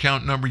bank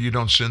account number. You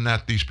don't send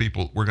that. These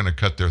people, we're going to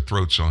cut their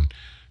throats on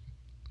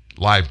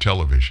live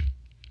television.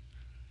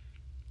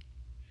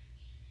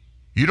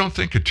 You don't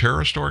think a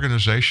terrorist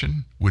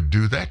organization would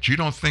do that? You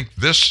don't think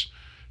this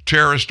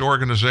terrorist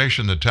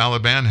organization, the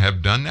Taliban,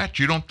 have done that?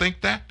 You don't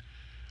think that?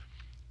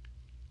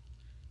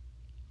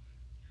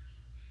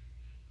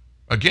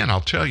 Again,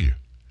 I'll tell you,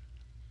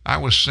 I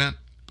was sent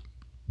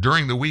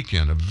during the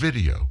weekend a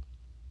video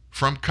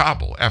from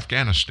Kabul,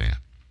 Afghanistan.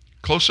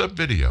 Close-up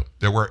video.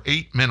 There were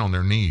 8 men on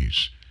their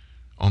knees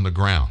on the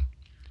ground.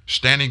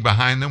 Standing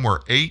behind them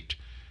were 8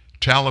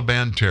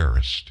 Taliban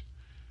terrorists.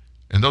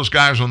 And those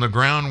guys on the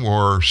ground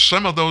were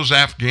some of those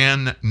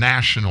Afghan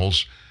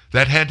nationals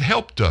that had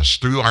helped us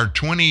through our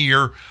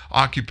 20-year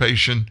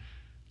occupation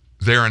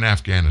there in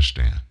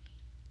Afghanistan.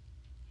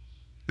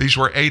 These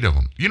were 8 of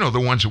them. The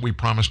ones that we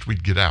promised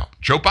we'd get out.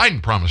 Joe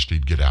Biden promised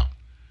he'd get out.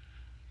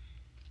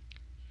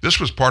 This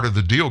was part of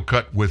the deal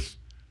cut with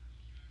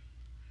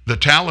the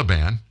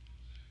Taliban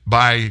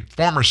by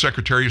former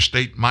Secretary of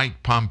State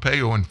Mike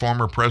Pompeo and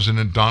former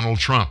President Donald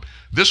Trump.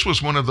 This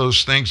was one of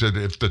those things that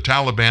if the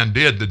Taliban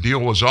did, the deal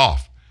was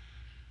off.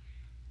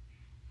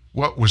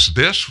 What was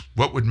this?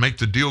 What would make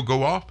the deal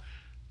go off?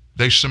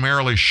 They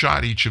summarily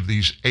shot each of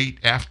these 8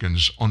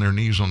 Afghans on their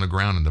knees on the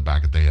ground in the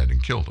back of the head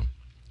and killed them.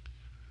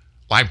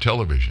 Live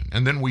television.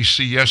 And then we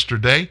see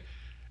yesterday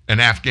an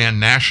Afghan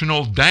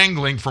national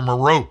dangling from a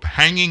rope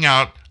hanging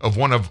out of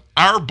one of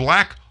our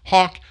Black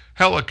Hawk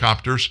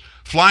helicopters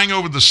flying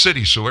over the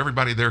city so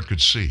everybody there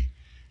could see.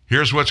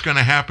 Here's what's going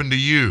to happen to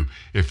you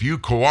if you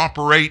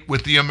cooperate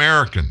with the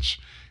Americans.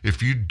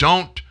 If you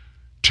don't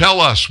tell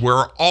us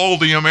where all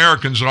the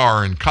Americans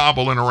are in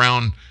Kabul and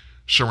around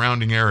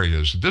surrounding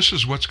areas, this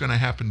is what's going to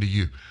happen to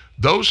you.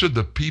 Those are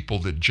the people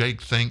that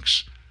Jake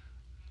thinks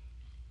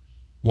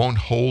won't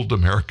hold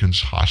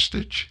Americans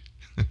hostage.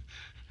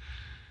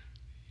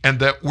 And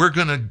that we're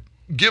going to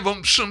give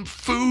them some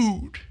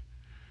food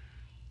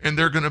and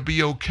they're going to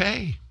be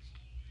okay.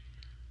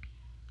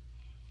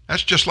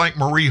 That's just like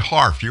Marie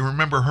Harf. You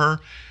remember her?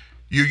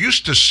 You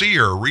used to see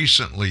her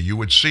recently. You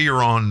would see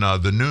her on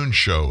the noon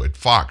show at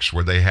Fox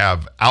where they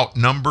have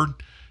Outnumbered.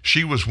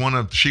 She was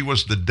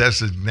the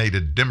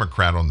designated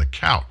Democrat on the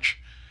couch.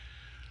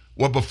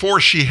 Well, before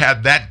she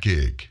had that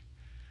gig,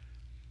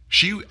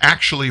 she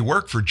actually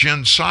worked for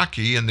Jen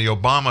Psaki in the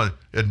Obama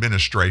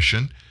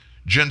administration.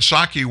 Jen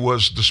Psaki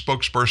was the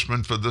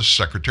spokesperson for the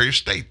Secretary of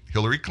State,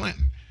 Hillary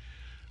Clinton.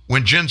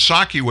 When Jen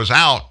Psaki was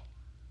out,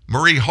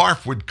 Marie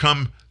Harf would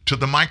come to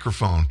the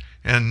microphone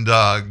and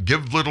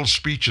give little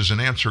speeches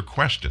and answer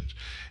questions.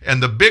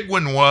 And the big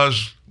one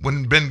was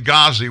when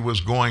Benghazi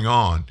was going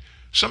on,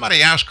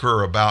 somebody asked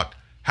her about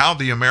how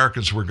the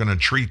Americans were going to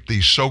treat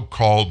these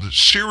so-called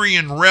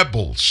Syrian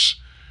rebels.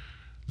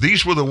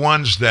 These were the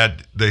ones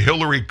that the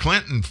Hillary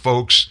Clinton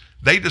folks,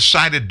 they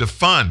decided to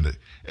fund,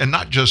 and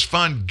not just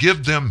fund,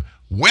 give them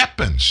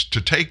weapons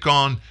to take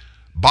on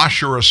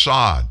Bashar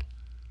Assad,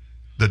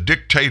 the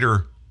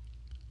dictator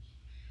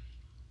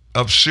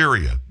of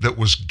Syria that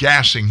was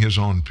gassing his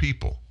own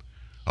people.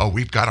 Oh,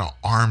 we've got to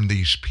arm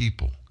these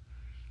people.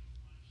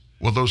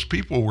 Well, those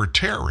people were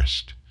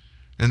terrorists,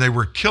 and they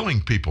were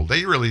killing people.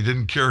 They really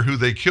didn't care who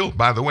they killed.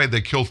 By the way, they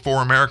killed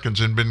 4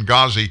 Americans in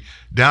Benghazi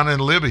down in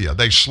Libya.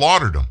 They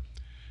slaughtered them.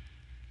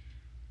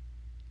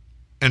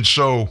 And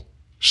so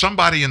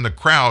somebody in the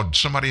crowd,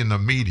 somebody in the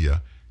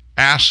media,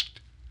 asked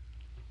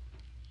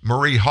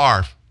Marie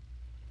Harf,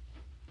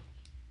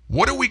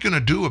 what are we going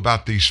to do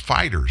about these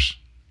fighters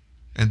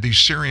and these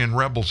Syrian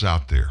rebels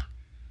out there?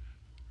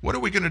 What are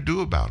we going to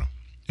do about them?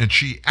 And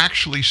she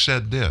actually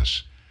said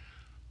this: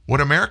 what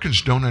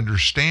Americans don't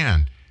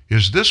understand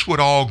is this would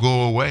all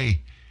go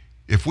away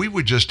if we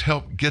would just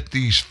help get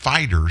these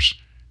fighters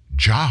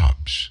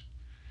jobs.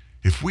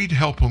 If we'd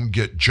help them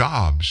get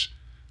jobs,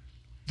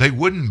 they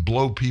wouldn't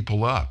blow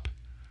people up.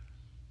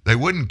 They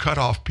wouldn't cut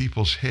off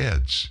people's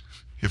heads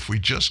if we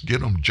just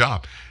get them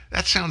jobs.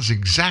 That sounds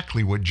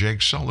exactly what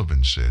Jake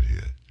Sullivan said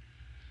here.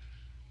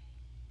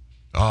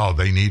 Oh,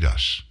 they need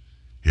us.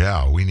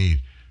 Yeah,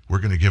 we're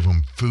going to give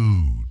them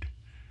food.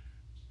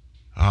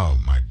 Oh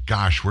my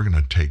gosh, we're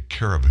going to take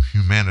care of them.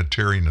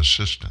 Humanitarian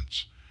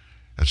assistance.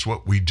 That's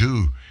what we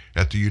do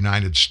at the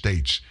United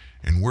States.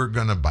 And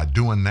by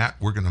doing that,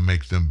 we're going to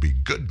make them be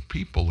good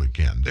people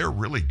again. They're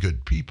really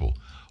good people.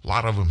 A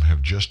lot of them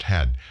have just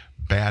had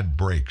bad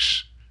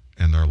breaks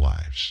in their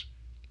lives.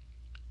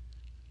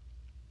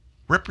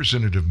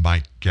 Representative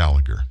Mike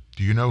Gallagher.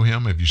 Do you know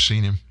him? Have you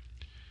seen him?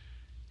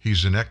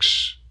 He's an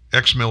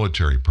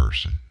ex-military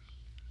person,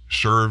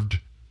 served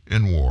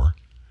in war.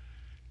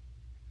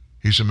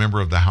 He's a member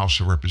of the House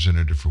of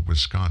Representatives for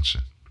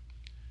Wisconsin.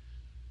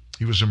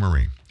 He was a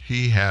Marine.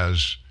 He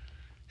has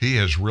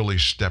really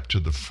stepped to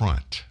the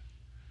front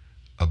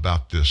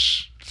about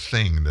this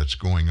thing that's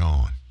going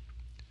on,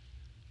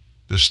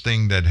 this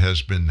thing that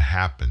has been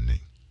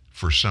happening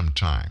for some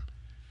time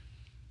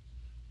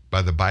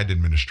by the Biden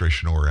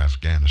administration over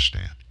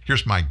Afghanistan.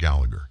 Here's Mike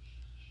Gallagher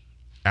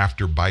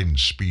after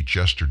Biden's speech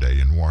yesterday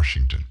in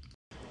Washington.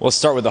 Well, let's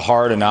start with the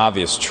hard and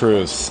obvious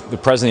truth. The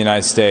President of the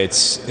United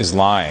States is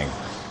lying.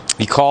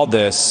 He called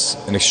this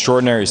an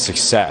extraordinary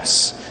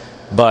success,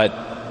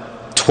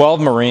 but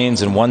 12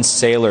 Marines and 1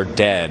 sailor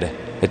dead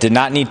that did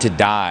not need to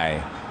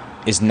die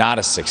is not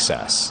a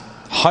success.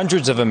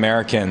 Hundreds of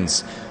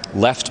Americans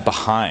left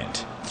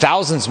behind.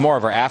 Thousands more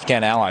of our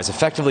Afghan allies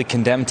effectively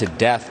condemned to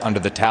death under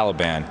the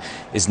Taliban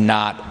is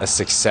not a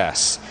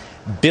success.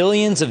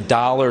 Billions of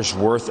dollars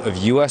worth of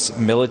U.S.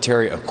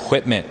 military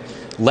equipment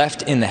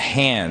left in the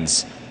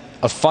hands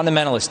of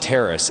fundamentalist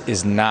terrorists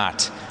is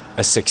not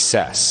a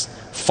success.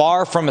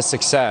 Far from a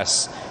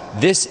success,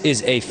 this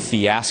is a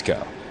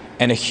fiasco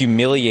and a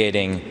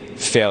humiliating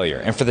failure.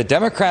 And for the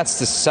Democrats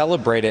to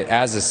celebrate it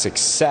as a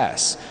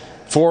success,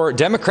 for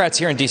Democrats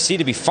here in D.C.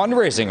 to be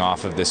fundraising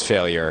off of this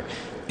failure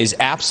is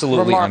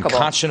absolutely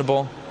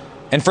unconscionable.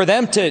 And for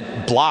them to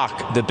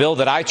block the bill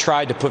that I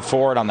tried to put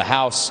forward on the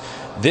House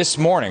this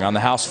morning on the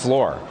House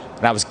floor,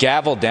 and I was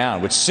gavelled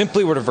down, which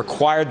simply would have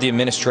required the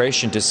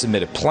administration to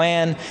submit a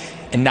plan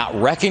and not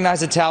recognize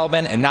the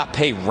Taliban and not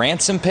pay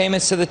ransom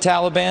payments to the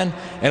Taliban,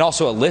 and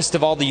also a list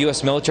of all the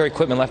U.S. military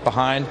equipment left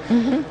behind.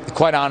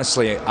 Quite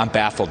honestly, I'm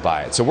baffled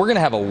by it. So we're going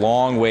to have a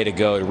long way to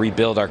go to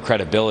rebuild our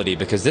credibility,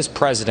 because this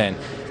president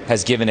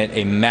has given it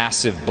a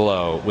massive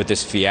blow with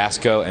this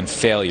fiasco and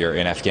failure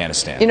in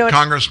Afghanistan.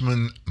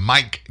 Congressman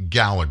Mike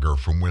Gallagher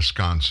from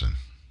Wisconsin,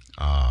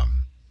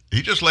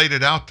 he just laid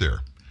it out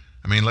there.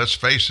 I mean, let's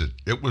face it,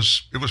 it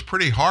was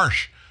pretty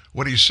harsh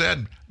what he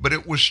said, but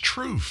it was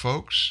true,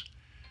 folks.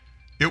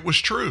 It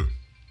was true.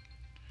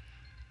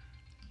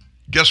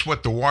 Guess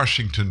what? The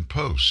Washington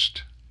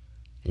Post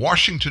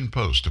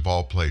of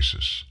all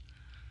places,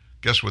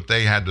 guess what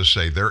they had to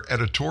say? Their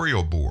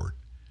editorial board.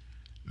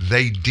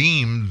 They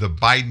deemed the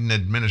Biden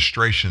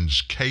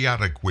administration's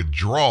chaotic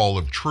withdrawal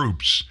of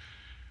troops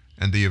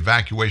and the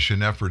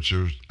evacuation efforts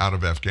out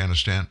of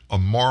Afghanistan a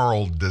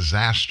moral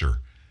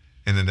disaster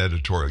in an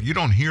editorial. You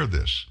don't hear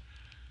this.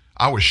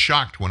 I was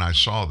shocked when I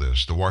saw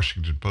this. The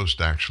Washington Post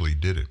actually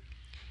did it.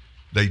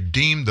 They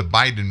deemed the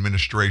Biden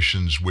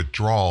administration's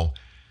withdrawal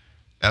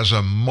as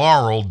a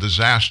moral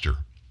disaster.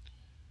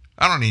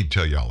 I don't need to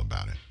tell you all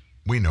about it.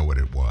 We know what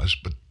it was,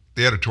 but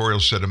the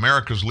editorial said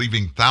America's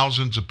leaving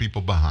thousands of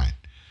people behind.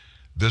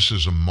 This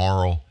is a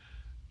moral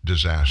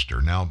disaster.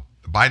 Now,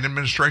 the Biden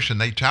administration,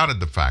 they touted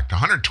the fact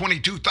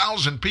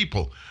 122,000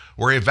 people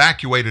were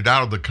evacuated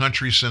out of the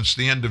country since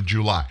the end of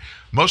July.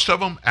 Most of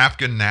them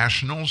Afghan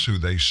nationals who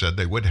they said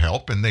they would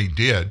help, and they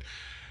did.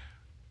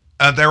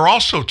 They're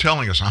also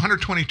telling us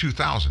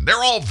 122,000.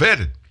 They're all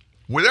vetted.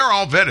 Well, they're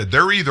all vetted.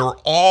 They're either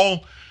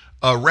all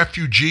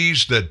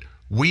refugees that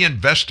we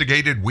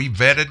investigated, we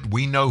vetted,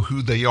 we know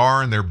who they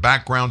are and their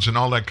backgrounds and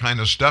all that kind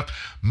of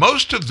stuff.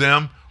 Most of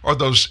them are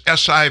those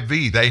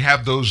SIV. They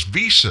have those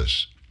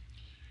visas.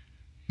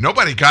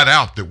 Nobody got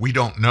out that we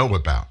don't know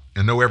about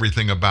and know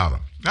everything about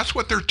them. That's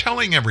what they're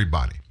telling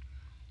everybody.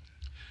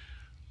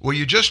 Well,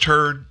 you just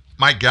heard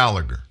Mike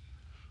Gallagher,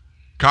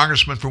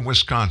 congressman from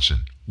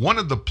Wisconsin. One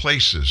of the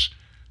places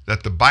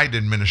that the Biden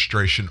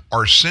administration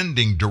are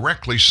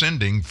directly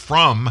sending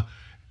from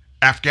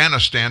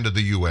Afghanistan to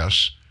the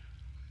U.S.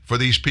 for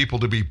these people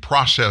to be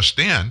processed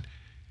in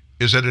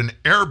is at an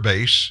air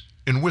base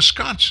in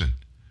Wisconsin.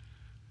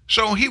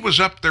 So he was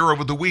up there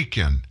over the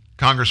weekend,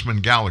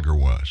 Congressman Gallagher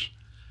was.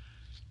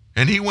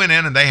 And he went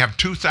in and they have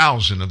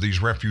 2,000 of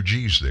these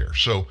refugees there.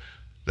 So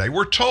they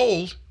were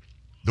told,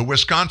 the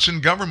Wisconsin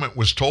government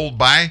was told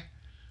by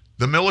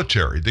the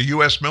military, the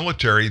U.S.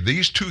 military,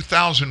 these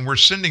 2,000 we're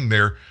sending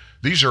there,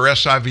 these are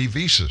SIV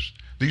visas.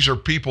 These are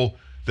people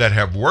that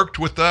have worked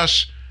with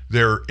us.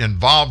 They're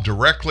involved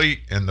directly,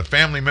 and the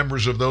family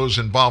members of those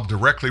involved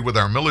directly with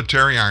our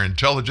military, our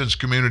intelligence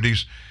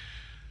communities.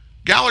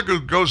 Gallagher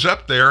goes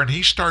up there and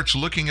he starts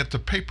looking at the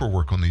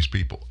paperwork on these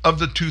people. Of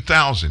the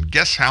 2,000,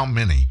 guess how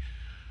many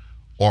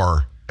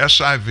are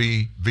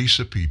SIV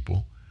visa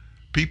people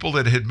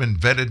that had been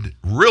vetted,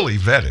 really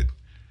vetted,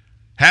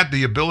 had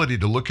the ability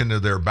to look into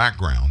their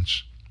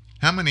backgrounds.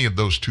 How many of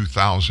those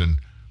 2,000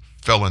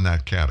 fell in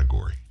that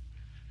category?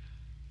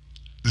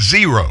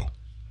 0.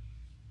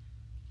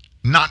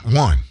 Not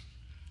one.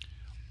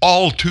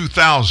 All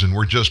 2,000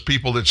 were just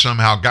people that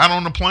somehow got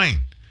on a plane.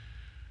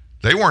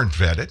 They weren't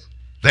vetted.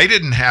 They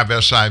didn't have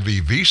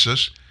SIV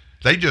visas.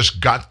 They just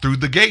got through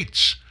the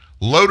gates,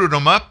 loaded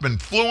them up,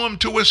 and flew them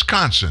to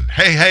Wisconsin.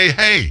 Hey, hey,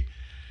 hey.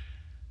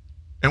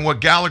 And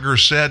what Gallagher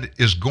said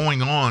is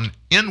going on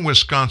in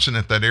Wisconsin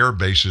at that air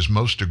base is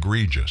most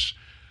egregious.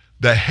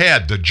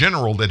 The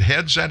general that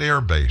heads that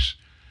air base,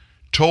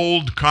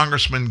 told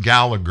Congressman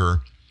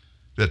Gallagher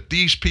that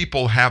these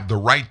people have the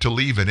right to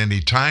leave at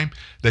any time.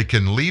 They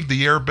can leave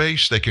the air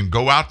base, they can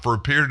go out for a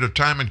period of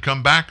time and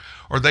come back,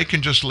 or they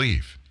can just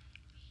leave.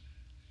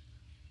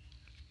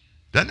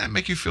 Doesn't that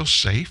make you feel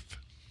safe?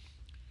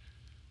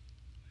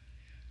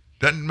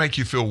 Doesn't it make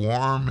you feel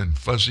warm and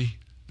fuzzy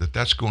that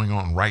that's going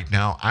on right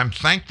now? I'm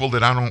thankful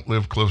that I don't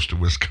live close to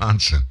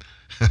Wisconsin.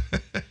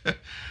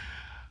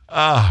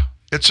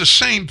 It's the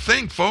same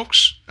thing,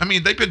 folks. I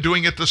mean, they've been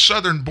doing it at the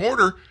southern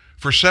border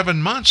for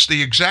 7 months,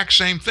 the exact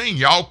same thing.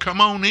 Y'all come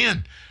on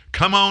in.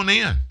 Come on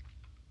in.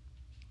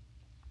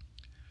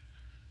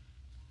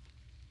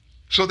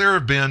 So there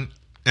have been,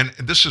 and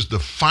this is the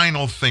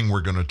final thing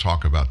we're going to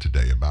talk about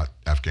today about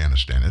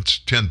Afghanistan. It's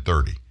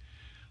 10:30.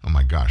 Oh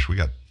my gosh, we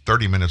got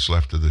 30 minutes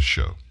left of this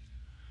show.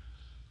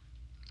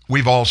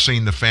 We've all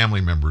seen the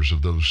family members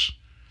of those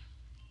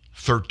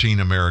 13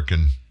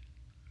 American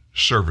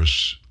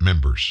service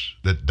members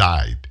that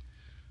died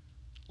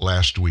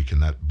last week in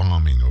that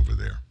bombing over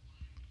there.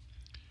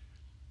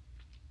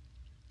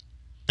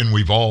 And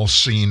we've all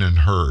seen and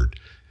heard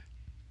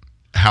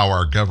how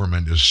our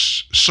government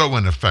is so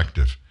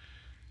ineffective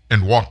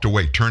and walked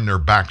away, turned their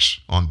backs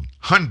on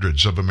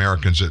hundreds of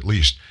Americans at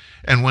least.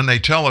 And when they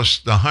tell us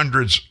the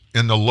hundreds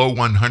in the low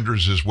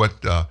 100s is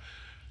what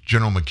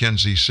General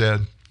McKenzie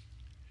said,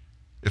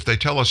 if they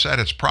tell us that,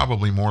 it's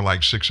probably more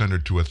like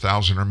 600 to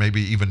 1,000 or maybe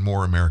even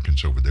more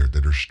Americans over there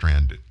that are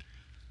stranded.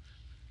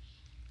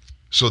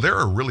 So there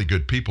are really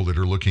good people that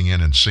are looking in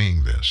and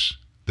seeing this,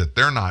 that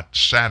they're not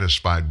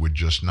satisfied with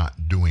just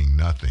not doing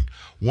nothing.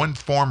 One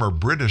former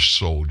British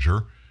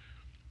soldier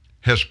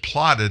has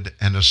plotted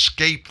an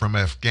escape from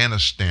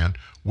Afghanistan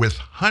with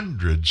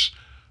hundreds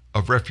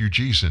of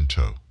refugees in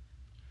tow.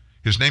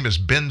 His name is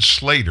Ben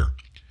Slater.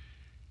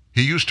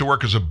 He used to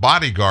work as a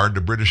bodyguard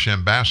to British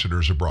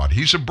ambassadors abroad.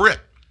 He's a Brit.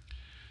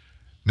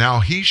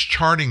 Now he's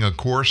charting a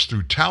course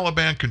through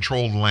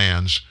Taliban-controlled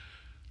lands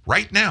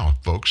right now,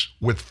 folks,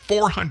 with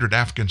 400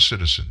 Afghan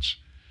citizens,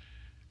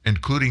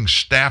 including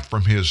staff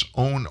from his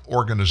own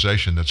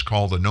organization that's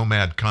called the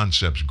Nomad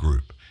Concepts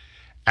Group,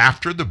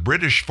 after the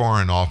British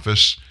Foreign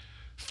Office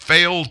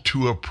failed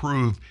to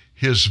approve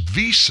his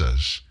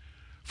visas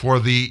for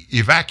the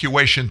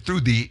evacuation through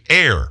the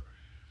air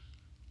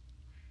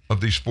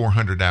of these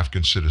 400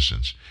 Afghan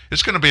citizens.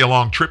 It's going to be a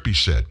long trip, he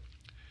said.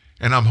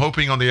 And I'm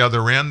hoping on the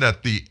other end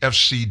that the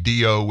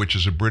FCDO, which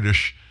is a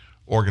British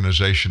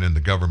organization in the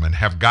government,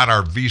 have got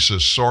our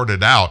visas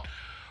sorted out,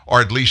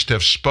 or at least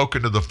have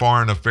spoken to the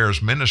Foreign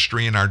Affairs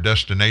Ministry in our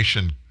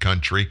destination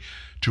country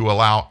to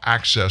allow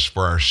access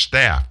for our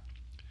staff.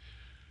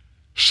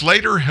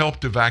 Slater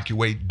helped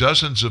evacuate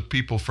dozens of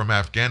people from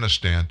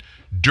Afghanistan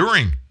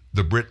during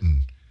the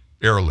Britain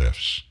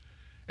airlifts.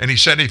 And he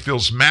said he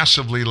feels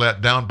massively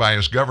let down by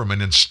his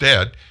government.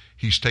 Instead,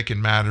 he's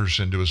taken matters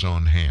into his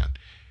own hand.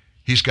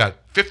 He's got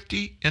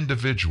 50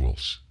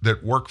 individuals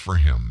that work for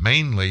him,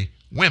 mainly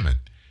women.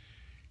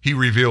 He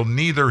revealed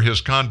neither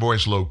his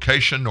convoy's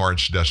location nor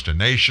its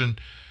destination.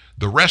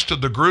 The rest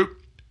of the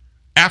group,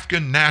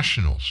 Afghan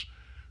nationals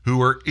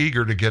who are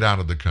eager to get out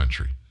of the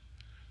country.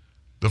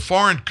 The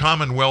Foreign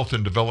Commonwealth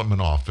and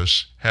Development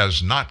Office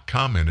has not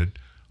commented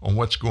on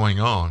what's going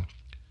on,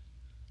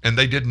 and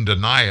they didn't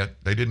deny it.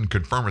 They didn't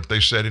confirm it.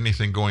 They said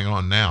anything going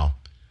on now,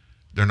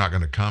 they're not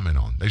going to comment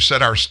on. They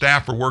said our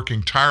staff are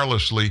working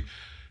tirelessly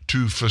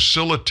to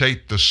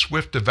facilitate the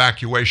swift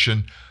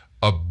evacuation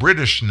of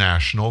British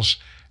nationals,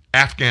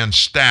 Afghan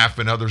staff,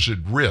 and others at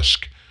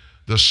risk.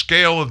 The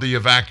scale of the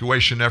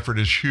evacuation effort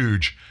is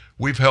huge.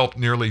 We've helped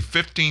nearly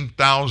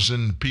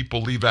 15,000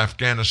 people leave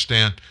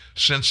Afghanistan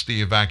since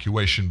the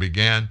evacuation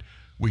began.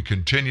 We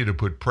continue to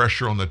put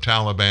pressure on the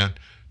Taliban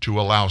to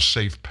allow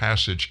safe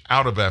passage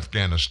out of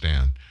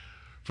Afghanistan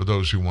for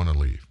those who want to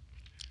leave.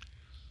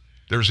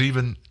 There's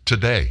even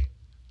today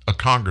a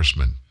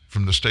congressman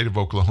from the state of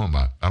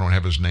Oklahoma. I don't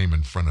have his name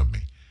in front of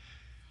me.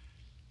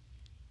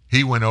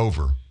 He went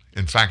over.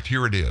 In fact,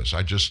 here it is.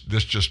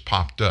 This just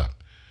popped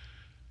up.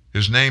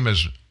 His name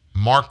is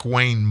Mark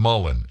Wayne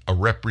Mullen, a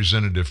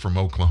representative from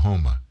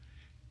Oklahoma.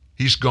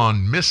 He's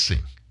gone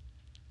missing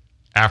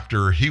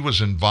after he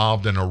was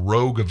involved in a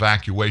rogue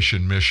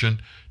evacuation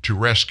mission to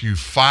rescue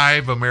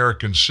 5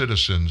 American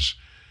citizens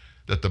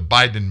that the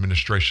Biden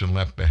administration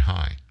left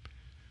behind.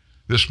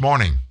 This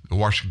morning, The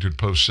Washington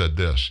Post said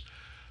this: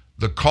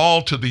 the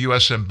call to the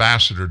U.S.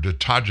 ambassador to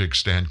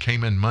Tajikistan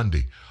came in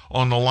Monday.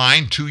 On the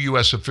line, 2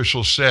 U.S.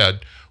 officials said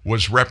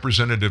was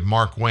Representative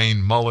Mark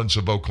Wayne Mullins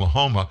of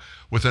Oklahoma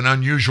with an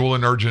unusual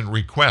and urgent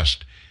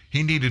request.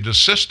 He needed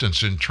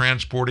assistance in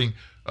transporting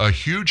a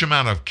huge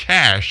amount of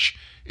cash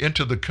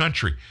into the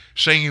country,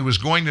 saying he was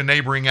going to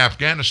neighboring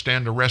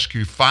Afghanistan to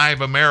rescue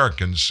 5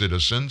 American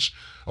citizens,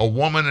 a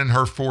woman and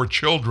her 4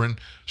 children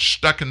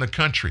stuck in the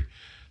country.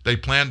 They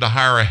planned to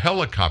hire a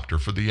helicopter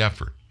for the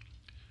effort.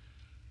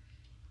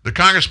 The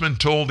congressman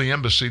told the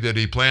embassy that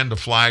he planned to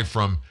fly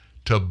from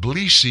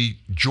Tbilisi,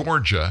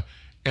 Georgia,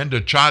 into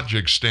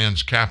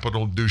Tajikistan's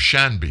capital,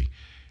 Dushanbe,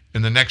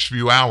 in the next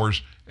few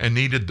hours and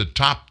needed the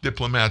top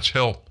diplomat's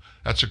help.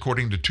 That's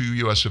according to 2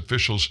 U.S.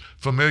 officials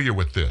familiar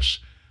with this.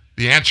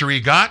 The answer he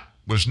got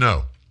was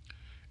no.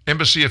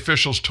 Embassy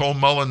officials told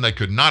Mullen they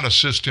could not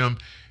assist him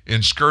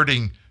in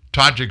skirting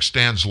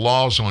Tajikistan's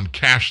laws on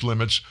cash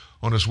limits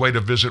on his way to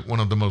visit one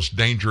of the most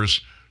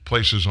dangerous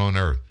places on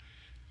earth.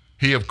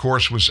 He, of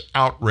course, was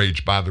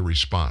outraged by the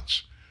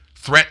response,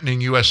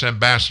 threatening U.S.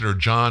 Ambassador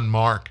John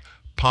Mark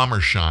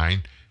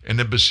Pomershine and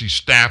embassy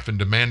staff and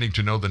demanding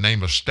to know the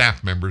name of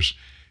staff members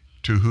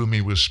to whom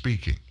he was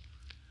speaking.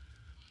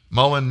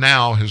 Mullen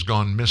now has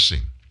gone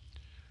missing,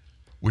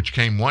 which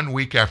came 1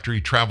 week after he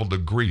traveled to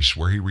Greece,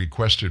 where he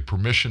requested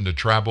permission to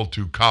travel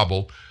to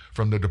Kabul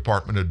from the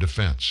Department of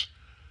Defense.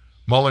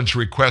 Mullen's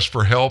request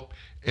for help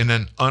in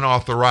an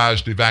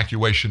unauthorized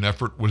evacuation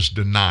effort was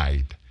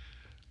denied,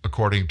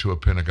 according to a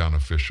Pentagon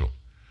official.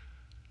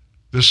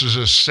 This is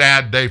a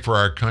sad day for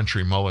our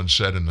country, Mullen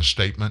said in the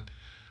statement.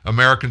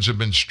 Americans have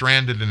been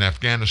stranded in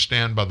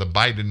Afghanistan by the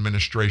Biden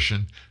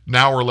administration.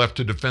 Now we're left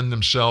to defend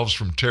themselves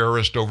from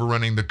terrorists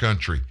overrunning the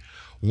country.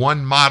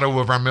 One motto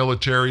of our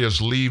military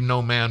is leave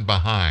no man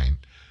behind.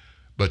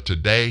 But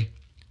today,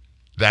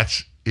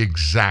 that's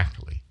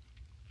exactly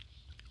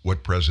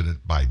what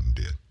President Biden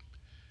did.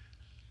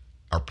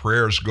 Our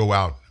prayers go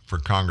out for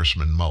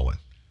Congressman Mullen.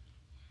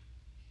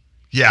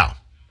 Yeah,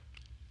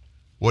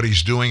 what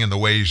he's doing and the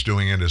way he's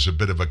doing it is a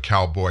bit of a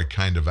cowboy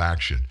kind of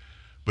action.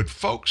 But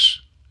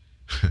folks,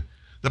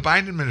 the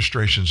Biden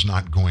administration's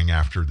not going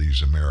after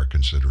these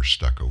Americans that are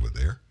stuck over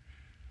there.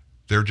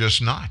 They're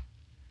just not.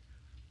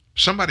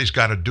 Somebody's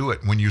got to do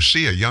it. When you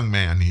see a young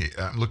man,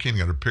 I'm looking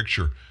at a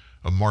picture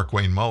of Mark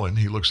Wayne Mullen.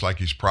 He looks like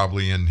he's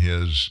probably in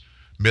his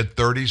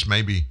mid-30s,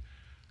 maybe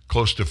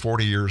close to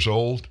 40 years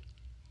old.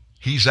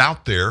 He's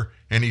out there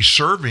and he's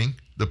serving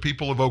the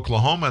people of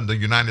Oklahoma and the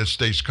United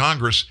States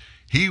Congress.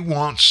 He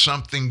wants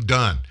something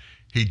done.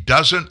 He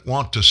doesn't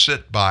want to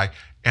sit by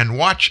and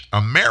watch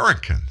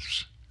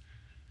Americans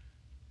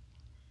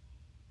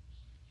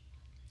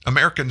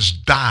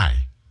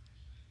die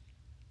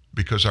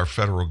because our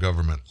federal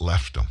government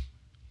left them.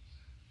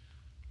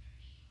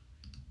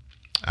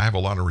 I have a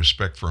lot of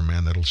respect for a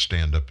man that'll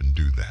stand up and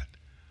do that.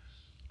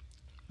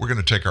 We're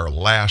going to take our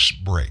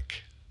last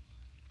break.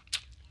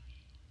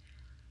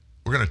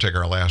 We're going to take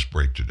our last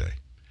break today.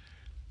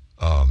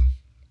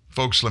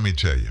 Folks, let me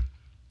tell you,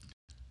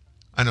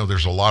 I know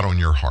there's a lot on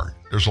your heart.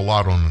 There's a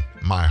lot on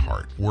my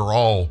heart. We're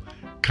all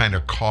kind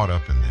of caught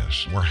up in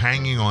this. We're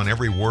hanging on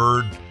every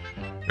word,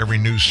 every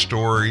news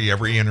story,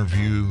 every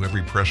interview,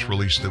 every press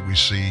release that we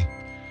see,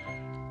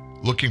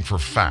 looking for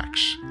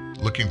facts,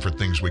 looking for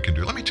things we can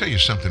do. Let me tell you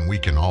something we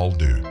can all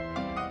do.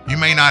 You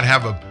may not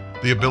have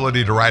the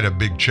ability to write a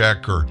big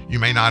check, or you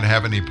may not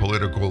have any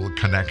political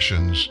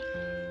connections,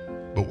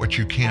 but what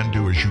you can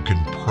do is you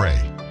can pray.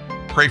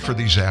 Pray for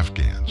these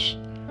Afghans.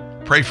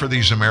 Pray for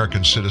these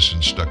American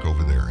citizens stuck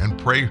over there, and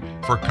pray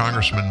for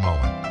Congressman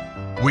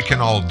Mullen. We can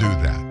all do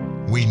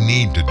that. We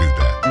need to do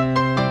that.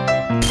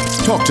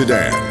 Talk to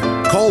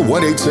Dan. Call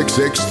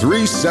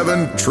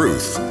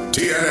 1-866-37-TRUTH.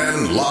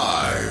 TNN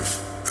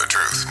Live. The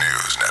Truth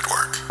News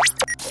Network.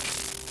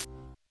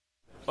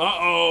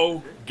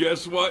 Uh-oh.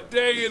 Guess what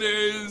day it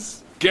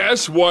is?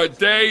 Guess what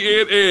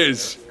day it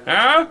is?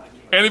 Huh?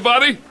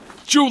 Anybody?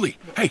 Julie,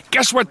 hey,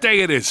 guess what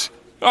day it is?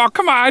 Oh,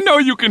 come on, I know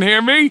you can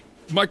hear me.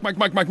 Mike.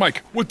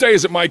 What day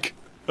is it, Mike?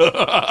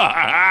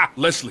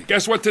 Leslie,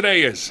 guess what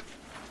today is?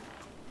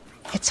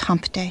 It's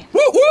hump day.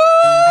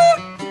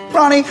 Woo-hoo!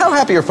 Ronnie, how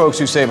happy are folks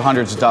who save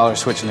hundreds of dollars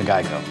switching to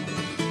Geico?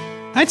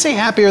 I'd say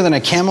happier than a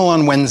camel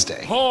on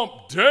Wednesday.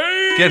 Hump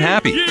day! Get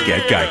happy. Yeah!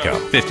 Get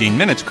Geico. 15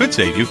 minutes could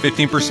save you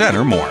 15%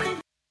 or more.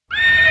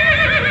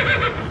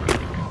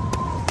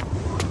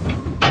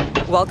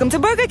 Welcome to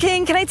Burger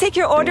King. Can I take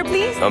your order,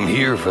 please? I'm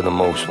here for the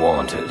most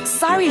wanted.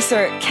 Sorry,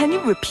 sir. Can you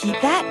repeat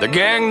that? The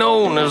gang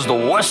known as the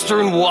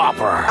Western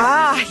Whopper.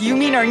 Ah, you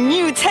mean our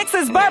new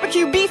Texas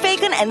barbecue beef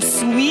bacon and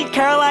sweet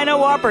Carolina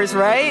Whoppers,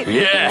 right?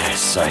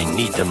 Yes, I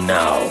need them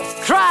now.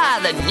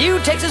 Try the new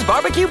Texas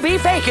barbecue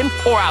beef bacon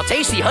or our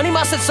tasty honey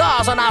mustard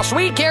sauce on our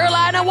sweet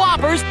Carolina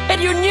Whoppers at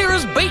your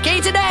nearest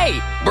BK today.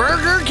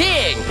 Burger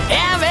King.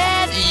 Have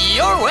it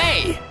your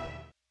way.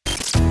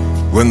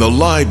 When the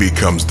lie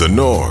becomes the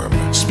norm,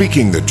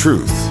 speaking the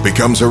truth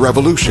becomes a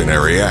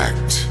revolutionary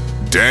act.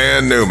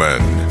 Dan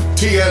Newman,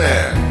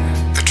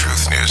 TNN, the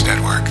Truth News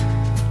Network.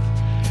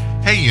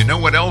 Hey, you know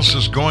what else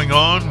is going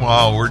on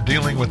while we're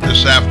dealing with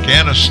this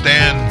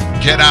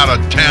Afghanistan get out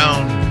of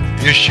town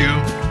issue?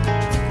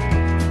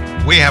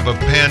 We have a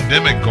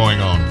pandemic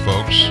going on,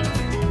 folks.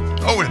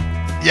 Oh, and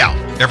yeah,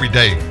 every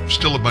day,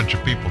 still a bunch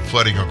of people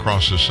flooding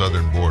across the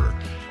southern border.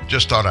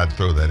 Just thought I'd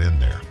throw that in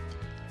there.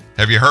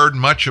 Have you heard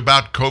much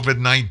about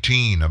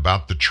COVID-19,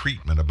 about the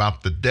treatment,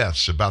 about the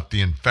deaths, about the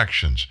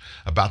infections,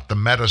 about the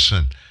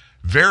medicine?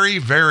 Very,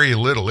 very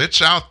little.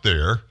 It's out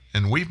there,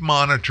 and we've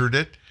monitored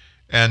it.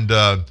 And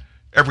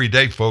every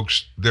day,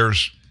 folks,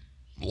 there's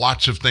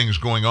lots of things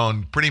going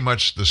on, pretty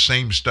much the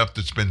same stuff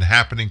that's been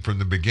happening from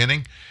the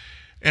beginning.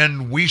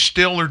 And we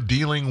still are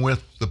dealing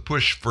with the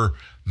push for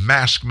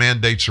mask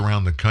mandates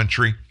around the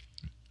country.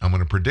 I'm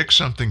going to predict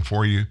something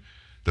for you.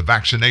 The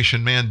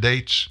vaccination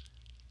mandates,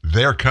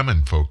 they're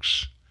coming,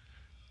 folks.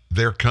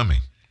 They're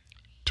coming.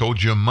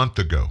 Told you a month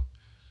ago,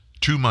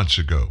 2 months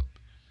ago,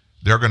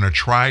 they're going to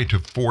try to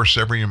force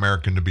every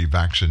American to be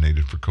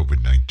vaccinated for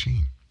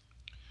COVID-19.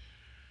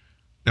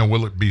 Now,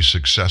 will it be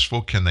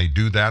successful? Can they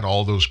do that?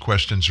 All those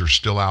questions are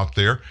still out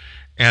there.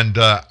 And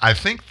I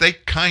think they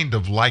kind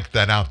of like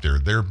that out there.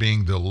 They're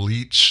being the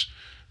elites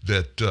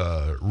that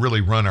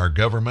really run our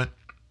government.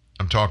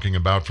 I'm talking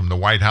about from the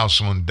White House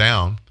on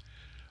down.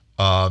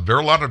 There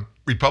are a lot of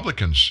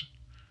Republicans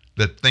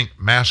that think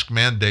mask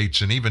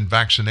mandates and even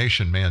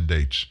vaccination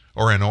mandates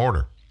are in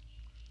order.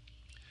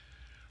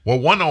 Well,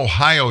 one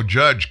Ohio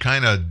judge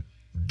kind of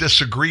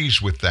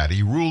disagrees with that.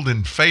 He ruled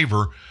in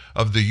favor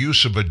of the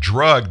use of a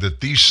drug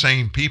that these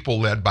same people,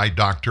 led by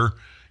Dr.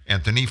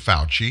 Anthony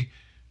Fauci,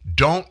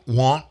 don't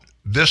want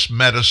this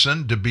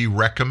medicine to be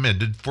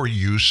recommended for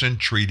use in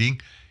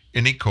treating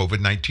any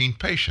COVID-19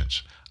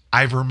 patients.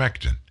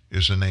 Ivermectin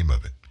is the name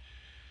of it.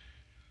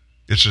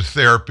 It's a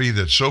therapy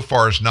that so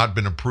far has not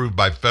been approved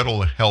by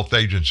federal health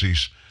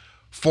agencies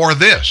for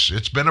this.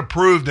 It's been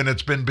approved and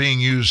it's been being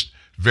used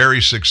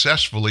very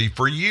successfully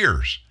for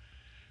years.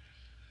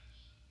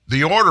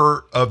 The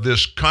order of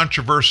this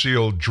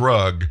controversial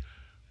drug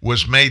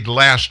was made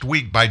last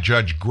week by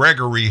Judge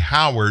Gregory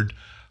Howard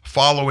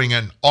following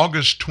an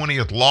August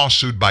 20th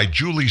lawsuit by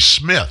Julie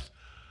Smith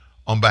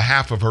on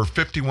behalf of her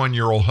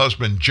 51-year-old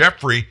husband,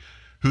 Jeffrey,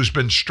 who's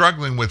been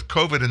struggling with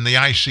COVID in the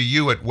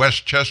ICU at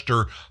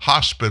Westchester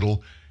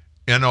Hospital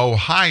in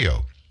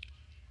Ohio.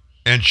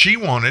 And she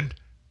wanted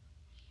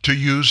to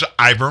use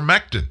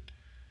ivermectin.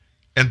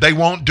 And they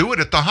won't do it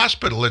at the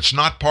hospital. It's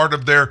not part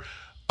of their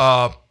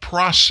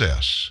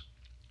process.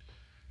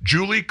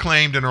 Julie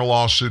claimed in her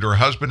lawsuit her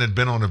husband had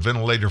been on a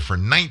ventilator for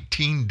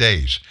 19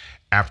 days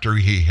after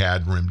he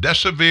had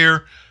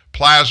remdesivir,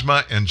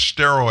 plasma, and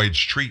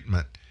steroids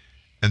treatment,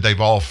 and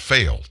they've all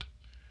failed.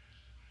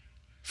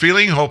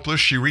 Feeling hopeless,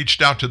 she reached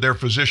out to their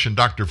physician,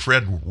 Dr.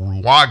 Fred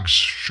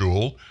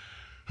Wagschul,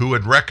 who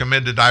had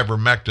recommended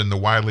ivermectin, the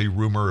widely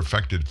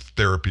rumor-affected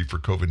therapy for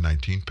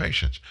COVID-19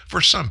 patients,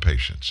 for some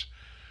patients.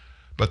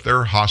 But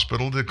their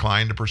hospital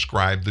declined to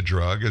prescribe the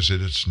drug as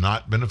it is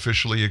not been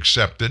officially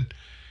accepted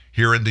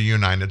here in the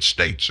United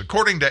States.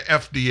 According to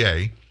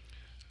FDA,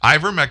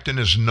 ivermectin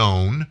is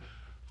known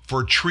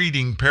for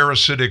treating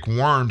parasitic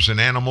worms in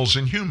animals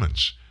and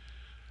humans.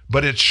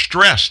 But it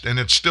stressed, and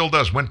it still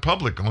does, went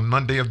public on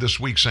Monday of this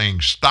week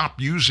saying,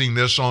 stop using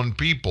this on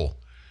people.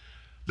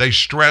 They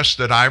stressed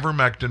that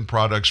ivermectin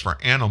products for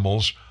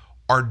animals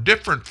are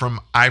different from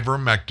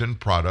ivermectin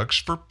products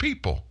for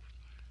people.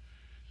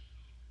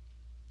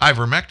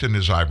 Ivermectin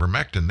is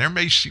ivermectin. There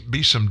may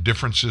be some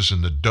differences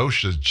in the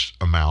dosage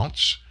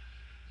amounts,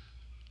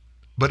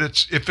 but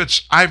if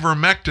it's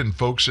ivermectin,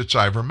 folks, it's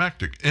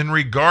ivermectin. In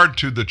regard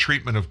to the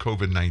treatment of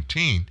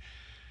COVID-19,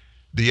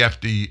 the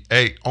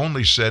FDA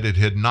only said it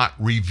had not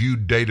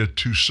reviewed data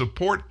to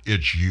support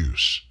its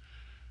use,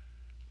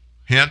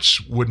 hence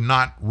would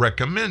not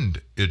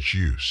recommend its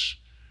use.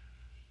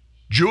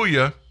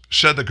 Julia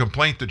said the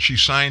complaint that she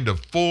signed a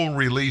full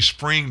release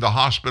freeing the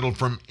hospital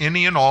from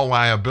any and all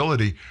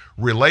liability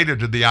related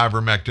to the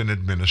ivermectin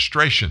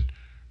administration.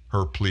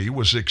 Her plea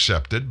was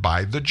accepted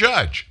by the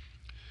judge.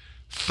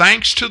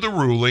 Thanks to the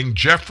ruling,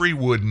 Jeffrey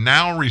would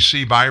now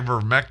receive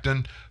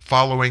ivermectin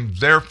following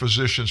their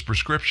physician's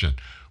prescription,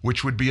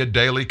 which would be a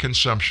daily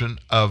consumption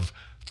of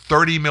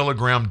 30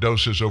 milligram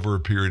doses over a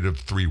period of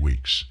 3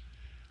 weeks.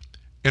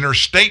 In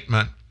its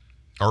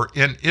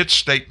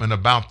statement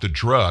about the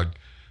drug,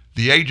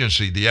 the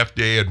agency, the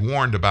FDA, had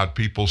warned about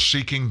people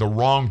seeking the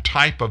wrong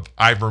type of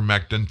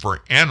ivermectin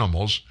for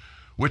animals,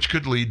 which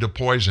could lead to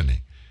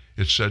poisoning.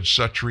 It said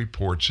such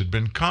reports had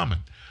been common.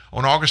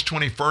 On August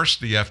 21st,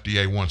 the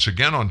FDA once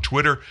again on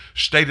Twitter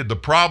stated the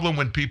problem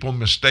when people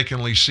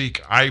mistakenly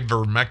seek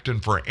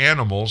ivermectin for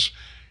animals: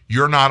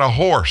 you're not a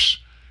horse.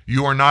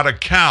 You are not a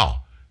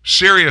cow.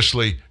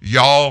 Seriously,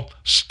 y'all,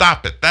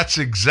 stop it. That's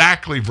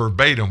exactly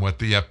verbatim what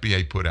the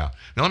FDA put out.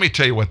 Now, let me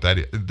tell you what that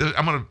is.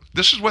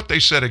 This is what they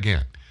said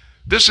again.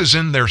 This is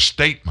in their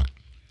statement.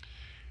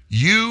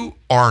 You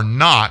are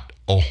not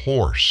a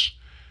horse.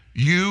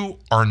 You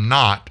are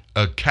not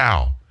a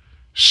cow.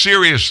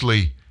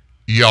 Seriously,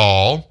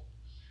 y'all,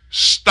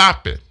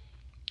 stop it.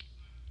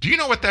 Do you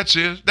know what that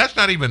is? That's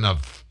not even a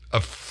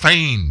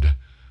feigned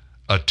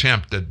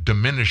attempt at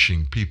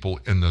diminishing people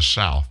in the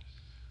South,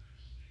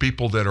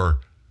 people that are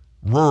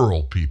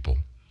rural people.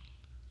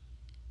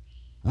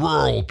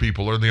 Rural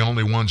people are the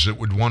only ones that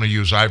would want to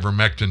use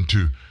ivermectin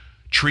to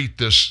treat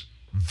this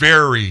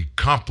very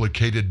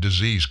complicated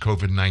disease,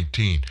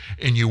 COVID-19.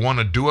 And you want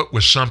to do it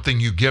with something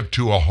you give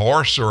to a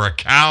horse or a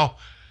cow?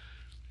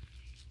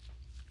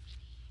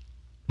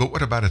 But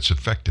what about its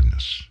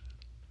effectiveness?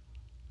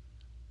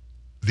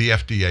 The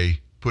FDA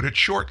put it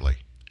shortly.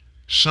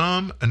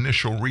 Some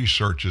initial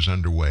research is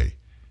underway,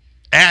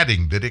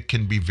 adding that it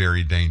can be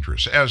very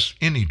dangerous, as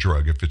any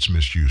drug, if it's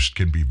misused,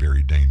 can be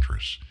very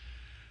dangerous.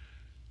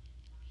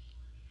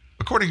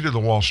 According to the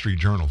Wall Street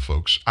Journal,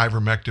 folks,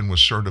 ivermectin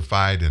was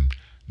certified in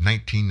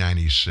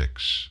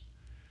 1996.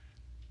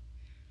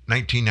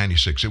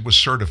 1996. It was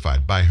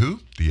certified by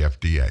who? The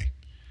FDA.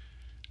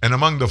 And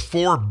among the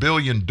 4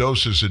 billion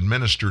doses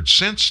administered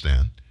since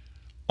then,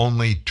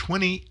 only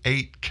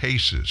 28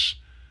 cases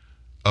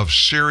of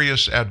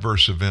serious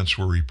adverse events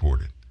were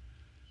reported.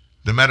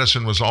 The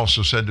medicine was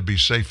also said to be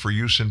safe for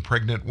use in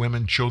pregnant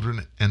women,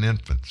 children, and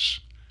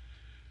infants.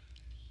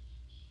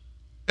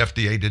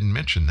 FDA didn't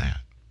mention that.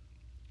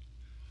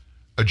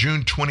 A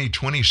June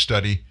 2020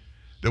 study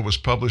that was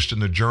published in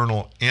the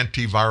journal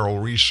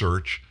Antiviral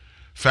Research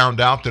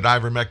found out that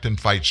ivermectin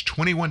fights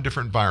 21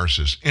 different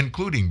viruses,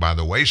 including, by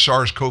the way,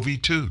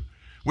 SARS-CoV-2,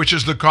 which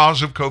is the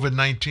cause of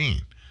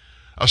COVID-19.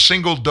 A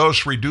single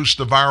dose reduced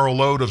the viral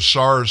load of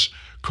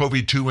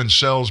SARS-CoV-2 in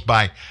cells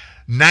by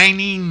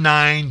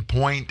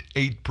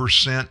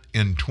 99.8%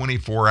 in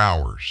 24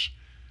 hours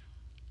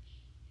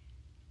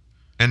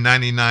and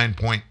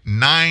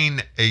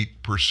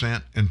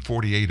 99.98% in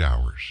 48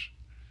 hours.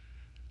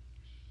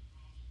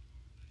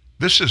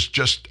 This is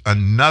just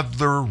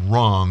another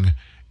rung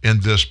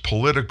in this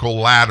political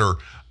ladder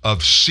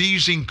of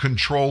seizing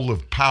control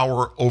of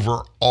power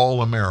over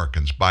all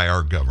Americans by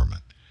our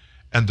government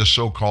and the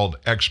so-called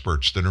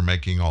experts that are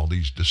making all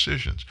these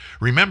decisions.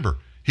 Remember,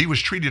 he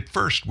was treated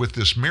first with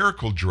this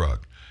miracle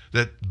drug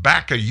that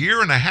back a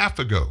year and a half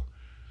ago,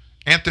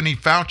 Anthony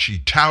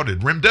Fauci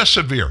touted,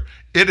 remdesivir.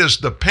 It is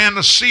the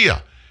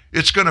panacea.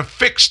 It's going to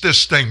fix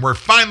this thing. We're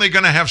finally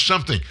going to have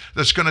something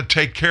that's going to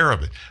take care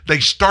of it. They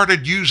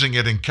started using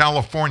it in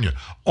California.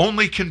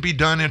 Only can be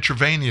done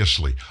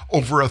intravenously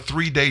over a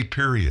 3-day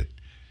period.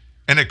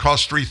 And it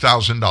costs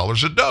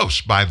 $3,000 a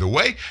dose, by the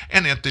way.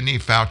 And Anthony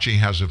Fauci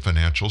has a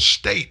financial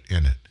stake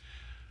in it.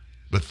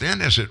 But then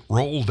as it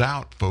rolled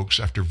out, folks,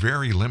 after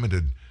very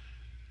limited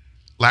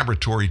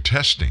laboratory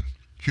testing,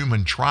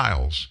 human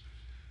trials,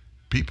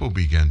 people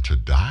began to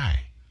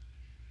die.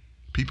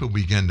 People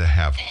began to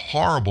have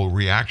horrible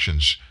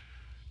reactions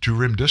to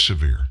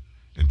remdesivir,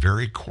 and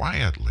very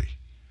quietly,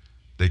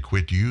 they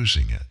quit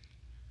using it.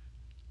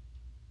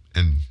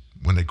 And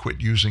when they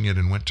quit using it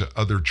and went to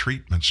other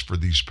treatments for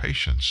these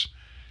patients,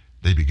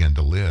 they began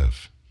to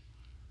live.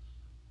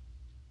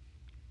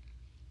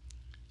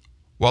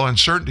 While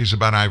uncertainties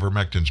about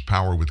ivermectin's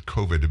power with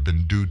COVID have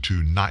been due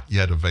to not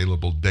yet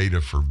available data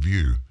for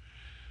view,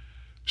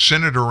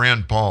 Senator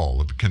Rand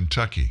Paul of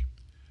Kentucky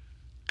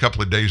a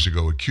couple of days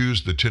ago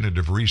accused the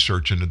tentative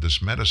research into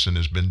this medicine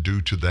has been due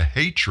to the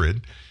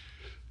hatred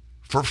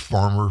for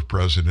former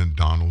President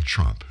Donald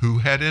Trump, who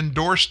had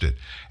endorsed it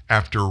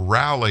after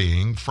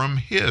rallying from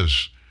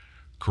his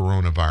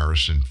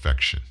coronavirus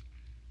infection.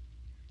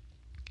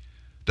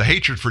 The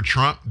hatred for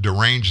Trump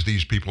deranged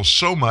these people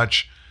so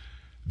much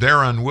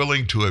they're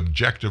unwilling to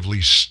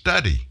objectively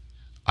study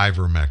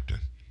ivermectin.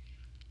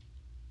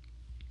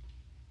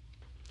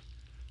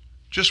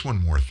 Just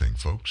one more thing,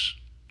 folks.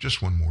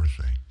 Just one more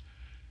thing.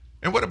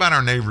 And what about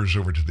our neighbors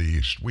over to the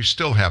east? We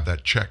still have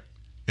that Czech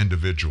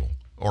individual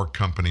or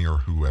company or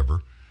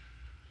whoever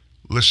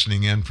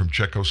listening in from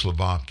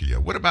Czechoslovakia.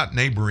 What about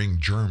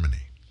neighboring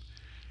Germany?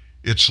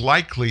 It's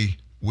likely,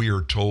 we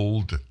are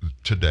told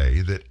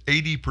today, that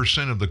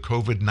 80% of the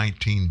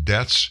COVID-19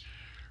 deaths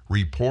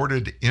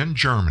reported in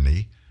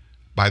Germany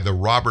by the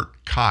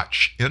Robert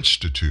Koch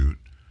Institute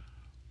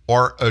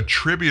are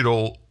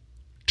attributable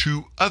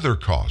to other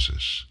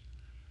causes.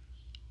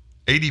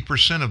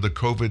 80% of the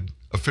COVID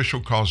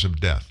official cause of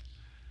death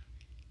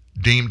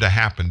deemed to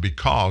happen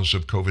because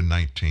of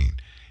COVID-19.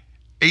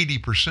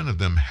 80% of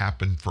them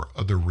happen for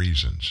other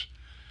reasons.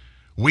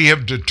 We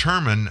have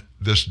determined,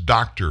 this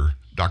Dr.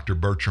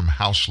 Bertram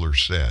Hausler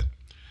said,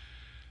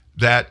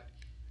 that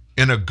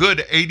in a good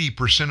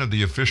 80% of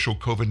the official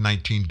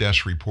COVID-19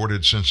 deaths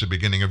reported since the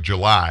beginning of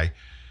July,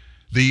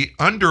 the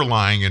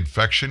underlying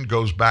infection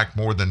goes back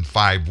more than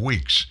 5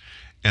 weeks,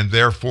 and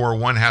therefore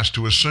one has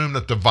to assume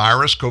that the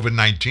virus,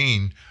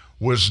 COVID-19,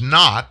 was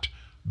not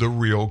the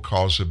real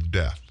cause of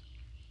death.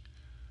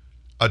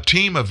 A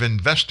team of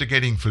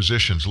investigating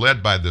physicians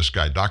led by this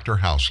guy, Dr.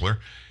 Hausler,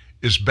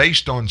 is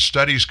based on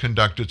studies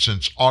conducted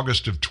since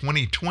August of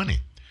 2020.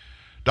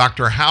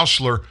 Dr.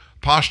 Hausler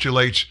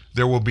postulates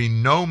there will be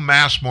no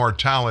mass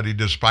mortality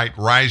despite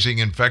rising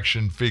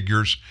infection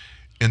figures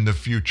in the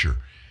future.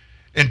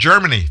 In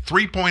Germany,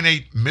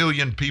 3.8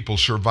 million people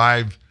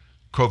survived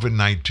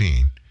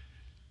COVID-19,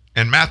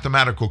 And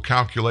mathematical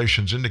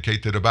calculations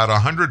indicate that about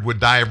 100 would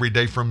die every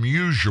day from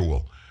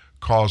usual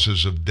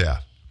causes of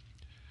death.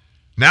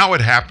 Now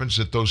it happens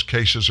that those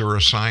cases are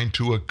assigned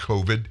to a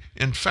COVID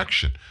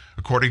infection,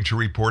 according to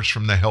reports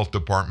from the health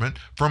department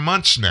for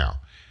months now.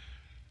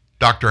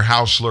 Dr.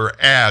 Hausler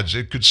adds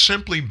it could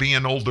simply be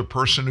an older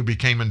person who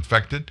became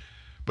infected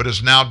but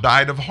has now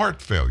died of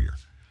heart failure.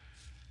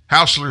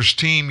 Hausler's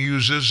team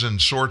uses and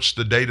sorts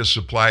the data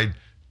supplied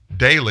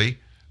daily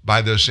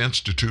by this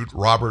institute,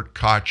 Robert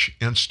Koch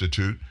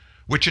Institute,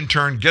 which in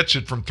turn gets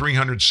it from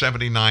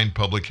 379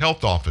 public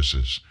health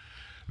offices.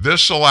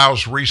 This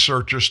allows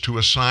researchers to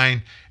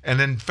assign an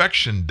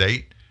infection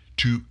date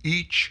to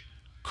each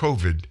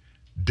COVID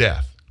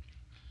death.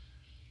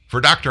 For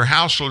Dr.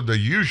 Hausler, the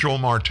usual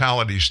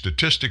mortality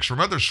statistics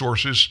from other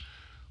sources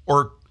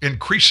are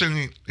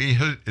increasingly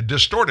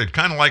distorted,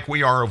 kind of like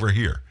we are over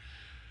here.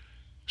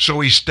 So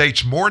he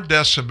states more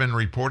deaths have been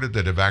reported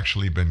that have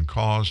actually been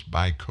caused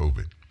by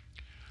COVID.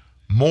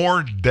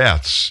 More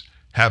deaths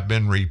have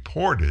been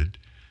reported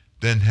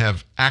than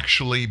have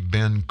actually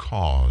been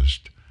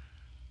caused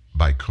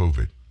by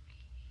COVID.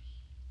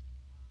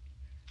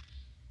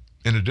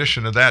 In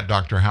addition to that,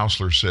 Dr.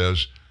 Hausler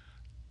says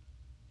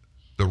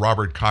the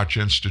Robert Koch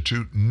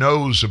Institute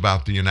knows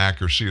about the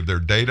inaccuracy of their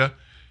data,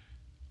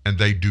 and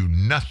they do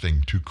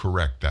nothing to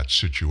correct that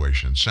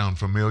situation. Sound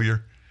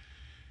familiar?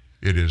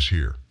 It is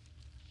here.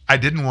 I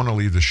didn't want to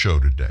leave the show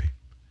today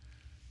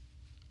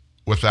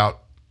without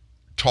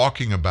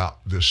talking about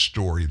this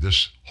story,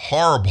 this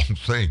horrible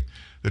thing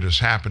that is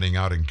happening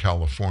out in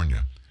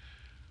California.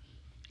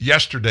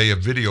 Yesterday, a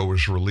video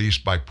was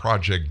released by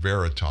Project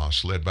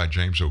Veritas, led by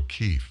James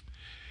O'Keefe,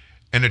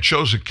 and it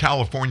shows a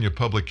California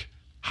public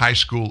high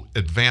school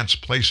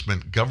advanced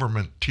placement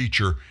government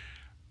teacher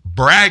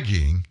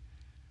bragging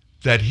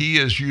that he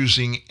is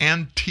using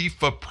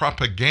Antifa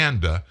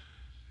propaganda,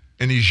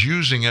 and he's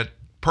using it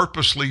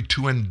purposely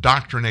to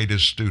indoctrinate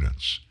his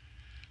students.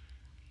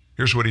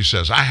 Here's what he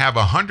says. I have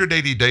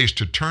 180 days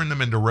to turn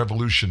them into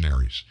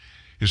revolutionaries.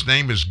 His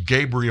name is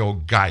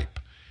Gabriel Gipe,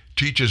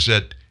 teaches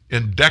at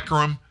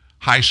Indecorum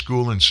High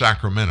School in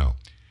Sacramento.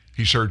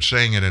 He's heard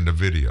saying it in a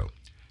video.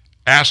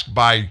 Asked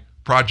by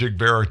Project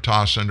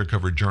Veritas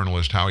undercover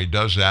journalist how he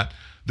does that,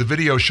 the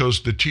video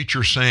shows the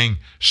teacher saying,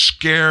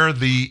 scare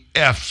the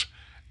F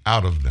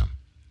out of them.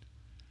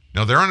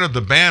 Now, they're under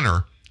the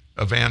banner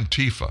of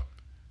Antifa,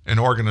 an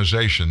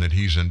organization that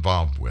he's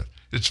involved with.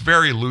 It's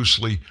very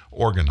loosely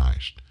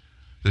organized.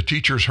 The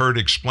teacher's heard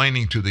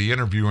explaining to the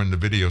interviewer in the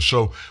video,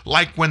 so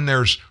like when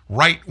there's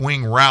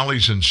right-wing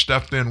rallies and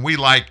stuff, then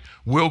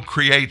we'll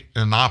create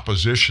an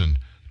opposition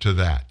to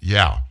that.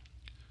 Yeah.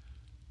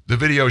 The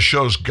video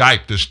shows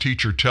Gipe, this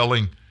teacher,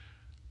 telling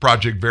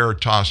Project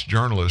Veritas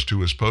journalist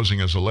who is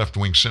posing as a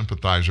left-wing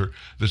sympathizer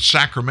that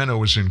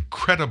Sacramento is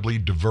incredibly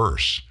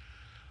diverse,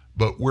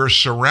 but we're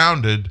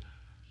surrounded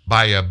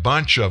by a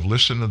bunch of,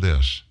 listen to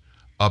this,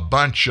 a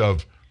bunch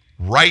of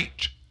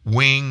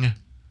right-wing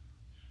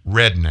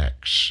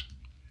rednecks.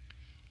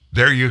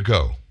 There you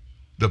go.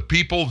 The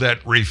people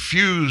that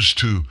refuse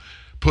to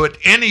put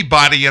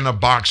anybody in a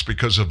box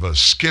because of a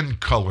skin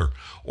color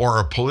or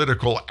a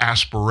political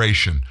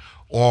aspiration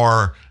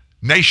or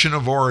nation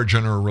of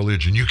origin or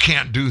religion. You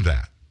can't do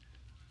that.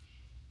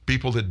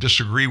 People that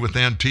disagree with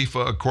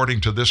Antifa,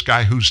 according to this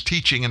guy who's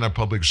teaching in a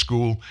public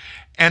school,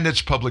 and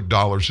it's public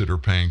dollars that are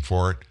paying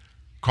for it,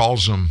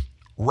 calls them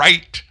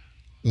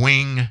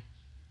right-wing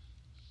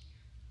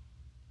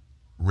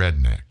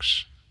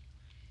rednecks.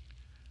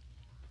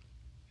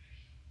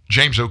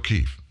 James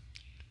O'Keefe,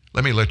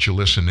 let me let you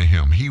listen to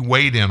him. He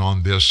weighed in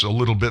on this a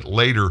little bit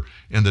later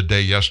in the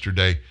day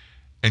yesterday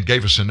and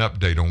gave us an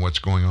update on what's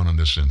going on in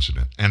this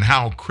incident and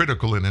how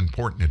critical and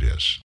important it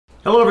is.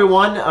 Hello,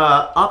 everyone.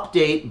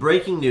 Update,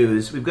 breaking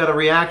news. We've got a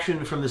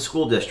reaction from the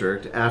school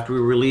district after we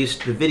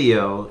released the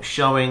video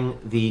showing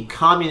the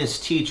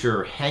communist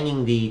teacher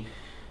hanging the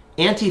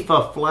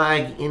Antifa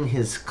flag in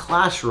his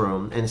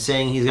classroom and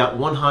saying he's got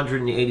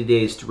 180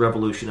 days to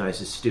revolutionize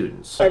his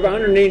students. I have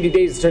 180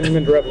 days to turn them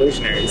into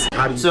revolutionaries.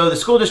 So the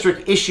school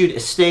district issued a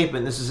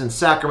statement. This is in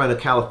Sacramento,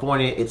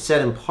 California. It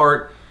said in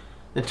part,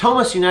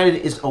 Natomas United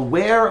is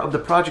aware of the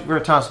Project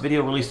Veritas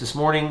video released this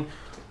morning.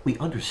 We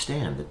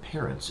understand that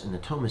parents and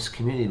Natomas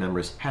community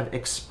members have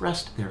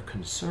expressed their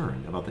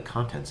concern about the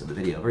contents of the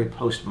video. Very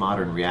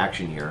postmodern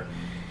reaction here.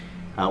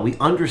 We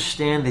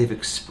understand they've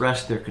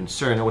expressed their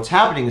concern. Now what's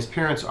happening is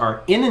parents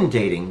are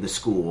inundating the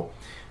school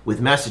with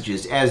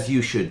messages, as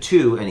you should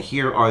too, and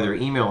here are their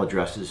email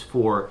addresses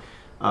for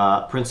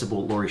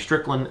Principal Lori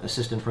Strickland,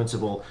 Assistant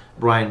Principal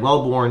Brian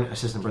Wellborn,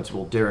 Assistant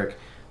Principal Derek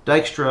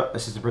Dykstra,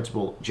 Assistant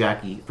Principal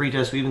Jackie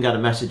Freitas. We even got a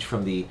message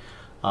from the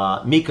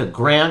Mika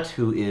Grant,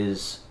 who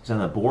is on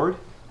the board.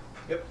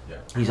 Yep. Yeah.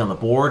 He's on the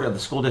board of the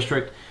school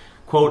district.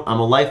 Quote, I'm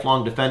a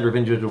lifelong defender of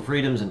individual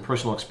freedoms and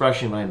personal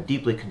expression, but I am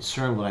deeply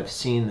concerned what I've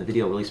seen in the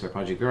video released by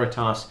Project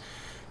Veritas.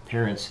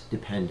 Parents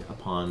depend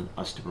upon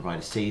us to provide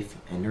a safe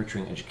and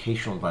nurturing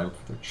educational environment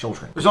for their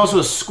children. There's also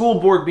a school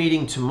board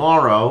meeting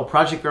tomorrow.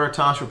 Project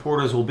Veritas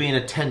reporters will be in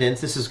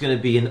attendance. This is going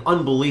to be an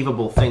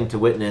unbelievable thing to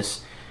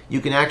witness.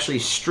 You can actually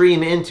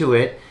stream into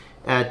it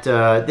at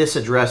this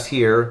address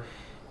here,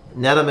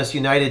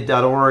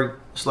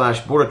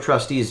 netamisunited.org/Board of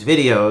Trustees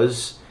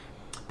videos.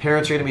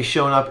 Parents are going to be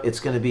showing up. It's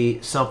going to be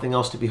something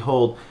else to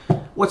behold.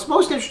 What's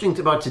most interesting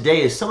about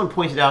today is someone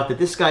pointed out that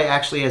this guy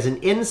actually has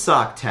an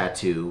INSOC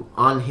tattoo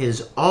on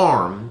his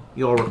arm.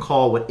 You'll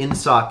recall what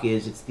INSOC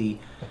is. It's the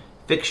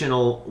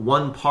fictional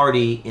one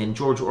party in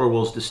George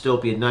Orwell's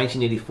dystopia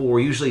 1984.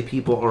 Usually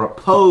people are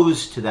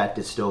opposed to that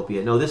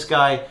dystopia. No, this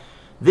guy,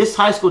 this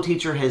high school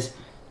teacher has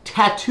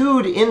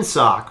tattooed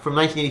INSOC from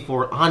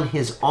 1984 on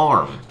his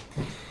arm.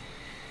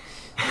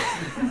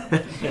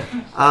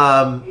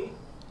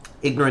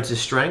 Ignorance is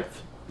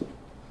strength.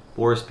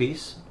 War is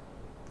peace.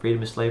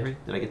 Freedom is slavery.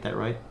 Did I get that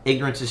right?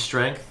 Ignorance is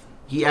strength.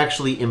 He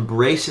actually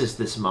embraces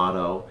this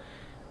motto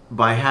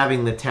by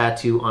having the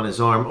tattoo on his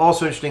arm.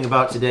 Also interesting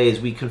about today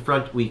is we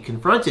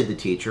confronted the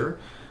teacher.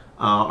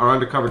 Our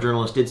undercover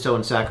journalist did so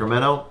in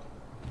Sacramento,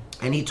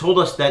 and he told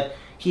us that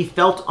he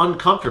felt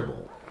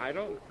uncomfortable. I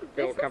don't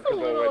feel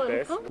comfortable with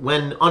this.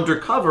 When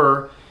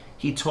undercover,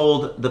 he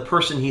told the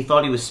person he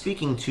thought he was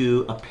speaking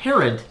to, a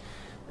parent,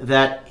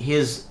 that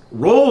his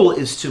role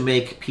is to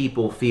make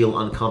people feel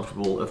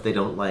uncomfortable if they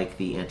don't like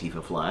the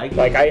Antifa flag.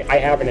 Like I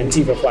have an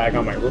Antifa flag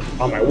on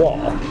my wall,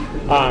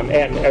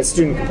 and a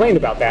student complained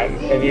about that,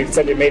 and he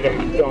said it made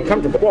him feel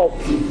uncomfortable. Well,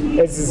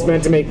 this is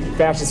meant to make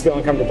fascists feel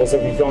uncomfortable, so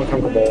if you feel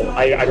uncomfortable,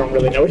 I don't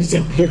really know what to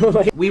tell you.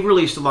 We've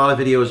released a lot of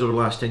videos over the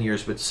last 10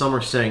 years, but some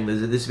are saying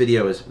that this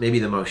video is maybe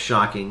the most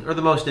shocking or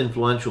the most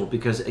influential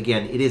because,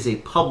 again, it is a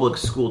public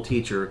school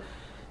teacher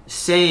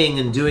saying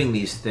and doing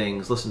these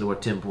things. Listen to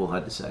what Tim Pool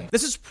had to say.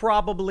 This is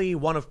probably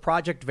one of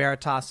Project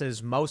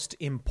Veritas's most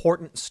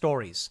important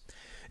stories.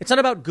 It's not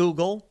about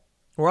Google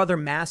or other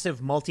massive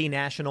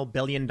multinational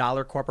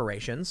billion-dollar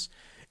corporations.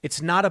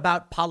 It's not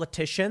about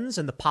politicians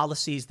and the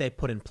policies they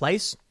put in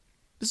place.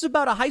 This is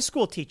about a high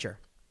school teacher.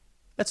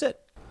 That's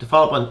it. To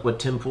follow up on what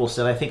Tim Pool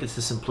said, I think it's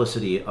the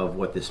simplicity of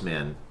what this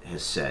man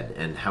has said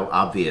and how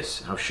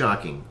obvious, how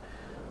shocking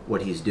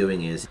what he's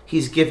doing is.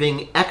 He's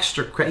giving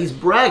extra credit. He's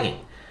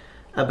bragging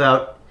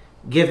about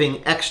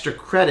giving extra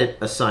credit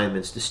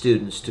assignments to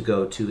students to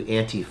go to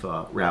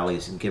Antifa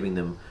rallies and giving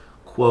them,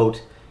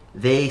 quote,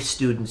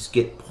 students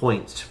get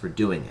points for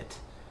doing it.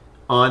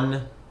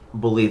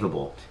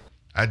 Unbelievable.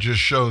 That just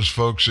shows,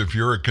 folks, if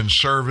you're a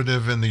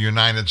conservative in the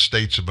United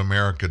States of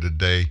America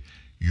today,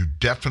 you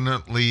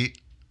definitely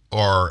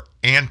are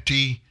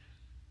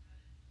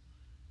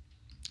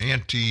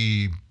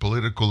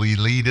anti-political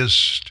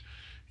elitist.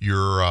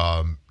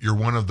 You're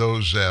one of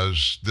those,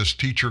 as this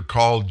teacher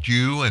called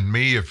you and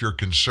me, if you're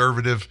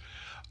conservative,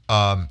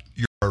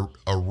 you're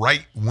a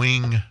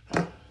right-wing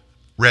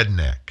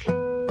redneck.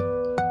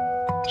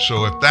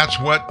 So if that's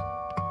what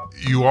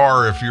you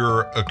are, if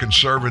you're a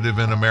conservative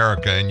in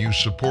America and you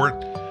support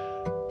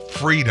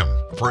freedom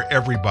for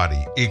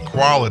everybody,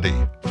 equality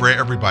for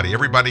everybody,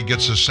 everybody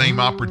gets the same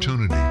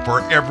opportunity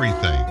for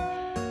everything.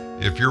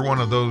 If you're one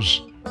of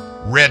those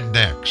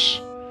rednecks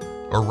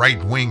or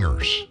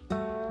right-wingers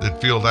that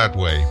feel that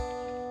way,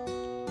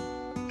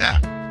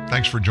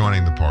 thanks for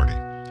joining the party.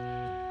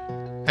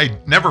 Hey,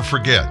 never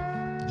forget,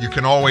 you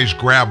can always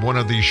grab one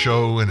of these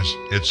shows in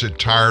its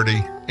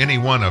entirety, any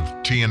one of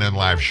TNN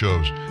Live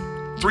shows.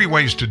 3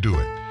 ways to do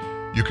it.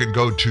 You can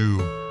go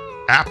to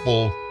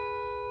Apple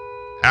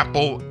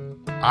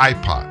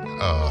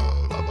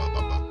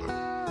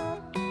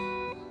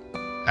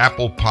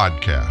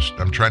Podcast.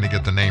 I'm trying to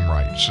get the name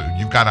right. So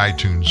you've got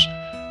iTunes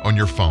on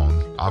your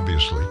phone,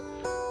 obviously.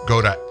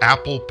 Go to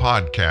Apple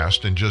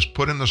Podcast and just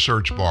put in the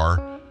search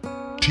bar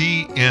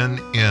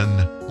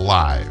TNN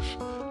Live.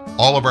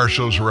 All of our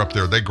shows are up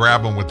there. They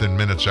grab them within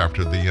minutes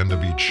after the end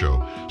of each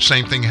show.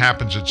 Same thing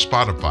happens at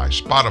Spotify.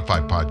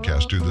 Spotify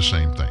podcasts do the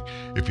same thing.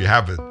 If you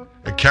have an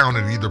account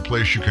at either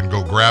place, you can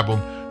go grab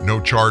them.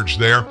 No charge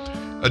there.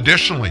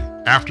 Additionally,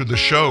 after the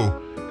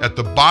show, at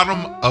the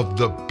bottom of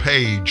the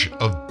page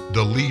of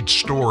the lead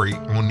story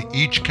on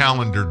each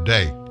calendar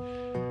day,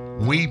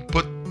 we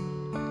put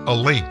a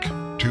link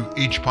to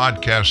each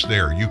podcast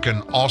there. You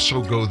can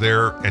also go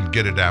there and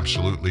get it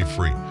absolutely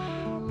free.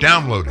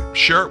 Download it.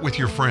 Share it with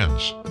your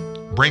friends.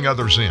 Bring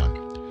others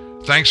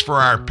in. Thanks for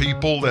our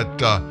people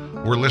that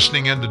were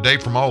listening in today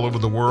from all over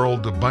the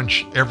world, a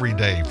bunch every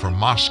day from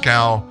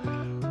Moscow,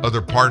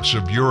 other parts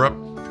of Europe,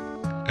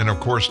 and of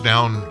course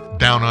down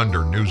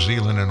under, New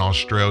Zealand and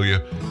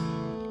Australia,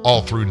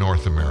 all through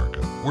North America.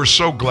 We're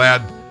so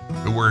glad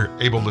that we're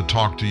able to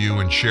talk to you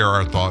and share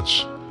our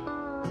thoughts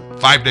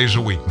 5 days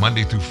a week,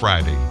 Monday through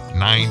Friday,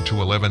 9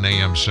 to 11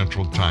 a.m.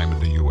 Central Time in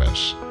the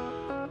U.S.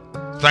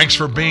 Thanks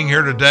for being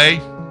here today.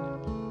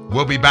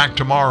 We'll be back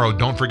tomorrow.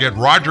 Don't forget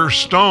Roger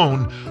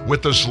Stone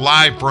with us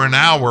live for an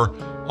hour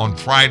on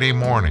Friday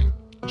morning.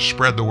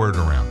 Spread the word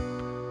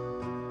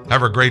around.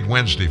 Have a great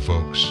Wednesday,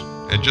 folks.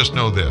 And just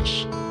know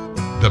this,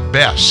 the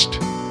best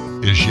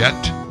is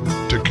yet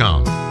to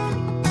come.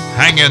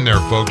 Hang in there,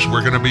 folks.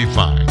 We're going to be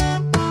fine.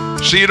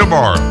 See you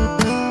tomorrow.